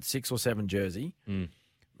that 6 or 7 jersey,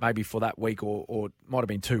 maybe for that week or might have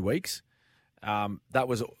been 2 weeks. That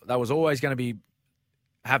was always going to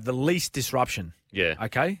have the least disruption. Yeah.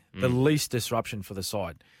 Okay? The least disruption for the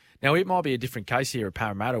side. Now, it might be a different case here at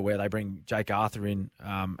Parramatta where they bring Jake Arthur in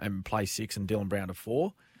and play 6 and Dylan Brown at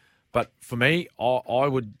 4. But for me, I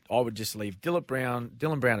would just leave Dylan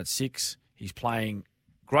Brown at 6. He's playing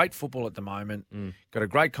great football at the moment. Got a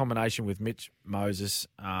great combination with Mitch Moses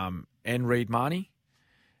and Reed Marnie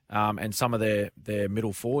and some of their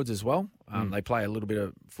middle forwards as well. They play a little bit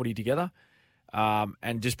of footy together.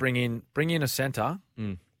 And just bring in a centre,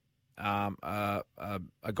 a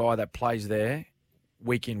guy that plays there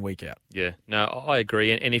week in, week out. Yeah, no, I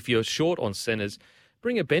agree. And if you're short on centres,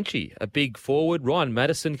 bring a benchy, a big forward. Ryan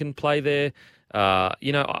Madison can play there.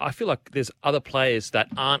 I feel like there's other players that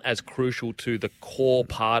aren't as crucial to the core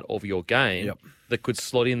part of your game that could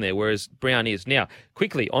slot in there, whereas Brown is. Now,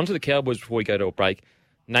 quickly, onto the Cowboys before we go to a break.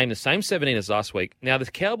 Name the same 17 as last week. Now, the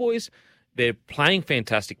Cowboys, they're playing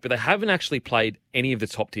fantastic, but they haven't actually played any of the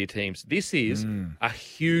top-tier teams. This is a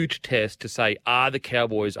huge test to say, are the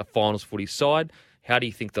Cowboys a finals footy side? How do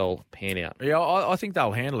you think they'll pan out? Yeah, I think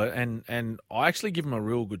they'll handle it, and I actually give them a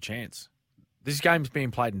real good chance. This game's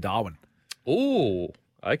being played in Darwin. Oh,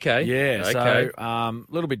 okay. Yeah, okay. So a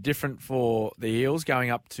little bit different for the Eels going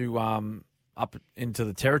up up into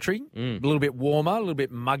the territory. A little bit warmer, a little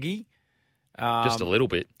bit muggy. Just a little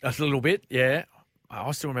bit. A little bit, yeah.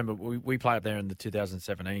 I still remember we played up there in the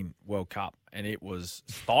 2017 World Cup, and it was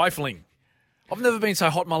stifling. I've never been so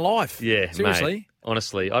hot in my life. Yeah, seriously. Mate,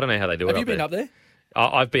 honestly, I don't know how they do it. Have you been up there?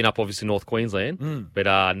 I've been up, obviously, North Queensland, but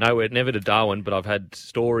nowhere, never to Darwin. But I've had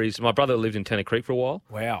stories. My brother lived in Tennant Creek for a while.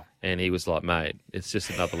 Wow. And he was like, mate, it's just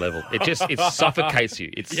another level. It suffocates you.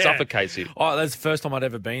 It suffocates you. Oh, that's the first time I'd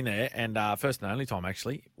ever been there, and first and only time,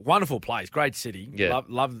 actually. Wonderful place, great city. Yeah.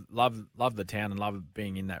 Love the town and love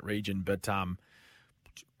being in that region. But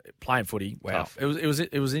playing footy, wow. Tough.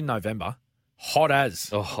 It was in November. Hot as.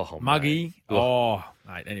 Oh, muggy. Mate. Oh,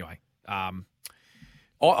 mate. Anyway.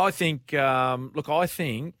 I think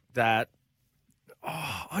that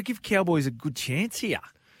I give Cowboys a good chance here.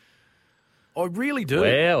 I really do.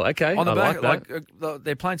 Well, okay. On the back, like that.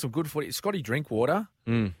 They're playing some good footy. Scotty Drinkwater,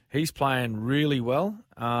 he's playing really well.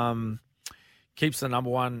 Keeps the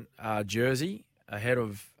number 1 jersey ahead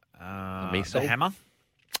of the Hammer.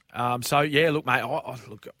 So yeah, look, mate.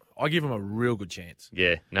 I give him a real good chance.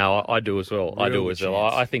 Yeah, no, I do as well.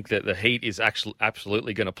 I think that the heat is actually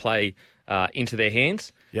absolutely going to play into their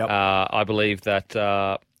hands. Yep. I believe that,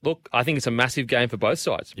 I think it's a massive game for both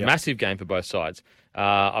sides. Yep. Massive game for both sides.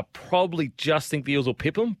 I probably just think the Eels will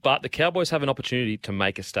pip them, but the Cowboys have an opportunity to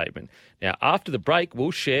make a statement. Now, after the break,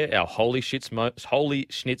 we'll share our holy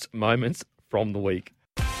schnitz moments from the week.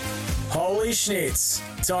 Daily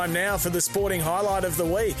Schnitz. Time now for the sporting highlight of the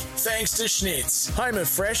week. Thanks to Schnitz, home of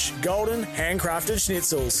fresh, golden, handcrafted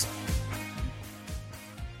schnitzels.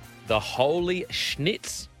 The holy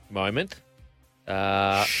Schnitz moment.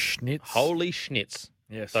 Schnitz. Holy Schnitz.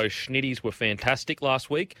 Yes. Those schnitties were fantastic last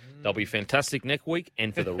week. They'll be fantastic next week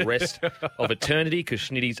and for the rest of eternity because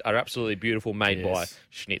schnitties are absolutely beautiful, made by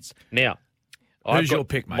Schnitz. Now, Who's your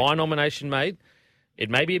pick, mate? My nomination made. It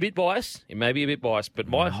may be a bit biased. But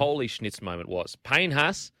my holy Schnitz moment was Payne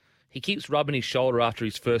Haas. He keeps rubbing his shoulder after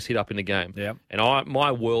his first hit up in the game. Yeah. And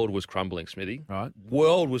my world was crumbling, Smithy. Right.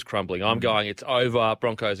 World was crumbling. I'm going, it's over.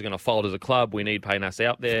 Broncos are going to fold as a club. We need Payne Haas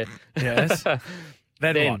out there. Yes.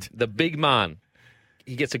 Then what? The big man,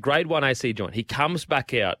 he gets a grade 1 AC joint. He comes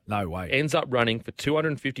back out. No way. Ends up running for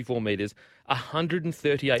 254 metres,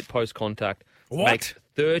 138 post contact. What? Makes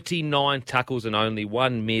 39 tackles and only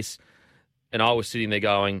 1 miss. And I was sitting there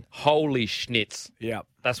going, holy Schnitz. Yeah.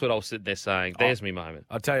 That's what I was sitting there saying. There's me moment.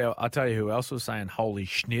 I'll tell you who else was saying holy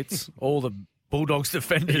Schnitz. All the Bulldogs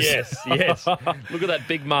defenders. Yes. Look at that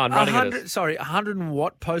big man running at us. 100 and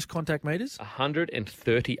what post-contact metres?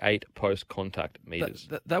 138 post-contact metres.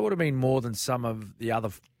 That would have been more than some of the other,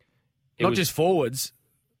 It not was- just forwards,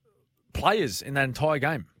 players in that entire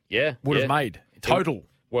game Yeah. would have yeah. made. Total.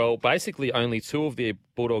 Well, basically only 2 of the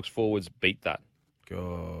Bulldogs forwards beat that.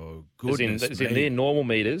 Oh, As goodness in their normal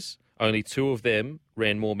metres, only 2 of them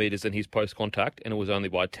ran more metres than his post-contact, and it was only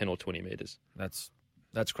by 10 or 20 metres.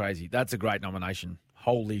 That's crazy. That's a great nomination.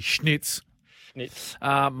 Holy Schnitz. Schnitz.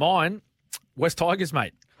 Mine, West Tigers,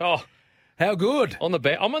 mate. Oh, How good. I'm on the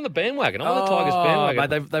bandwagon. I'm on the Tigers bandwagon.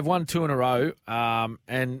 Mate, they've won 2 in a row,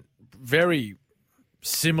 and very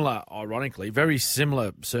similar, ironically, very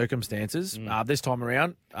similar circumstances. This time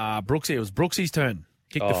around, Brooksy, it was Brooksy's turn.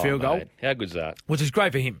 Kicked the field goal, mate, how good's that? which is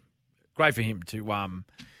great for him. Great for him to,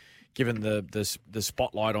 given the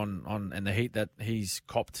spotlight on and the heat that he's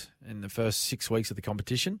copped in the first 6 weeks of the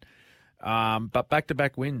competition. But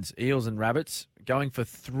back-to-back wins, Eels and Rabbits, going for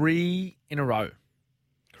 3 in a row.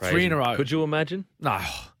 Crazy. 3 in a row. Could you imagine? No.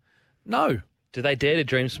 Do they dare to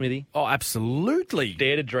dream, Smithy? Oh, absolutely.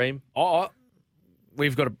 Dare to dream? Oh,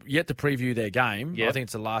 we've got yet to preview their game. Yep. I think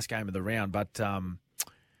it's the last game of the round, but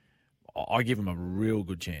I give them a real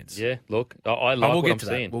good chance. Yeah, look, I like we'll what get I'm to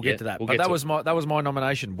seeing. that. We'll get to that. We'll but get that to was my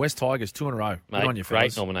nomination. West Tigers 2 in a row. Mate, Good on you, great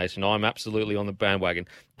fellas. nomination. I'm absolutely on the bandwagon.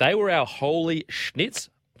 They were our holy Schnitz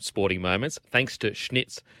sporting moments, thanks to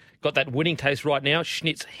Schnitz. Got that winning taste right now.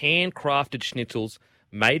 Schnitz handcrafted schnitzels,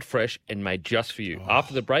 made fresh and made just for you.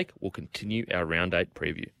 After the break, we'll continue our Round 8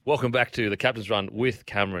 preview. Welcome back to the Captain's Run with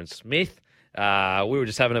Cameron Smith. We were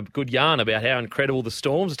just having a good yarn about how incredible the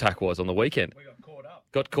Storm's attack was on the weekend. We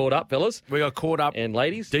got caught up, fellas. We got caught up And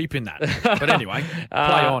ladies. deep in that. But anyway,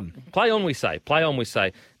 play on. Play on, we say. Play on, we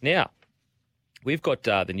say. Now, we've got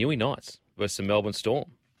the Newey Knights versus the Melbourne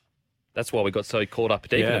Storm. That's why we got so caught up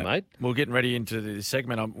deep in it, mate. We're getting ready into the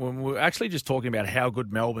segment. We're actually just talking about how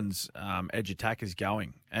good Melbourne's edge attack is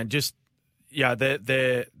going, and just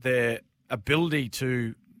their ability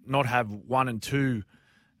to not have 1 and 2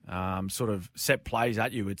 sort of set plays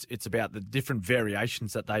at you. It's about the different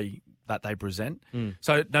variations that they present.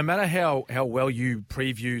 So no matter how well you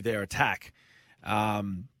preview their attack,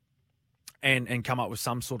 and come up with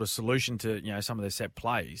some sort of solution to some of their set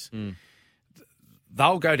plays.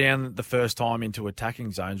 They'll go down the first time into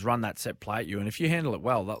attacking zones, run that set play at you, and if you handle it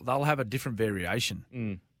well, they'll have a different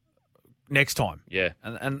variation next time. Yeah.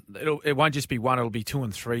 And it won't just be 1; it'll be 2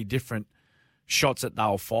 and 3 different shots that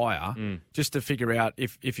they'll fire just to figure out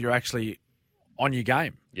if you're actually on your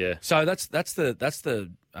game. Yeah. So that's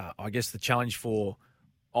the I guess the challenge for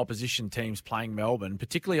opposition teams playing Melbourne,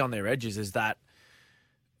 particularly on their edges, is that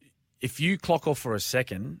if you clock off for a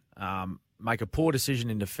second. Make a poor decision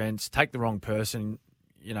in defence, take the wrong person,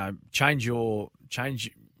 change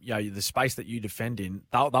the space that you defend in.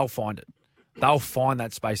 They'll find it. They'll find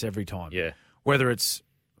that space every time. Yeah. Whether it's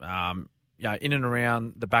in and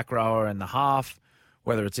around the back rower and the half,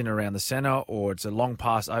 whether it's in and around the centre, or it's a long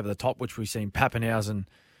pass over the top, which we've seen Pappenhausen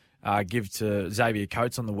give to Xavier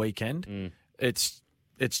Coates on the weekend. It's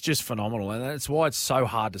just phenomenal, and that's why it's so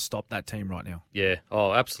hard to stop that team right now. Yeah.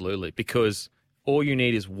 Oh, absolutely. Because all you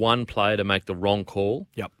need is one player to make the wrong call.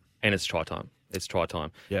 Yep. And it's try time. It's try time.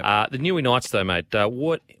 Yep. The Newey Knights, though, mate,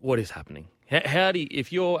 what is happening? How do you,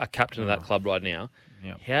 if you're a captain of that club right now,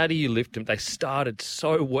 how do you lift them? They started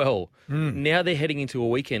so well. Now they're heading into a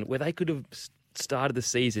weekend where they could have started the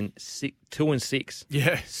season 2-6.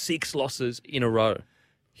 Yeah. 6 losses in a row.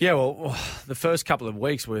 Yeah, well, the first couple of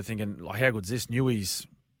weeks we were thinking, how good's this? Newey's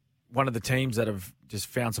one of the teams that have just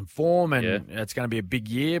found some form, and Yeah. it's going to be a big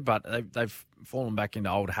year, but they've fallen back into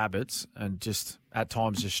old habits and just at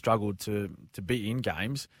times just struggled to be in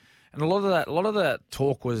games. And a lot of that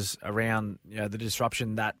talk was around the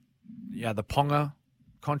disruption that the Ponga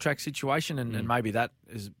contract situation, and maybe that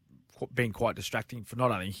has been quite distracting for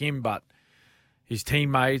not only him but his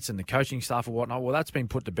teammates and the coaching staff and whatnot. Well, that's been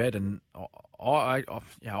put to bed, and I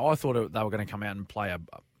thought they were going to come out and play a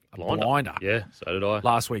blinder. Yeah, so did I.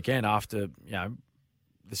 Last weekend after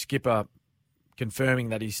the skipper confirming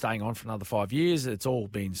that he's staying on for another 5 years. It's all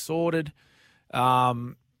been sorted,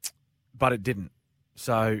 but it didn't.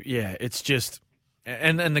 So yeah, it's just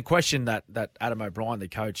and the question that Adam O'Brien, the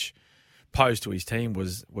coach, posed to his team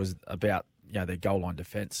was about their goal line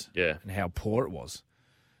defence, and how poor it was.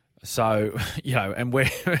 So and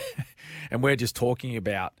we're just talking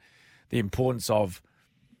about the importance of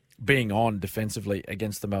being on defensively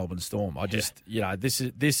against the Melbourne Storm. I just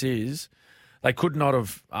this is they could not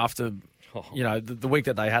have after the week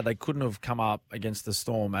that they had, they couldn't have come up against the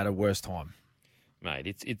Storm at a worse time.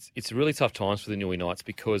 Mate, it's really tough times for the Newey Knights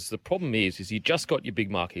because the problem is you just got your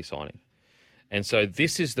big marquee signing. And so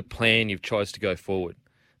this is the plan you've chose to go forward.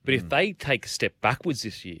 But if they take a step backwards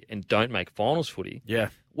this year and don't make finals footy,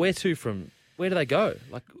 where do they go?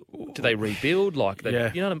 Like, do they rebuild? Like,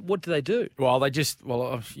 what do they do? Well,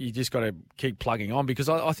 you just got to keep plugging on because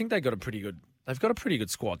I think they've got a pretty good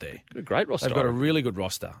squad there. A great roster. They've got a really good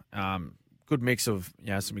roster. Good mix of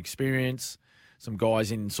some experience, some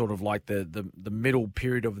guys in sort of like the middle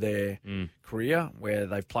period of their career where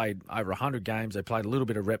they've played over 100 games. They played a little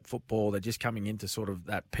bit of rep football. They're just coming into sort of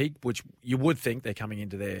that peak, which you would think they're coming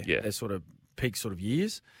into their sort of peak sort of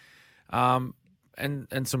years. And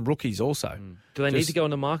some rookies also. Do they need to go on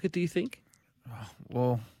the market, do you think?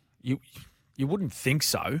 Well, you wouldn't think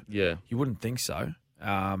so. Yeah. You wouldn't think so.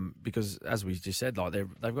 Because as we just said, like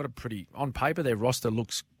they've got on paper their roster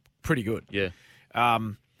looks pretty good. Yeah.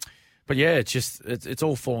 But yeah, it's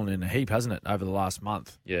all fallen in a heap, hasn't it, over the last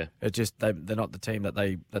month? Yeah. It just they're not the team that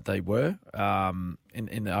they were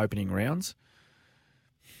in the opening rounds.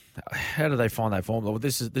 How do they find that form? Well,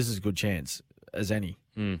 this is a good chance as any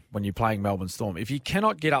when you're playing Melbourne Storm. If you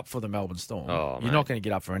cannot get up for the Melbourne Storm, you're not going to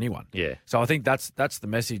get up for anyone. Yeah. So I think that's the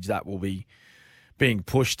message that will be being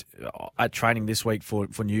pushed at training this week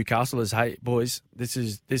for Newcastle is, hey boys, this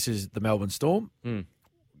is the Melbourne Storm.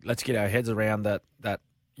 Let's get our heads around that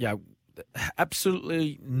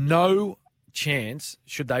absolutely no chance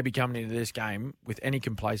should they be coming into this game with any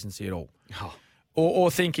complacency at all.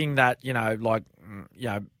 Or thinking that,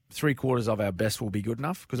 three-quarters of our best will be good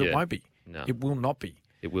enough, because it won't be. No. It will not be.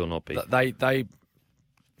 It will not be. They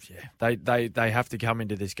have to come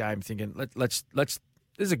into this game thinking, let's this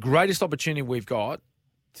is the greatest opportunity we've got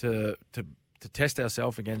to test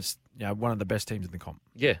ourselves against one of the best teams in the comp.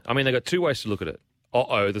 Yeah, I mean, they've got two ways to look at it.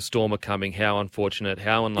 The Storm are coming. How unfortunate.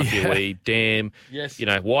 How unlucky are we? Damn. Yes.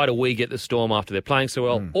 Why do we get the Storm after they're playing so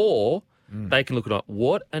well? Or they can look at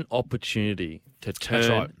what an opportunity to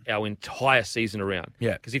turn our entire season around.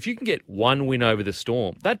 Yeah. Because if you can get one win over the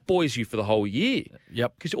Storm, that buoys you for the whole year.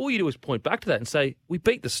 Yep. Because all you do is point back to that and say, we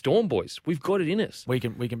beat the Storm, boys. We've got it in us. We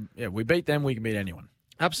beat them, we can beat anyone.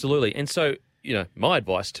 Absolutely. And so, my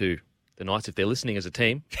advice to the Knights, if they're listening as a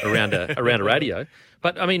team around a radio.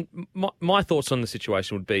 But, I mean, my thoughts on the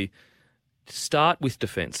situation would be start with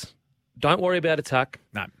defence. Don't worry about attack.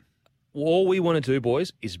 No. All we want to do,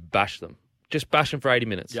 boys, is bash them. Just bash them for 80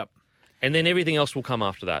 minutes. Yep. And then everything else will come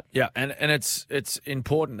after that. Yeah, and it's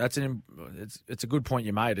important. It's a good point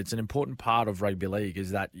you made. It's an important part of rugby league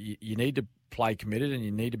is that you need to play committed and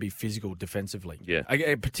you need to be physical defensively. Yeah.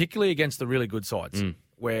 Particularly against the really good sides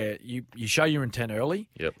where you show your intent early.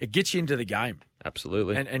 Yep. It gets you into the game.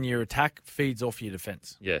 Absolutely. And your attack feeds off your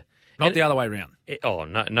defence. Yeah. Not the other way around.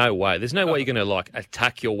 No way. There's no way you're going to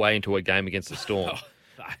attack your way into a game against the Storm.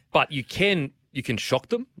 But you can shock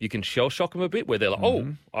them. You can shell shock them a bit where they're like,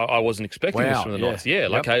 I wasn't expecting this from the Knights.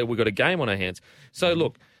 Yeah, hey, we've got a game on our hands. So,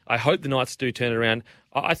 look, I hope the Knights do turn it around.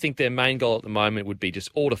 I think their main goal at the moment would be just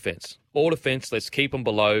all defence. All defence, let's keep them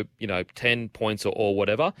below, 10 points or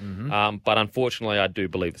whatever. But unfortunately, I do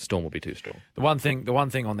believe the Storm will be too strong. The one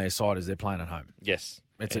thing on their side is they're playing at home. Yes.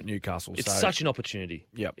 It's at Newcastle. It's such an opportunity.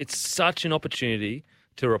 Yep. It's such an opportunity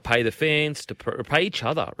to repay the fans, to repay each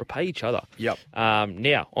other. Yep.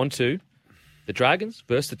 Now, on to the Dragons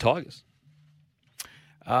versus the Tigers.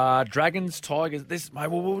 Dragons, Tigers.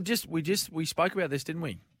 We spoke about this, didn't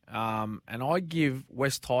we? And I give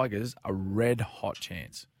West Tigers a red hot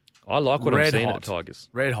chance. I like what I'm seeing at the Tigers.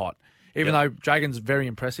 Red hot. Even though Dragons very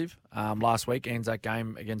impressive last week, Anzac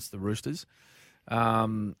game against the Roosters.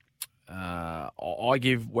 I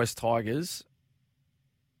give West Tigers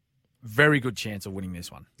very good chance of winning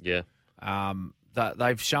this one. Yeah. That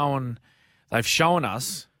they've shown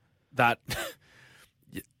us that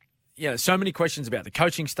so many questions about the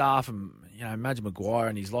coaching staff and Madge Maguire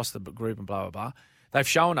and he's lost the group and blah blah blah. They've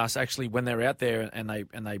shown us actually when they're out there and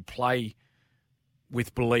they play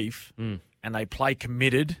with belief and they play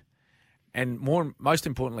committed, and most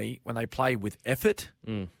importantly when they play with effort,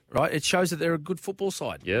 right? It shows that they're a good football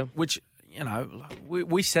side. Yeah. Which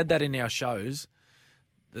we said that in our shows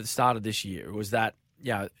at the start of this year. It was that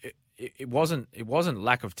it wasn't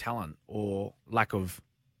lack of talent or lack of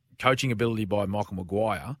coaching ability by Michael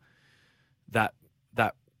Maguire that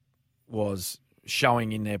was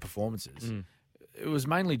showing in their performances. It was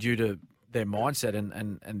mainly due to their mindset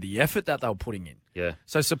and the effort that they were putting in. Yeah.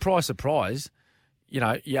 So surprise, surprise, you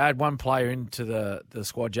add one player into the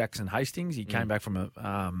squad, Jackson Hastings. He came back from a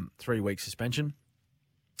 3-week suspension.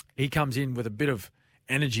 He comes in with a bit of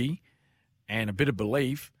energy and a bit of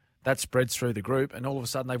belief that spreads through the group, and all of a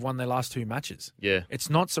sudden they've won their last 2 matches. Yeah.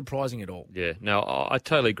 It's not surprising at all. Yeah, no, I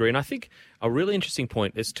totally agree. And I think a really interesting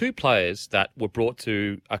point, there's 2 players that were brought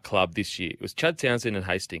to a club this year. It was Chad Townsend and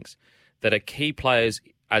Hastings that are key players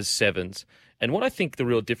as sevens. And what I think the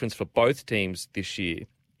real difference for both teams this year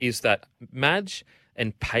is that Madge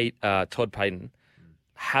and Todd Payton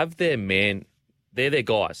have their man, they're their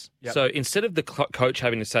guys. Yep. So instead of the coach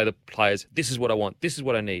having to say to the players, this is what I want, this is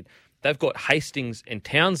what I need, they've got Hastings and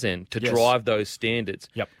Townsend to drive those standards.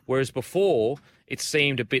 Yep. Whereas before, it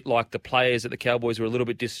seemed a bit like the players at the Cowboys were a little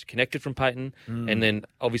bit disconnected from Payton, and then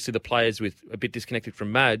obviously the players with a bit disconnected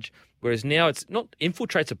from Madge. Whereas now it's not,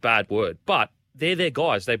 infiltrate's a bad word, but they're their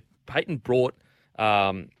guys. Payton brought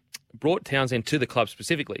Townsend to the club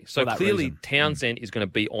specifically. So clearly reason. Townsend is going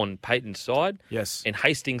to be on Payton's side. Yes. And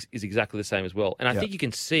Hastings is exactly the same as well. And I think you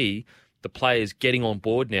can see the players getting on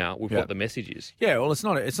board now with what the message is. Yeah, well, it's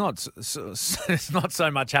not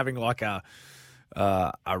so much having like a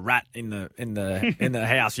rat in the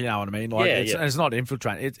house. You know what I mean? Like it's not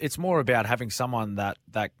infiltrate. It's more about having someone that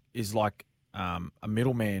is like a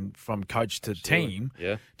middleman from coach to team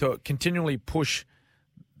to continually push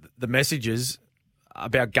the messages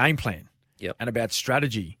about game plan and about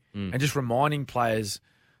strategy and just reminding players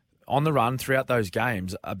on the run throughout those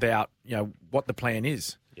games about what the plan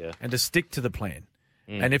is. Yeah. And to stick to the plan.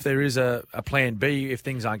 And if there is a plan B, if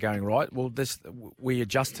things aren't going right, well, we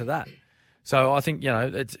adjust to that. So I think,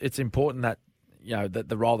 it's important that, that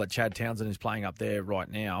the role that Chad Townsend is playing up there right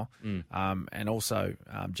now, and also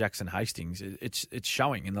Jackson Hastings, it's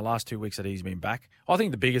showing in the last 2 weeks that he's been back. I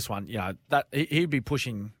think the biggest one, that he'd be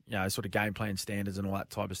pushing, sort of game plan standards and all that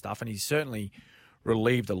type of stuff. And he's certainly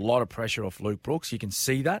relieved a lot of pressure off Luke Brooks. You can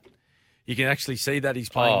see that. You can actually see that he's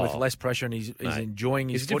playing with less pressure and he's enjoying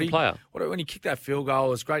his footy. He's a different player. When he kicked that field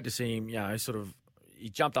goal, it's great to see him, he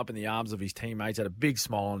jumped up in the arms of his teammates, had a big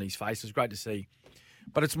smile on his face. It was great to see.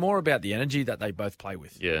 But it's more about the energy that they both play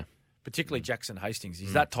with. Yeah. Particularly Jackson Hastings.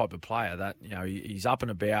 He's that type of player that, he's up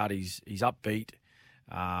and about, he's upbeat,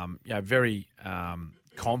 very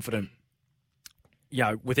confident,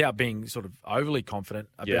 without being sort of overly confident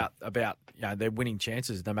about their winning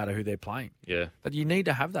chances no matter who they're playing. Yeah. But you need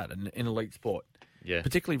to have that in elite sport. Yeah.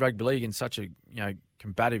 Particularly rugby league in such a,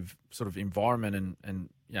 combative sort of environment and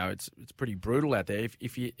it's pretty brutal out there.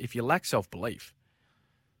 If you lack self-belief,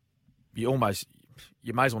 you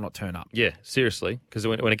may as well not turn up. Yeah, seriously, because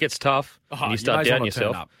when it gets tough and you start doubting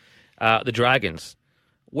yourself, the Dragons.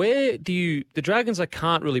 The Dragons, I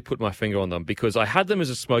can't really put my finger on them because I had them as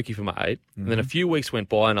a smoky for my 8, and then a few weeks went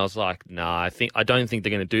by and I was like, nah, I don't think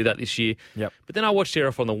they're going to do that this year. Yep. But then I watched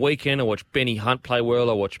Sheriff on the weekend. I watched Benny Hunt play well.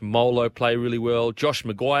 I watched Molo play really well. Josh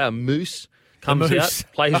Maguire, Moose, comes out,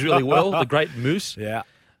 plays really well. The great Moose. Yeah.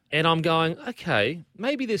 And I'm going, okay,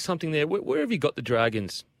 maybe there's something there. Where have you got the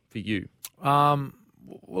Dragons for you?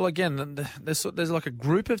 Well, again, there's like a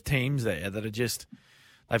group of teams there that are just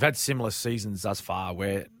they've had similar seasons thus far.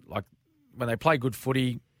 Where like when they play good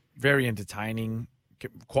footy, very entertaining,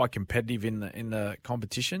 quite competitive in the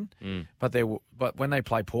competition. But when they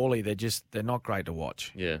play poorly, they're not great to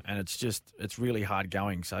watch. Yeah, and it's really hard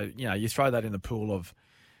going. So you throw that in the pool of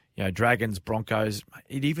Dragons, Broncos.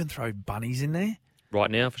 You'd even throw Bunnies in there right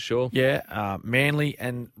now for sure. Yeah, Manly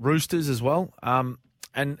and Roosters as well.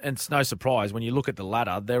 And it's no surprise when you look at the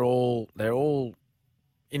ladder, they're all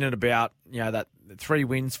in and about, that 3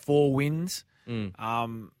 wins, 4 wins.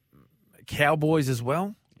 Cowboys as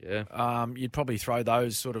well. Yeah. You'd probably throw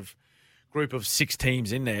those sort of group of 6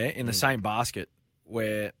 teams in there in the same basket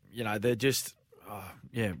where, they're just,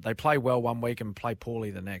 they play well one week and play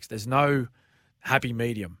poorly the next. There's no happy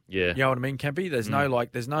medium. Yeah. You know what I mean, Kempy? There's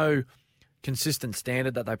no consistent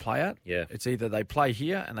standard that they play at. Yeah. It's either they play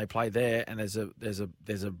here and they play there, and there's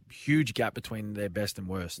a huge gap between their best and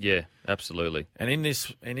worst. Yeah, absolutely. And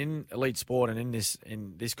in elite sport and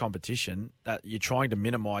in this competition, that you're trying to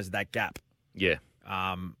minimise that gap. Yeah.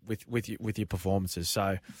 With your performances.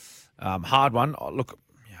 So hard one. Oh, look,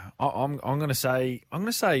 I'm going to say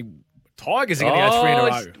Tigers are going to go 3 in a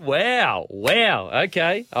row. Wow.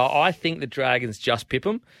 Okay. I think the Dragons just pip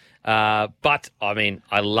them. But, I mean,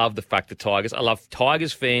 I love the fact that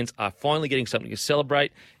Tigers fans are finally getting something to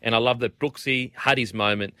celebrate, and I love that Brooksy had his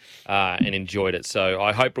moment and enjoyed it. So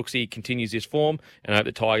I hope Brooksy continues this form, and I hope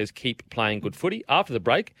the Tigers keep playing good footy. After the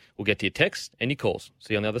break, we'll get to your texts and your calls.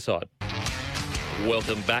 See you on the other side.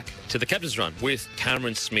 Welcome back to the Captain's Run with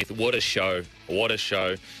Cameron Smith. What a show. What a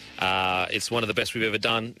show. It's one of the best we've ever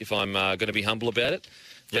done, if I'm going to be humble about it.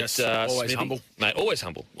 Yes, But, always Smithy, humble. Mate, always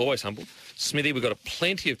humble. Always humble. Smithy, we've got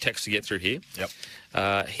plenty of texts to get through here.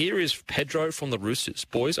 Yep. Here is Pedro from the Roosters.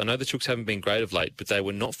 Boys, I know the Chooks haven't been great of late, but they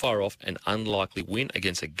were not far off an unlikely win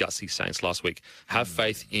against the gutsy Saints last week. Have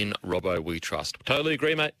faith in Robbo, we trust. Totally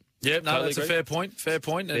agree, mate. Yeah, no, Totally that's a agree. fair point. Fair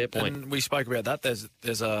point. And we spoke about that.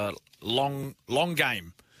 There's a long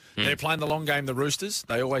game. They're playing the long game, the Roosters.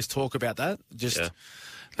 They always talk about that.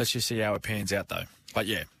 Let's just see how it pans out, though. But,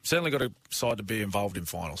 yeah, certainly got a side to be involved in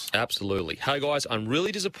finals. Absolutely. Hey, guys, I'm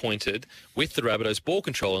really disappointed with the Rabbitohs' ball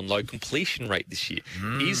control and low completion rate this year.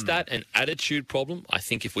 Is that an attitude problem? I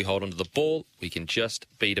think if we hold onto the ball, we can just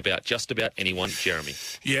beat just about anyone, Jeremy.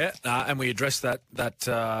 Yeah, and we addressed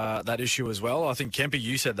that issue as well. I think, Kempe,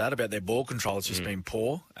 you said that about their ball control. It's just been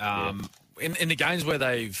poor. In the games where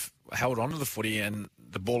they've held onto the footy and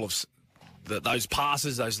the ball of those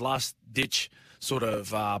passes, those last-ditch sort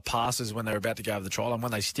of passes when they're about to go over the trial, and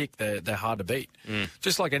when they stick, they're hard to beat,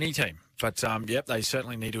 just like any team. But, they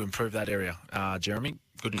certainly need to improve that area. Jeremy,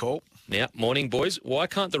 good call. Now, morning, boys. Why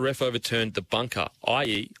can't the ref overturn the bunker?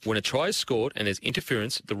 I.e., when a try is scored and there's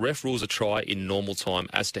interference, the ref rules a try in normal time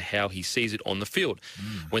as to how he sees it on the field.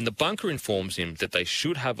 When the bunker informs him that they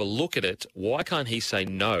should have a look at it, why can't he say,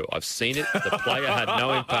 no, I've seen it, the player had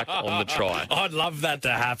no impact on the try? I'd love that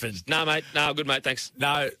to happen. No, mate. No, good, mate. Thanks.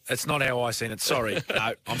 No, that's not how I seen it. Sorry.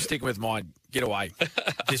 No, I'm sticking with mine. Get away.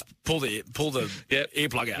 Just pull the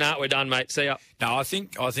earplug out. No, we're done, mate. See ya. No, I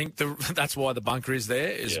think that's why the bunker is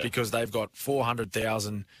there, because they've got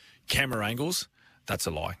 400,000 camera angles. That's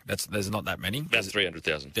a lie. There's not that many. That's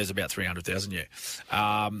 300,000. There's about 300,000, yeah.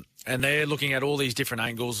 And they're looking at all these different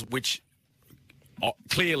angles, which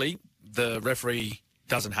clearly the referee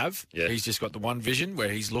doesn't have. Yeah. He's just got the one vision where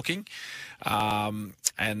he's looking. And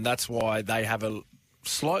that's why they have a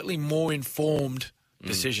slightly more informed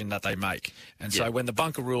decision that they make. And so when the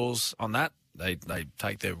bunker rules on that, they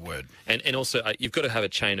take their word. And also, you've got to have a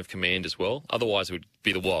chain of command as well. Otherwise, it would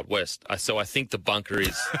be the Wild West. So I think the bunker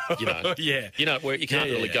is, where you can't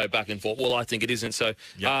really go back and forth. Well, I think it isn't. So,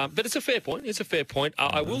 but it's a fair point. It's a fair point.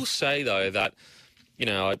 I will say, though, that,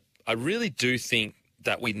 I really do think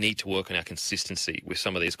that we need to work on our consistency with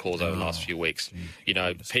some of these calls over the last few weeks.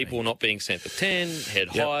 People not being sent for 10, head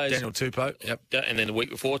highs. Daniel Tupou. Yep. And then the week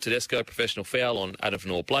before, Tedesco, professional foul on Adam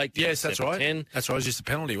Vanor-Blake. Yes, that's right. 10. That's right. It was just a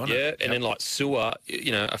penalty, wasn't it? Yeah, and then Sewer,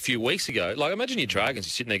 a few weeks ago. Like, imagine your Dragons,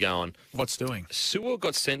 you're sitting there going, what's doing? Sewer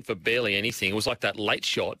got sent for barely anything. It was like that late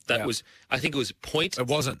shot. That was, I think it was It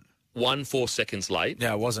wasn't. 0.14 seconds late.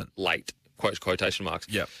 Yeah, it wasn't. Late. Quotation marks.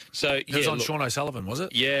 Yeah. So it was on Sean O'Sullivan, was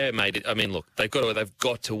it? Yeah, mate. I mean, look, they've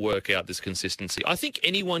got to work out this consistency. I think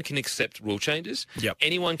anyone can accept rule changes. Yep.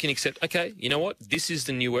 Anyone can accept. Okay, you know what? This is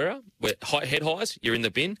the new era where head highs, you're in the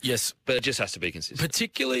bin. Yes, but it just has to be consistent.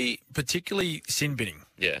 Particularly sin binning.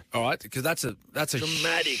 Yeah. All right, because that's a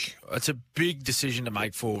dramatic. It's a big decision to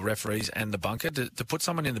make for referees and the bunker to put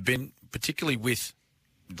someone in the bin, particularly with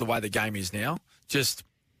the way the game is now.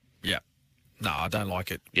 No, I don't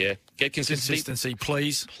like it. Yeah. Get consistency.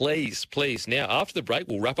 Please. Please. Now, after the break,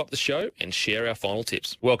 we'll wrap up the show and share our final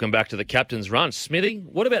tips. Welcome back to the Captain's Run. Smithy,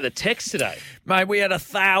 what about the text today? Mate, we had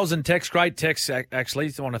 1,000 texts. Great texts,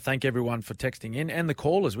 actually. I want to thank everyone for texting in and the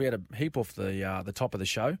callers. We had a heap off the top of the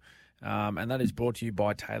show. And that is brought to you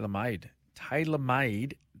by TaylorMade.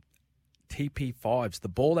 TaylorMade TP5s, the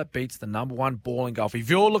ball that beats the number one ball in golf. If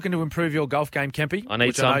you're looking to improve your golf game, Kempy, I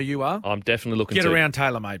know you are. I'm definitely looking Get around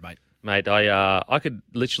TaylorMade, mate. Mate, I could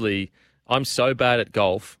literally. I'm so bad at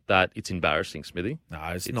golf that it's embarrassing, Smithy. No,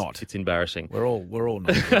 it's not. It's embarrassing. We're all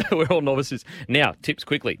novices. We're all novices. Now, tips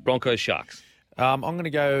quickly. Broncos, Sharks. I'm going to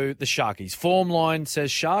go the Sharkies. Form line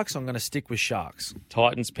says Sharks. I'm going to stick with Sharks.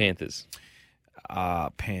 Titans, Panthers.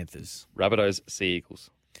 Panthers. Rabbitohs, Sea Eagles.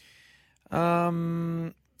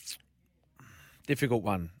 Difficult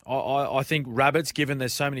one. I think Rabbits, given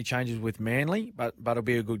there's so many changes with Manly, but it'll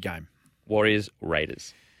be a good game. Warriors,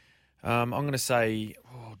 Raiders. I'm going to say,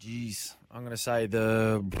 I'm going to say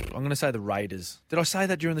the Raiders. Did I say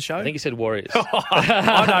that during the show? I think you said Warriors.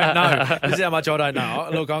 I don't know. This is how much I don't know.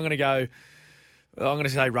 Look, I'm going to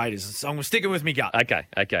say Raiders. So I'm sticking with me gut.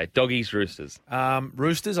 Okay. Doggies, Roosters.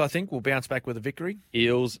 Roosters, I think, will bounce back with a victory.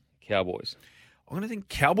 Eels, Cowboys. I'm going to think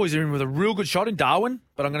Cowboys are in with a real good shot in Darwin,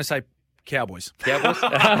 but I'm going to say Cowboys.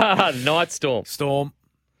 Night Storm. Storm.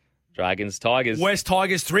 Dragons, Tigers. West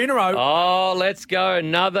Tigers, 3 in a row. Oh, let's go.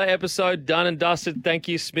 Another episode done and dusted. Thank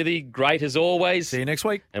you, Smithy. Great as always. See you next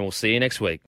week. And we'll see you next week.